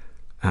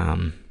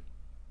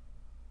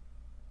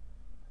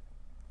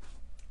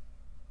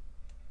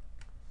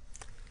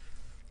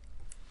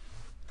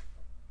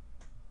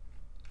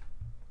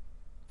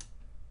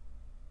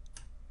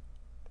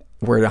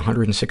we're at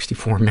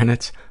 164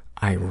 minutes.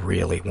 I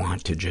really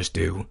want to just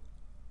do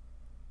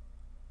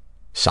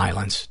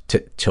silence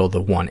till the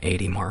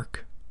 180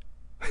 mark.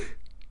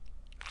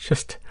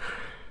 just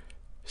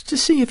to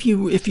see if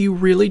you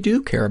really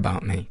do care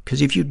about me.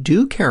 Because if you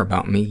do care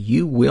about me,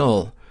 you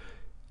will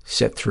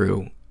sit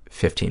through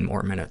 15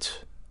 more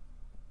minutes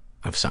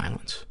of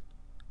silence.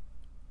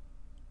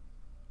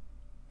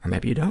 Or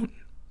maybe you don't.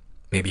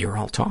 Maybe you're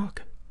all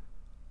talk.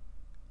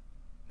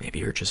 Maybe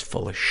you're just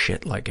full of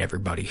shit like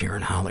everybody here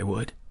in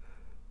Hollywood.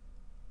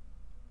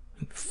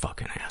 You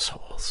fucking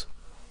assholes.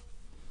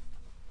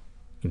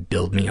 You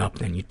build me up,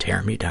 then you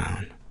tear me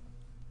down.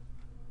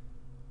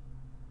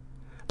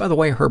 By the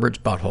way, Herbert's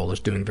butthole is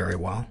doing very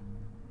well.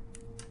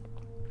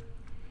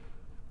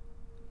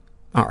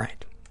 All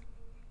right.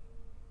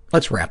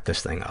 Let's wrap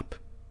this thing up.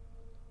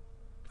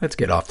 Let's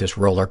get off this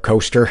roller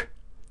coaster.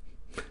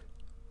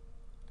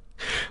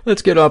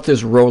 Let's get off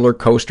this roller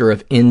coaster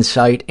of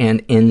insight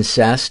and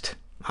incest.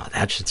 Oh,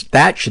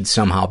 that should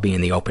somehow be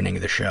in the opening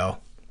of the show.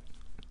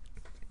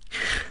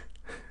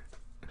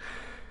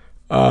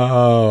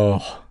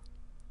 Oh.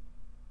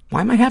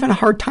 Why am I having a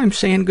hard time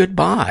saying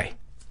goodbye?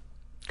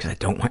 Because I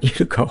don't want you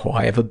to go.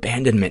 I have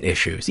abandonment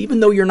issues,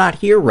 even though you're not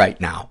here right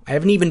now. I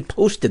haven't even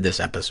posted this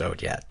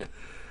episode yet.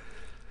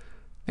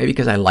 Maybe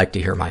because I like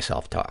to hear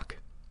myself talk.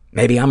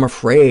 Maybe I'm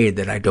afraid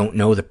that I don't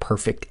know the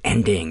perfect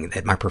ending,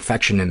 that my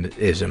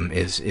perfectionism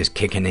is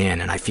kicking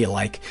in, and I feel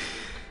like,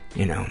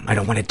 I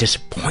don't want to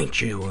disappoint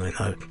you in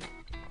the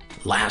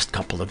last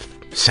couple of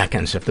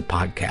seconds of the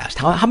podcast.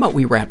 How about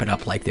we wrap it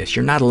up like this?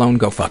 You're not alone,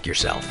 go fuck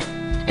yourself.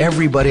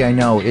 Everybody I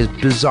know is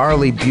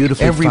bizarrely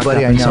beautifully fucked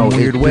up in some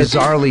weird way.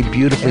 Bizarrely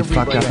beautifully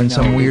fucked up in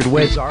some weird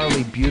way.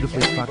 Bizarrely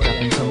beautifully fucked up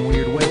in some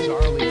weird way.